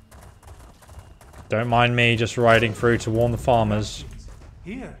 Don't mind me just riding through to warn the farmers.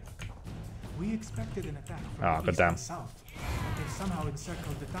 Here, we expected an attack from Ah, the east goddamn. and south, but they've somehow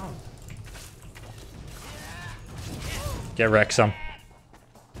encircled the town. Get wrecked, some.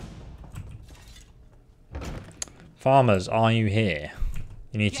 Farmers, are you here?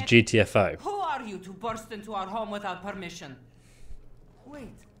 You need to GTFO. Who are you to burst into our home without permission?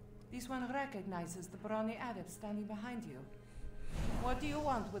 Wait, this one recognizes the brawny adept standing behind you. What do you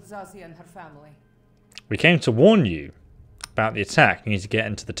want with Zazie and her family? We came to warn you about the attack. You need to get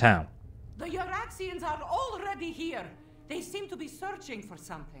into the town. The Euraxians are already here. They seem to be searching for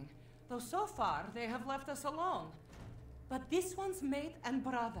something. Though so far, they have left us alone. But this one's mate and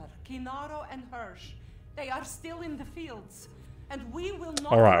brother, Kinaro and Hirsch, they are still in the fields. And we will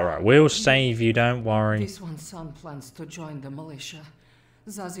not... Alright. We'll save you, don't worry. This one's son plans to join the militia.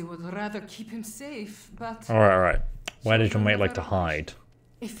 Zazie would rather keep him safe, but... Alright. Where did your mate like to hide?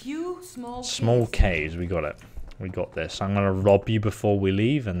 A few small caves. We got it. We got this. I'm gonna rob you before we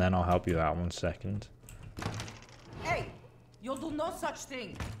leave, and then I'll help you out 1 second. Hey! You'll do no such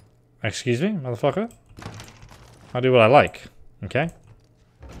thing! Excuse me, motherfucker? I do what I like, okay?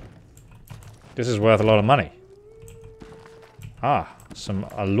 This is worth a lot of money. Ah,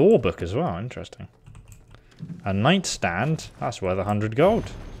 a law book as well. Interesting. A nightstand. That's worth 100 gold.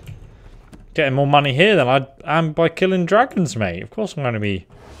 Getting more money here than I am by killing dragons, mate. Of course I'm going to be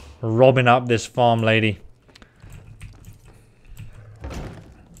robbing up this farm lady.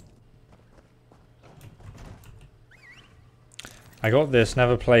 I got this,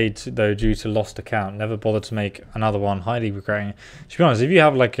 never played though due to lost account. Never bothered to make another one, highly regretting. To be honest, if you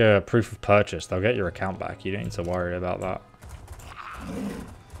have like a proof of purchase, they'll get your account back. You don't need to worry about that.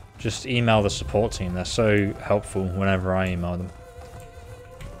 Just email the support team, they're so helpful whenever I email them.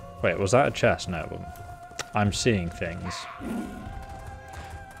 Wait, was that a chest? No, it wasn't. I'm seeing things.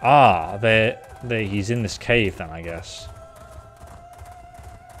 Ah, he's in this cave then, I guess.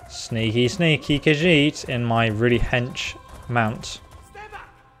 Sneaky, sneaky Khajiit in my really hench mount. Stay back!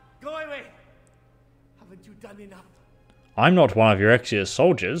 Go away! Haven't you done enough? I'm not one of your Exia's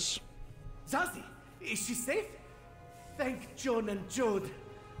soldiers. Zazie, is she safe? Thank John and Jode.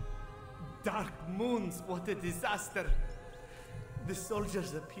 Dark moons, what a disaster. The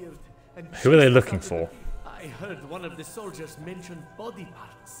soldiers appeared and... Who are they looking for? I heard one of the soldiers mention body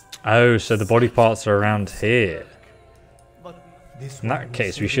parts. Oh, so the body parts are around here. In that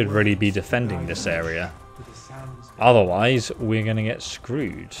case, we should really be defending this area. Otherwise, we're going to get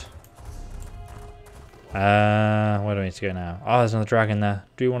screwed. Where do I need to go now? Oh, there's another dragon there.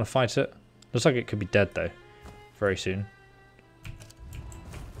 Do you want to fight it? Looks like it could be dead, though. Very soon.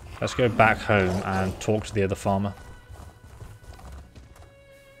 Let's go back home and talk to the other farmer.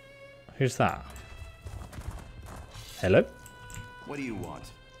 Who's that? Hello? What do you want?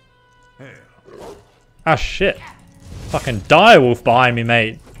 Ah, shit. Fucking direwolf behind me,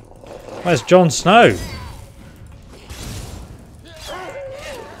 mate. Where's Jon Snow?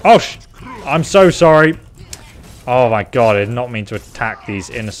 Oh, I'm so sorry. Oh my god, I did not mean to attack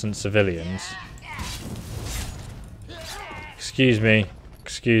these innocent civilians. Excuse me.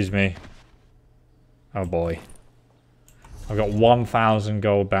 Excuse me. Oh boy. I've got 1,000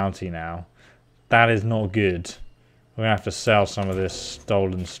 gold bounty now. That is not good. We're going to have to sell some of this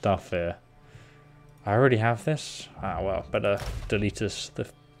stolen stuff here. I already have this? Ah, well, better delete this.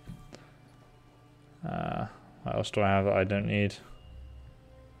 What else do I have that I don't need?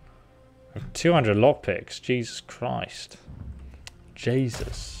 I have 200 lockpicks. Jesus Christ.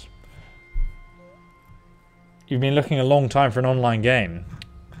 Jesus. You've been looking a long time for an online game.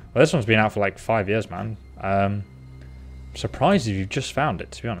 Well, this one's been out for like 5 years, man. I'm surprised if you've just found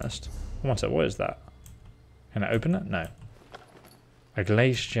it, to be honest. One sec, what is that? Can I open it? No. A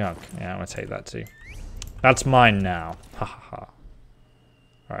glazed jug. Yeah, I'm going to take that too. That's mine now. Ha ha ha.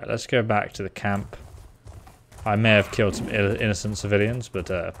 Alright, let's go back to the camp. I may have killed some innocent civilians, but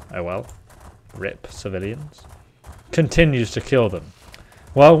oh well. RIP civilians. Continues to kill them.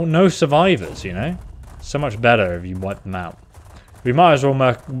 Well, no survivors, you know? So much better if you wipe them out. We might as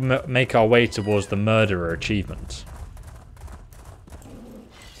well make our way towards the murderer achievement.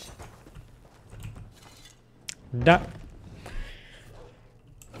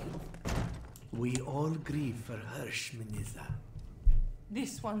 We all grieve for Hirsch, Miniza.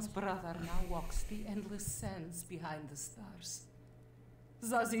 This one's brother now walks the endless sands behind the stars.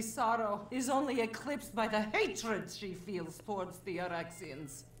 Zazie's sorrow is only eclipsed by the hatred she feels towards the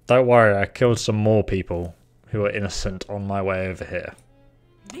Euraxians. Don't worry, I killed some more people who are innocent on my way over here.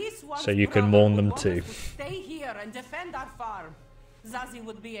 So you can mourn them too. Stay here and defend our farm. Zazie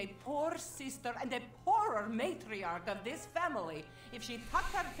would be a poor sister and a poorer matriarch of this family if she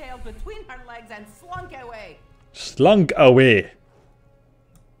tucked her tail between her legs and slunk away. Slunk away.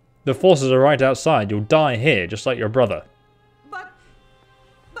 The forces are right outside. You'll die here, just like your brother. But...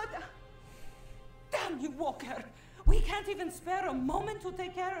 Damn you, Walker. We can't even spare a moment to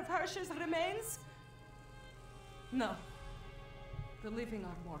take care of Hirsch's remains. No. The living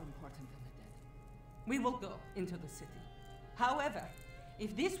are more important than the dead. We will go into the city. However,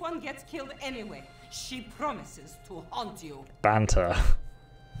 if this one gets killed anyway, she promises to haunt you. Banter.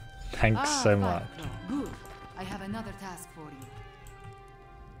 Thanks so much. Good. I have another task for you.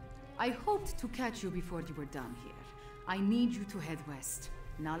 I hoped to catch you before you were done here. I need you to head west.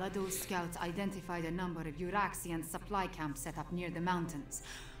 Nalado's scouts identified a number of Euraxian supply camps set up near the mountains.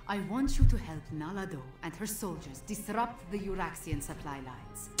 I want you to help Nalado and her soldiers disrupt the Euraxian supply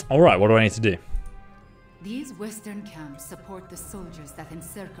lines. Alright, what do I need to do? These western camps support the soldiers that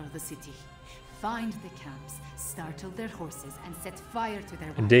encircle the city. Find the camps, startle their horses, and set fire to their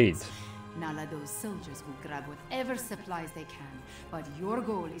weapons. Indeed. Nalado's soldiers will grab whatever supplies they can, but your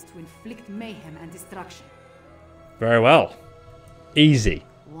goal is to inflict mayhem and destruction. Very well. Easy.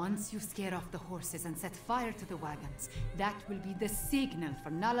 Once you scare off the horses and set fire to the wagons, that will be the signal for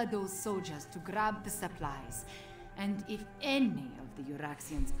Nalado's soldiers to grab the supplies. And if any of the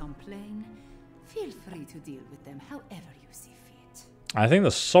Euraxians complain, feel free to deal with them however you see fit. I think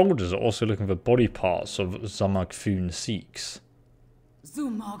the soldiers are also looking for body parts of Zamagfoon Sikhs.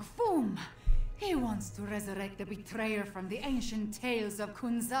 Zumagfoom! He wants to resurrect the betrayer from the ancient tales of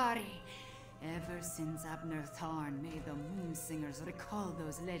Kunzari. Ever since Abner Tharn made the Moon Singers recall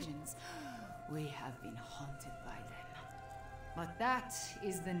those legends, we have been haunted by them. But that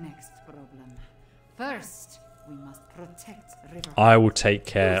is the next problem. First, we must protect River. I will take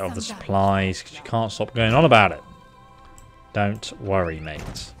care of the supplies because you can't stop going on about it. Don't worry,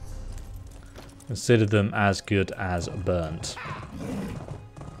 mate. Consider them as good as burnt.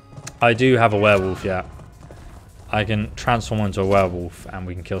 I do have a werewolf, yeah. I can transform into a werewolf and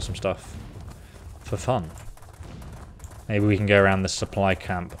we can kill some stuff. For fun. Maybe we can go around this supply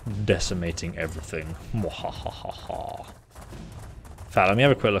camp decimating everything. Mwahahaha. In fact, let me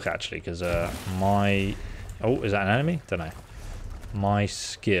have a quick look actually, because my... Oh, is that an enemy? Don't know. My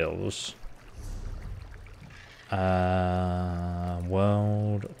skills.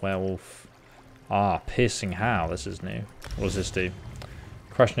 World, werewolf. Ah, piercing howl. This is new. What does this do?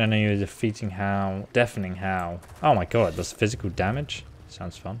 Crushing enemy, defeating howl, deafening howl. Oh my god, that's physical damage.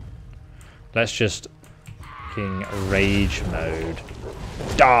 Sounds fun. Let's just fucking rage mode.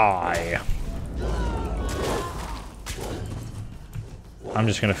 Die! I'm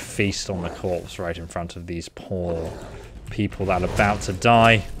just going to feast on the corpse right in front of these poor people that are about to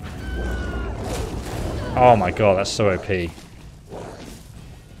die. Oh my god, that's so OP.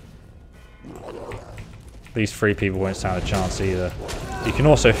 These 3 people won't stand a chance either. You can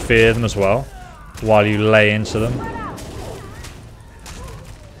also fear them as well while you lay into them.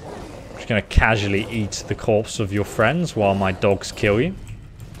 Just going to casually eat the corpse of your friends while my dogs kill you.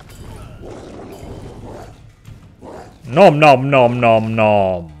 Nom nom nom nom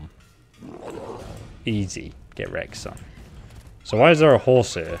nom. Easy. Get wrecked, son. So why is there a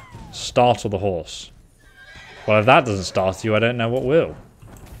horse here? Startle the horse. Well, if that doesn't startle you, I don't know what will.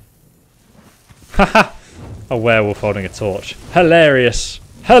 Haha! A werewolf holding a torch. Hilarious!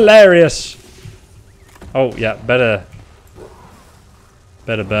 Hilarious! Oh, yeah, better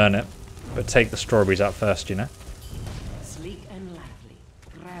burn it. But take the strawberries out first, you know. Sleek and lively.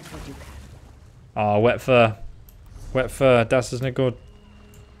 Grab what you can. Ah, wet fur. Wet fur, das ist nicht gut.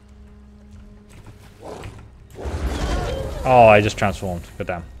 Oh, I just transformed. God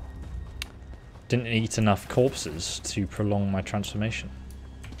damn. Didn't eat enough corpses to prolong my transformation.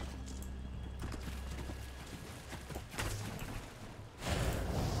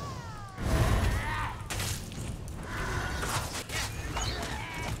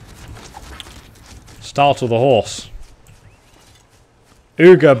 Startle the horse.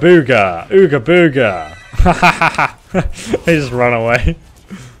 Ooga booga! Ooga booga! Ha ha ha ha! They just run away.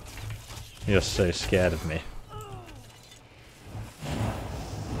 You're so scared of me.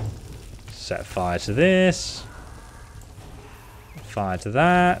 Set fire to this. Fire to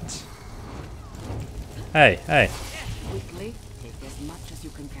that. Hey, hey. Quickly, take as much as you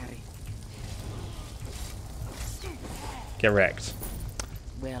can carry. Get wrecked.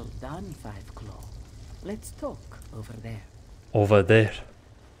 Well done, Five Claw. Let's talk over there. Over there.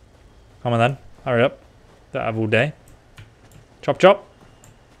 Come on then. Hurry up. Don't have all day. Chop chop.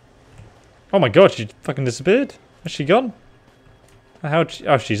 Oh my god, she fucking disappeared. Has she gone? How?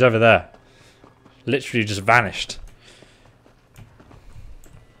 Oh, she's over there. Literally just vanished.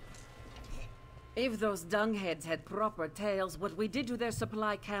 If those dungheads had proper tails, what we did to their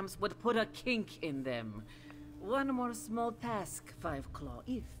supply camps would put a kink in them. One more small task, Five Claw,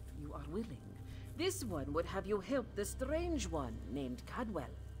 if you are willing. This one would have you help the strange one named Cadwell.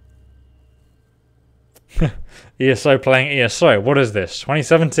 ESO playing ESO. What is this?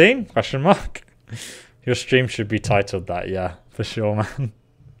 2017? Question mark. Your stream should be titled that, yeah, for sure, man.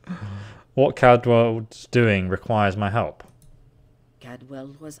 What Cadwell's doing requires my help.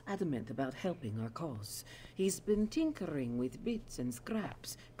 Cadwell was adamant about helping our cause. He's been tinkering with bits and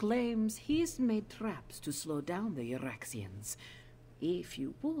scraps, claims he's made traps to slow down the Euraxians. If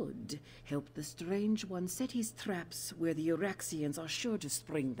you would, help the Strange One set his traps where the Euraxians are sure to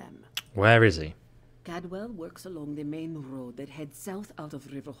spring them. Where is he? Cadwell works along the main road that heads south out of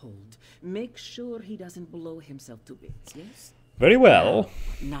Riverhold. Make sure he doesn't blow himself to bits, yes? Very well.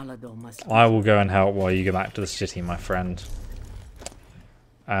 Nalado must I will go and help while you go back to the city, my friend.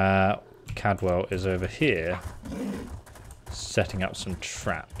 Cadwell is over here setting up some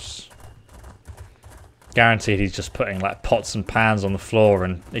traps. Guaranteed he's just putting like pots and pans on the floor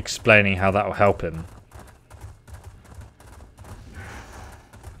and explaining how that will help him.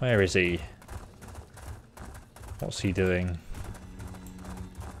 Where is he? What's he doing?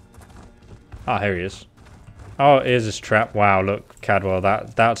 Ah, here he is. Oh, here's his trap. Wow, look, Cadwell,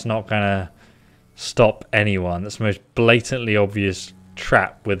 that's not gonna stop anyone. That's the most blatantly obvious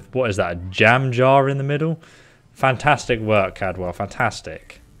trap with, what is that, a jam jar in the middle? Fantastic work, Cadwell,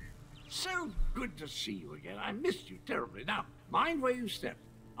 fantastic. So good to see you again. I missed you terribly. Now, mind where you step.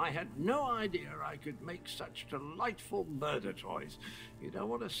 I had no idea I could make such delightful murder toys. You don't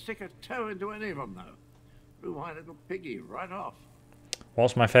want to stick a toe into any of them, though. Threw my little piggy right off.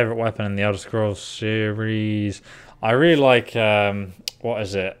 What's my favourite weapon in the Elder Scrolls series? I really like, what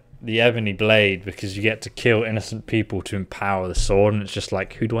is it? The Ebony Blade, because you get to kill innocent people to empower the sword, and it's just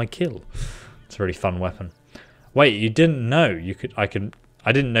like, who do I kill? It's a really fun weapon. Wait, you didn't know you could? I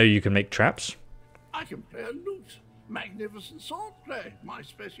didn't know you could make traps. I can play a lute. Magnificent sword play, my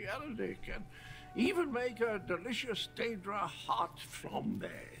speciality. Can even make a delicious Daedra heart flambe.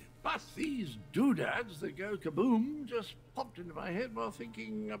 But these doodads that go kaboom just popped into my head while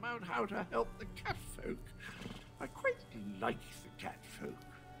thinking about how to help the catfolk. I quite like the catfolk.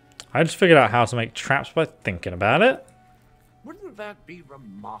 I just figured out how to make traps by thinking about it. Wouldn't that be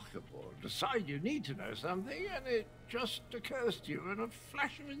remarkable? Decide you need to know something, and it just occurs to you in a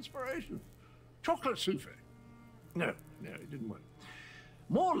flash of inspiration. Chocolate souffle. No, it didn't work.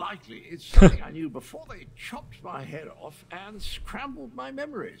 More likely, it's something I knew before they chopped my head off and scrambled my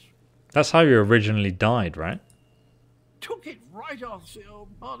memories. That's how you originally died, right? Took it right off the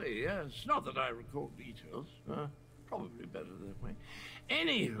old body, yes. Not that I recall details. Probably better that way.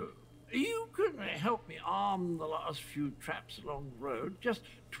 Anywho, you can help me arm the last few traps along the road. Just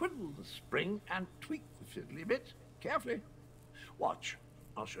twiddle the spring and tweak the fiddly bit. Carefully. Watch.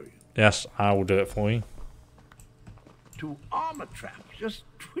 I'll show you. Yes, I will do it for you. To arm a trap, just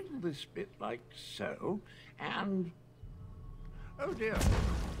twiddle this bit like so, and... Oh dear.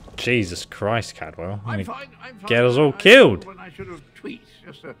 Jesus Christ, Cadwell. I'm fine. Get us all killed. When I should have tweaked,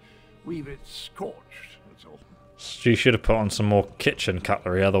 just a wee bit scorched, that's all. You should have put on some more kitchen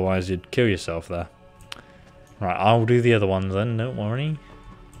cutlery, otherwise you'd kill yourself there. Right, I'll do the other ones then, don't worry.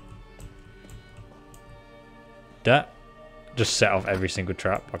 Just set off every single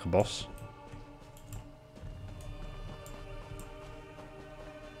trap like a boss.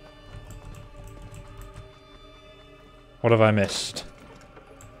 What have I missed?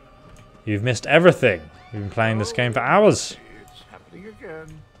 You've missed everything. We've been playing this game for hours. It's happening again.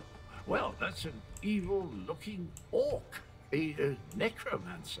 Well, that's an evil-looking orc. A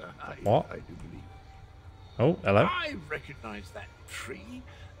necromancer, What? I do believe. Oh, hello. I recognize that tree.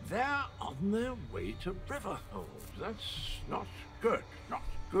 They're on their way to Riverhold. That's not good. Not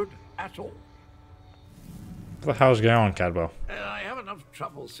good at all. What the hell's going on, Cadwell? I have enough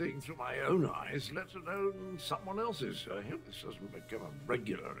trouble seeing through my own eyes, let alone someone else's. I hope this doesn't become a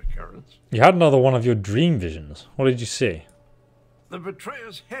regular occurrence. You had another one of your dream visions. What did you see? The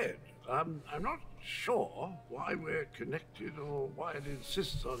betrayer's head. I'm not sure why we're connected or why it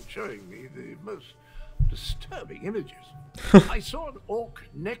insists on showing me the most disturbing images. I saw an orc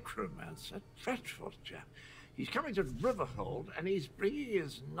necromancer, dreadful chap. He's coming to Riverhold, and he's bringing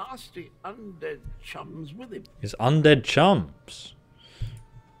his nasty undead chums with him. His undead chums?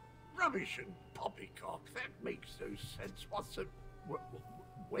 Rubbish and poppycock. That makes no sense. What's it?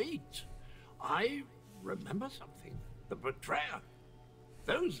 Wait. I remember something. The betrayer.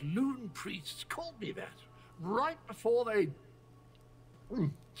 Those loon priests called me that right before they...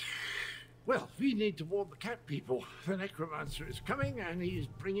 Well, we need to warn the cat people. The necromancer is coming, and he's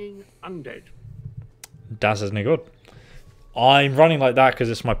bringing undead. Das isn't good. I'm running like that because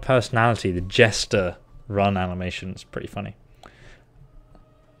it's my personality. The jester run animation is pretty funny.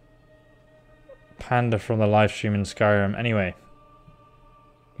 Panda from the live stream in Skyrim. Anyway,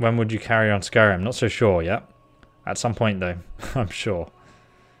 when would you carry on Skyrim? Not so sure yet. At some point though, I'm sure.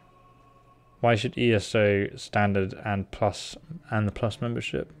 Why should ESO standard and the plus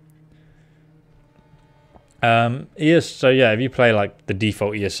membership? ESO, yeah, if you play like the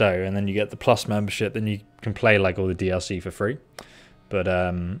default ESO and then you get the plus membership, then you can play like all the DLC for free. But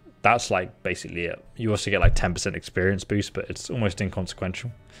that's like basically it. You also get like 10% experience boost, but it's almost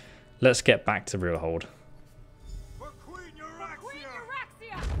inconsequential. Let's get back to Riverhold.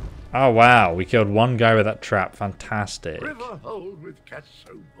 Oh wow, we killed one guy with that trap. Fantastic. Riverhold with cats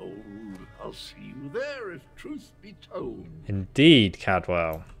so bold. I'll see you there if truth be told. Indeed,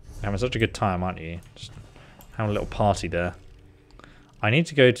 Cadwell. You're having such a good time, aren't you? Just having a little party there. I need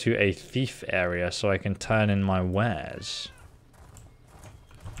to go to a thief area so I can turn in my wares.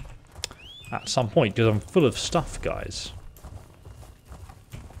 At some point, because I'm full of stuff, guys.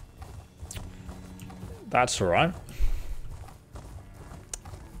 That's alright.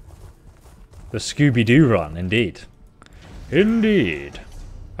 The Scooby-Doo run, indeed. Indeed.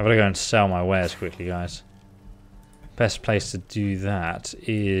 I've got to go and sell my wares quickly, guys. Best place to do that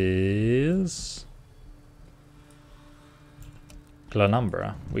is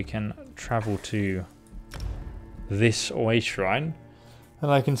Glanumbra. We can travel to this way shrine, and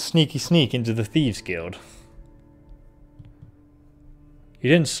I can sneak into the Thieves Guild. You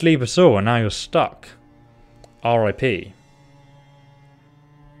didn't sleep at all, and now you're stuck. R.I.P.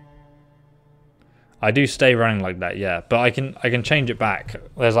 I do stay running like that, yeah, but I can change it back.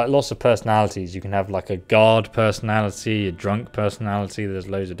 There's like lots of personalities. You can have like a guard personality, a drunk personality. There's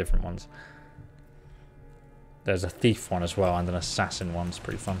loads of different ones. There's a thief one as well, and an assassin one. It's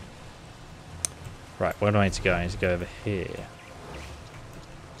pretty fun. Right, where do I need to go? I need to go over here.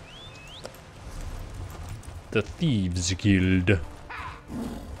 The Thieves Guild.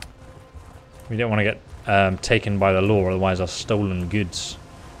 We don't want to get taken by the law, otherwise our stolen goods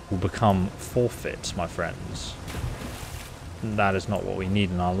will become forfeits, my friends. That is not what we need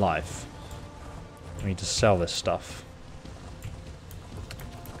in our life. We need to sell this stuff.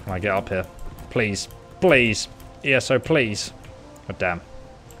 Can I get up here? Please. Please. ESO, please. God damn.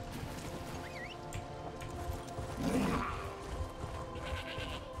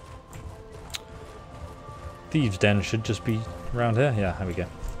 Thieves' Den should just be around here. Yeah, here we go.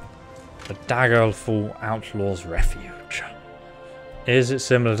 The Daggerful Outlaw's Refuge. Is it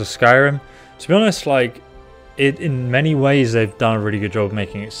similar to Skyrim? To be honest, like, in many ways they've done a really good job of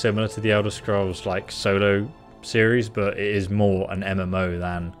making it similar to the Elder Scrolls like solo series, but it is more an MMO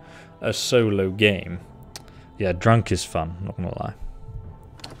than a solo game. Yeah, drunk is fun, not gonna lie.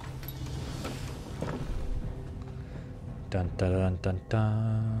 Dun dun dun dun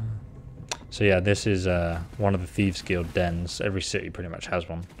dun. So yeah, this is one of the Thieves Guild dens. Every city pretty much has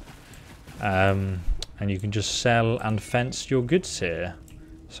one. And you can just sell and fence your goods here.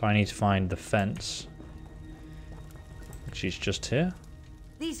 So I need to find the fence. She's just here.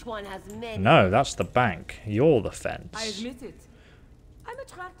 This one has many. No, that's the bank. You're the fence. I admit it. I'm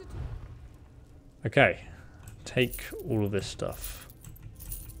attracted to... Okay. Take all of this stuff.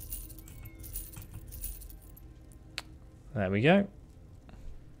 There we go.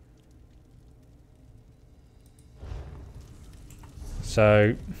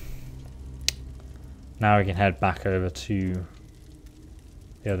 So now we can head back over to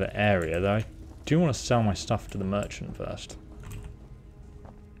the other area, though I do want to sell my stuff to the merchant first.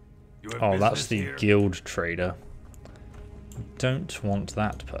 Oh, that's the guild trader. Don't want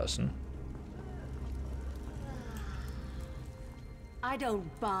that person. I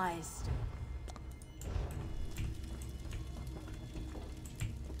don't buy stuff.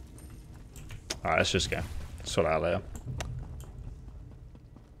 Alright, let's just go. Sort out later.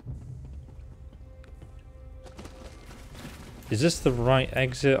 Is this the right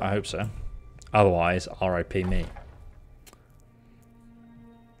exit? I hope so. Otherwise, RIP me.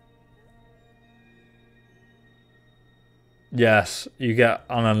 Yes, you get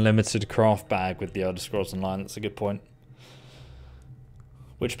an unlimited craft bag with the Elder Scrolls Online. That's a good point.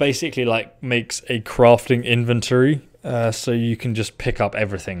 Which basically like makes a crafting inventory, so you can just pick up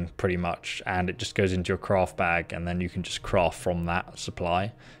everything pretty much, and it just goes into your craft bag, and then you can just craft from that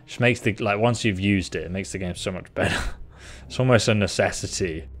supply. Which makes the once you've used it, it makes the game so much better. It's almost a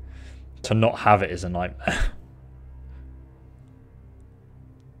necessity. To not have it is a nightmare.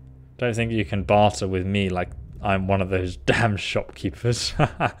 Don't think you can barter with me like I'm one of those damn shopkeepers.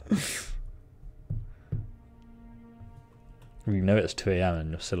 You know it's 2 AM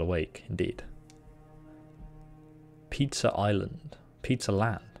and you're still awake, indeed. Pizza Island. Pizza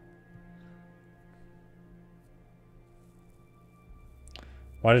Land.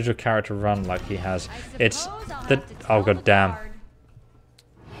 Why did your character run like he has... It's the... Oh god damn.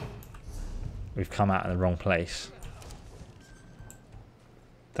 We've come out in the wrong place.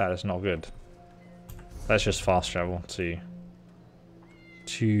 That is not good. Let's just fast travel to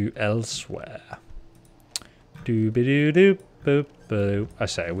Elsweyr. Doo-ba-doo-doo-boop-boop. I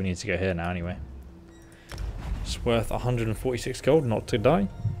say we need to go here now anyway. It's worth 146 gold not to die.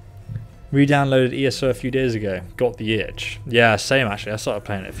 Re-downloaded ESO a few days ago. Got the itch. Yeah, same actually. I started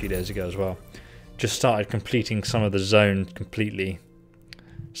playing it a few days ago as well. Just started completing some of the zone completely.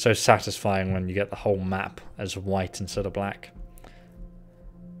 So satisfying when you get the whole map as white instead of black.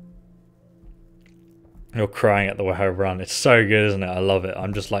 You're crying at the way I run. It's so good, isn't it? I love it.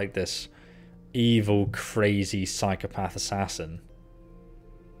 I'm just like this evil, crazy psychopath assassin.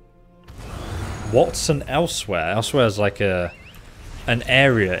 What's an Elsweyr? Elsweyr is like an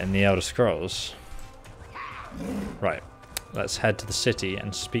area in the Elder Scrolls. Right. Let's head to the city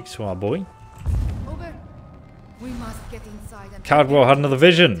and speak to our boy. Over. We must get inside and Caldwell had another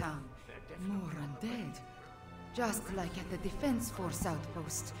vision. More undead. Just like at the Defense Force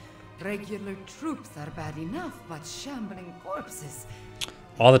outpost. Regular troops are bad enough, but shambling corpses.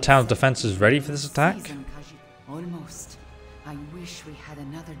 Are the town's defenses ready for this attack? Almost. I wish we had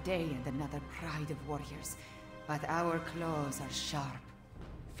another day and another pride of warriors, but our claws are sharp.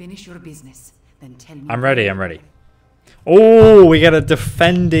 Finish your business, then tell me. I'm ready, I'm ready. Oh, we get a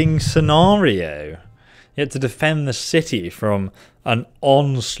defending scenario. You have to defend the city from an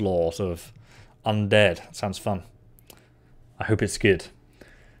onslaught of undead. That sounds fun. I hope it's good.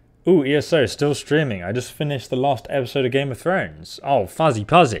 Ooh, ESO, still streaming. I just finished the last episode of Game of Thrones. Oh, fuzzy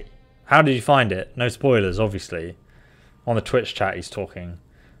puzzy. How did you find it? No spoilers, obviously. On the Twitch chat he's talking.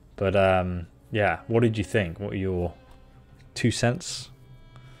 But, yeah, what did you think? What were your 2 cents?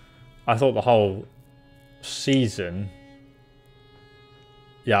 I thought the whole season...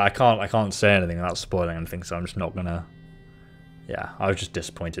 Yeah, I can't say anything without spoiling anything, so I'm just not gonna... Yeah, I was just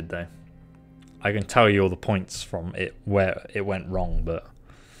disappointed, though. I can tell you all the points from it where it went wrong, but...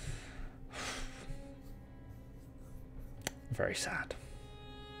 Very sad.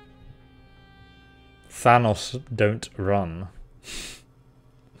 Thanos, don't run.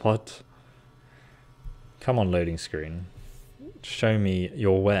 What? Come on, loading screen. Show me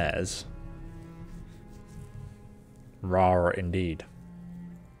your wares. Rare indeed.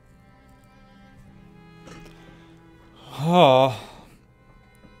 Oh.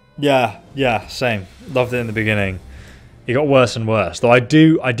 Yeah, same. Loved it in the beginning. It got worse and worse. Though I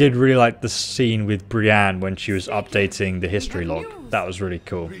did really like the scene with Brienne when she was updating the history log. That was really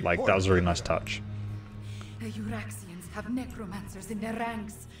cool. Like, that was a really nice touch. The Euraxians have necromancers in their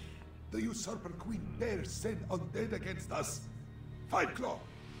ranks. The usurper queen dares send undead against us. Five Claw,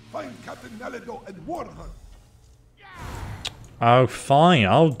 find Captain Nalido and warn her. Oh, fine.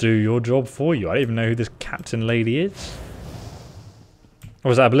 I'll do your job for you. I don't even know who this captain lady is. Oh,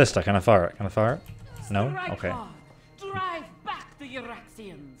 was that a ballista? Can I fire it? Can I fire it? No? Okay. Drive back the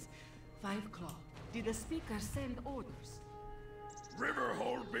Euraxians. Five Claw, did the speaker send orders?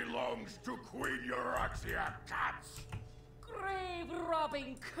 Riverhold belongs to Queen Euraxia cats.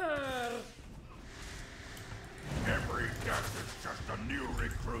 Grave-robbing cur. Every death is just a new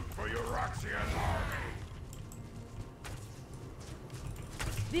recruit for Euraxia's army.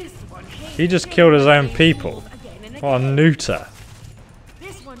 This one He just killed his own people. What a neuter.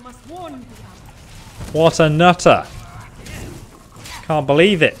 This one must warn the others. What a nutter. Can't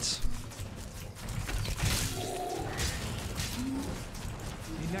believe it.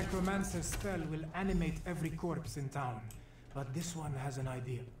 The necromancer's spell will animate every corpse in town, but this one has an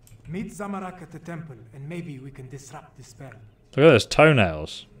idea. Meet Zamorak at the temple, and maybe we can disrupt the spell. Look at those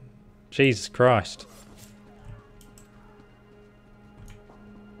toenails. Jesus Christ.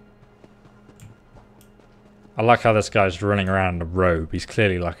 I like how this guy's running around in a robe. He's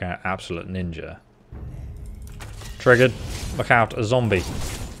clearly like an absolute ninja. Triggered. Look out, a zombie.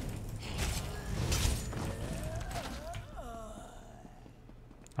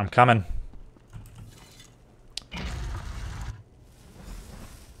 I'm coming.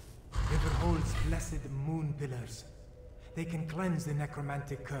 Riverhold's blessed moon pillars. They can cleanse the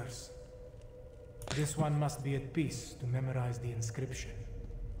necromantic curse. This one must be at peace to memorize the inscription.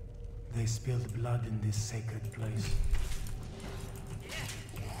 They spilled blood in this sacred place.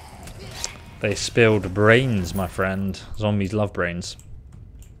 They spilled brains, my friend. Zombies love brains.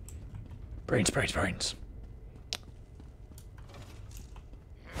 Brains, brains, brains.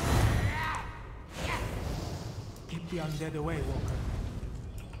 Keep the undead away, Walker.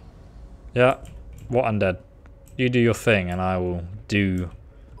 Yeah. What undead? You do your thing and I will do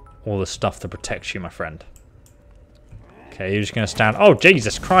all the stuff to protect you, my friend. Okay, you're just going to stand... Oh,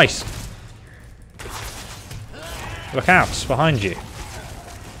 Jesus Christ! Look out, behind you.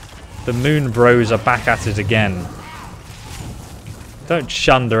 The Moon Bros are back at it again. Don't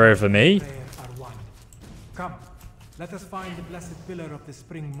chunder over me. Let us find the blessed pillar of the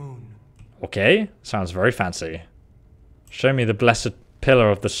spring moon. Okay, sounds very fancy. Show me the blessed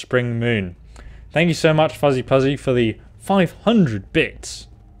pillar of the spring moon. Thank you so much, Fuzzy Puzzy, for the 500 bits.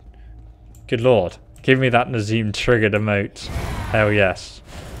 Good lord. Give me that Nazim triggered emote. Hell yes.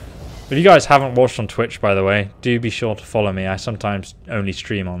 If you guys haven't watched on Twitch, by the way, do be sure to follow me. I sometimes only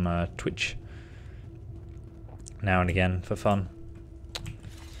stream on Twitch. Now and again, for fun.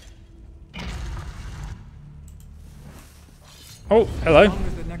 Oh, hello. As long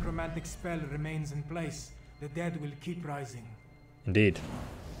as the necromantic spell remains in place, the dead will keep rising. Indeed.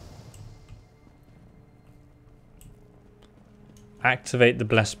 Activate the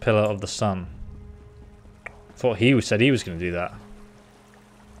blessed pillar of the sun. Thought he said he was going to do that.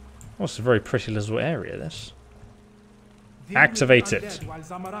 Oh, it's a very pretty little area, this. Activate it.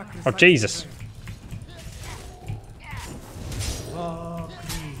 Oh, Jesus.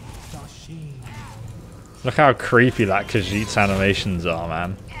 Look how creepy that Khajiit's animations are,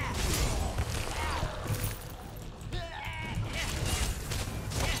 man.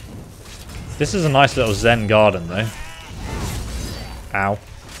 This is a nice little Zen garden, though. Ow.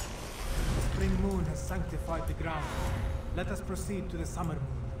 The spring moon has sanctified the ground. Let us proceed to the summer moon.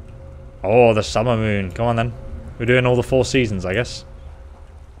 Oh, the summer moon. Come on, then. We're doing all the 4 seasons, I guess.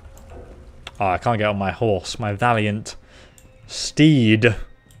 Oh, I can't get on my horse. My valiant steed.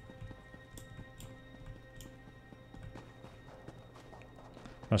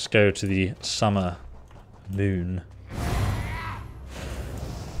 Let's go to the summer moon.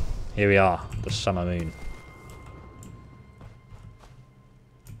 Here we are, the summer moon.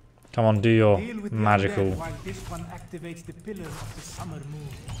 Come on, do your magical. This one activates the pillar of the summer moon.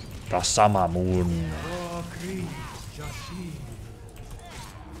 The summer moon.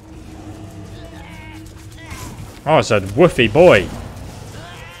 Oh, it's a woofy boy.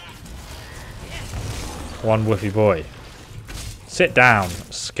 One woofy boy. Sit down,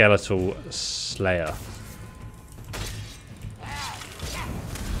 skeletal slayer.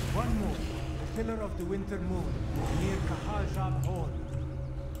 One more. The pillar of the winter moon near Kahajab Hall.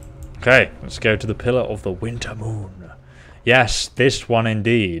 Okay, let's go to the pillar of the winter moon. Yes, this one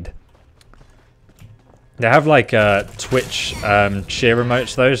indeed. They have like Twitch cheer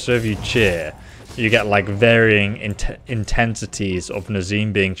remotes though, so if you cheer, you get like varying intensities of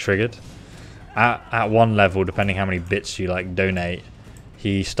Nazim being triggered. At one level, depending how many bits you like donate,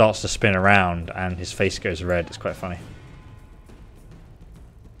 he starts to spin around and his face goes red. It's quite funny.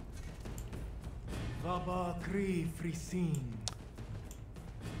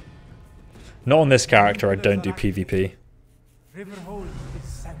 Not on this character, I don't do PvP. Riverhold is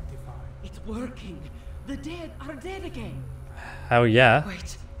sanctified. It's working. The dead are dead again. Hell yeah.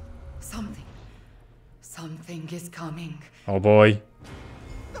 Wait. Something is coming. Oh boy.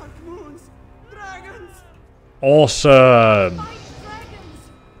 Dark moons, dragons. Awesome.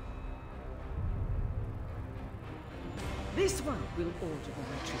 This one will order the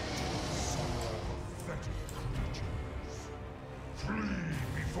retreat. Flee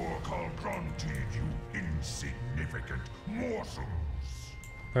before Calgranti, you insignificant morsels.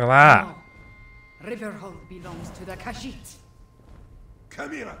 Look at that. No. Riverhold belongs to the Khajiit.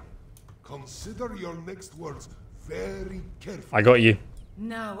 Kamira, consider your next words very carefully. I got you.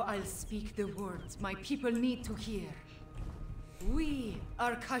 Now I'll speak the words my people need to hear. We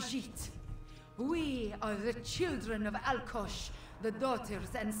are Khajiit. We are the children of Alkosh, the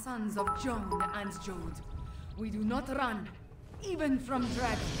daughters and sons of Joan and Jode. We do not run, even from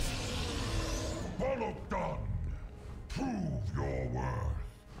dragons. Bologdon, prove your worth.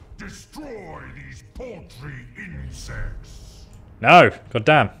 Destroy these paltry insects. No,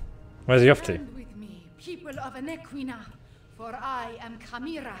 goddamn. Where's he off to? Stand with me, people of Anequina, for I am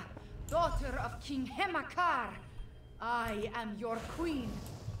Kamira, daughter of King Hemakar. I am your queen.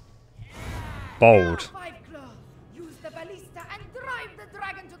 Bold. Five Claw, use the ballista and drive the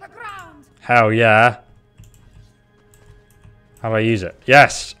dragon to the ground. Hell yeah. How do I use it?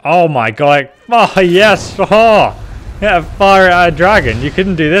 Yes. Oh my god. Oh yes. Oh. Yeah, fire it at a dragon. You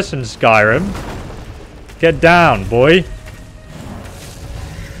couldn't do this in Skyrim. Get down, boy.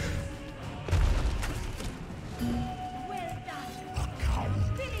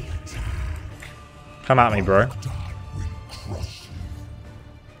 Come at me, bro.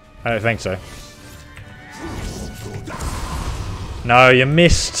 I don't think so. No, you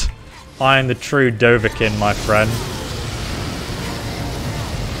missed. I am the true Dovahkiin, my friend.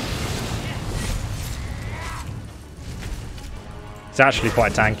 It's actually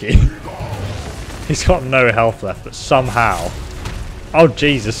quite tanky. He's got no health left, but somehow... Oh,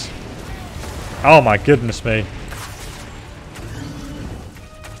 Jesus. Oh, my goodness me.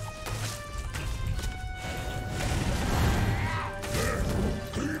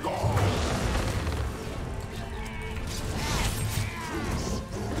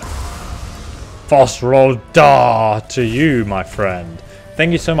 Fos roll da to you, my friend.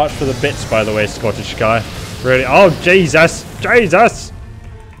 Thank you so much for the bits, by the way, Scottish guy. Really. Oh, Jesus. Jesus.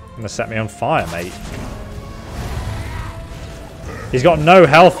 Gonna set me on fire, mate. He's got no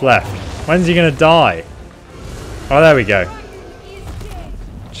health left. When's he gonna die? Oh, there we go.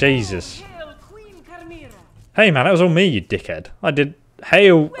 Jesus. Hey, man, that was all me, you dickhead. I did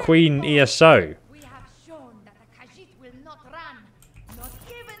Hail Queen ESO. We have shown that the Khajiit will not run, not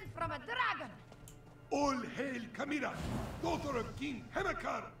even from a dragon. All hail Kamira, daughter of King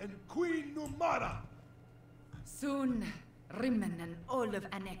Hemakar and Queen Numara. Soon, Rimmen and all of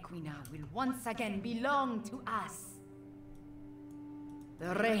Anequina will once again belong to us.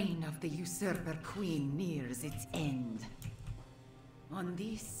 The reign of the usurper queen nears its end. On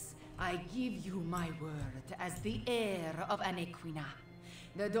this, I give you my word as the heir of Anequina,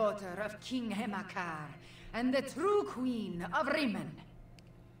 the daughter of King Hemakar, and the true queen of Rimmen.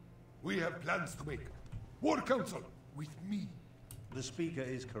 We have plans to make. War council with me. The speaker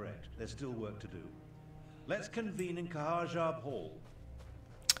is correct. There's still work to do. Let's convene in Kaharjab Hall.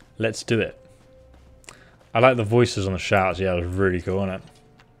 Let's do it. I like the voices on the shouts. Yeah, it was really cool, wasn't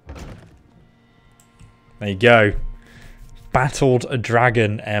it? There you go. Battled a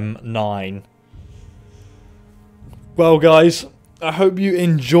dragon M9. Well, guys, I hope you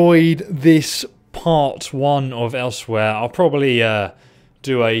enjoyed this part 1 of Elsweyr. I'll probably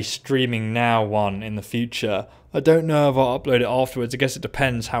do a streaming now one in the future. I don't know if I'll upload it afterwards. I guess it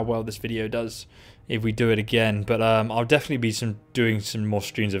depends how well this video does if we do it again. But I'll definitely be doing some more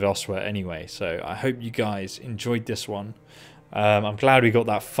streams of Elsweyr anyway. So I hope you guys enjoyed this one. I'm glad we got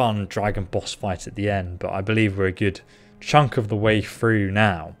that fun dragon boss fight at the end. But I believe we're a good chunk of the way through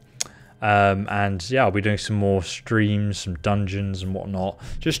now. And yeah, I'll be doing some more streams, some dungeons and whatnot.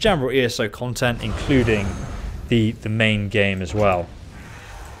 Just general ESO content, including the main game as well,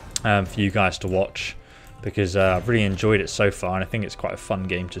 for you guys to watch. Because I've really enjoyed it so far, and I think it's quite a fun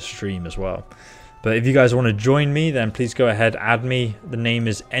game to stream as well. But if you guys want to join me, then please go ahead, add me. The name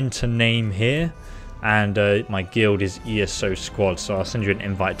is Enter Name here, and my guild is ESO Squad, so I'll send you an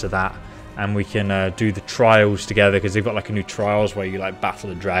invite to that, and we can do the trials together, because they've got like a new trials where you like battle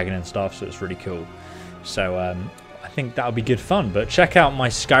the dragon and stuff, so it's really cool. So I think that'll be good fun. But check out my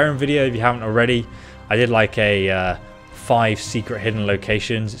Skyrim video if you haven't already. I did like a 5 secret hidden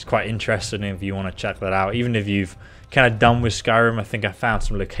locations. It's quite interesting if you want to check that out. Even if you've kind of done with Skyrim, I think I found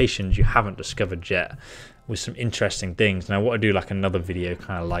some locations you haven't discovered yet with some interesting things, and I want to do like another video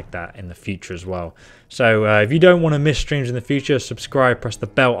kind of like that in the future as well. So if you don't want to miss streams in the future, subscribe, press the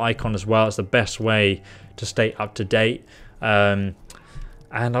bell icon as well. It's the best way to stay up to date, and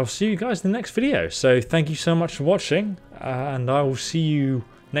I'll see you guys in the next video. So thank you so much for watching, and I will see you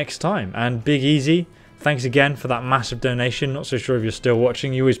next time. And Big Easy, thanks again for that massive donation. Not so sure if you're still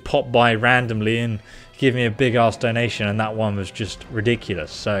watching. You always pop by randomly and give me a big ass donation, and that one was just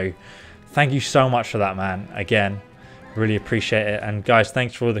ridiculous. So thank you so much for that, man. Again, really appreciate it. And guys,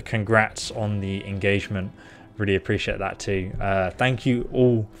 thanks for all the congrats on the engagement. Really appreciate that too. Thank you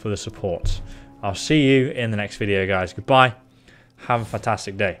all for the support. I'll see you in the next video, guys. Goodbye. Have a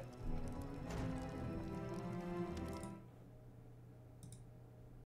fantastic day.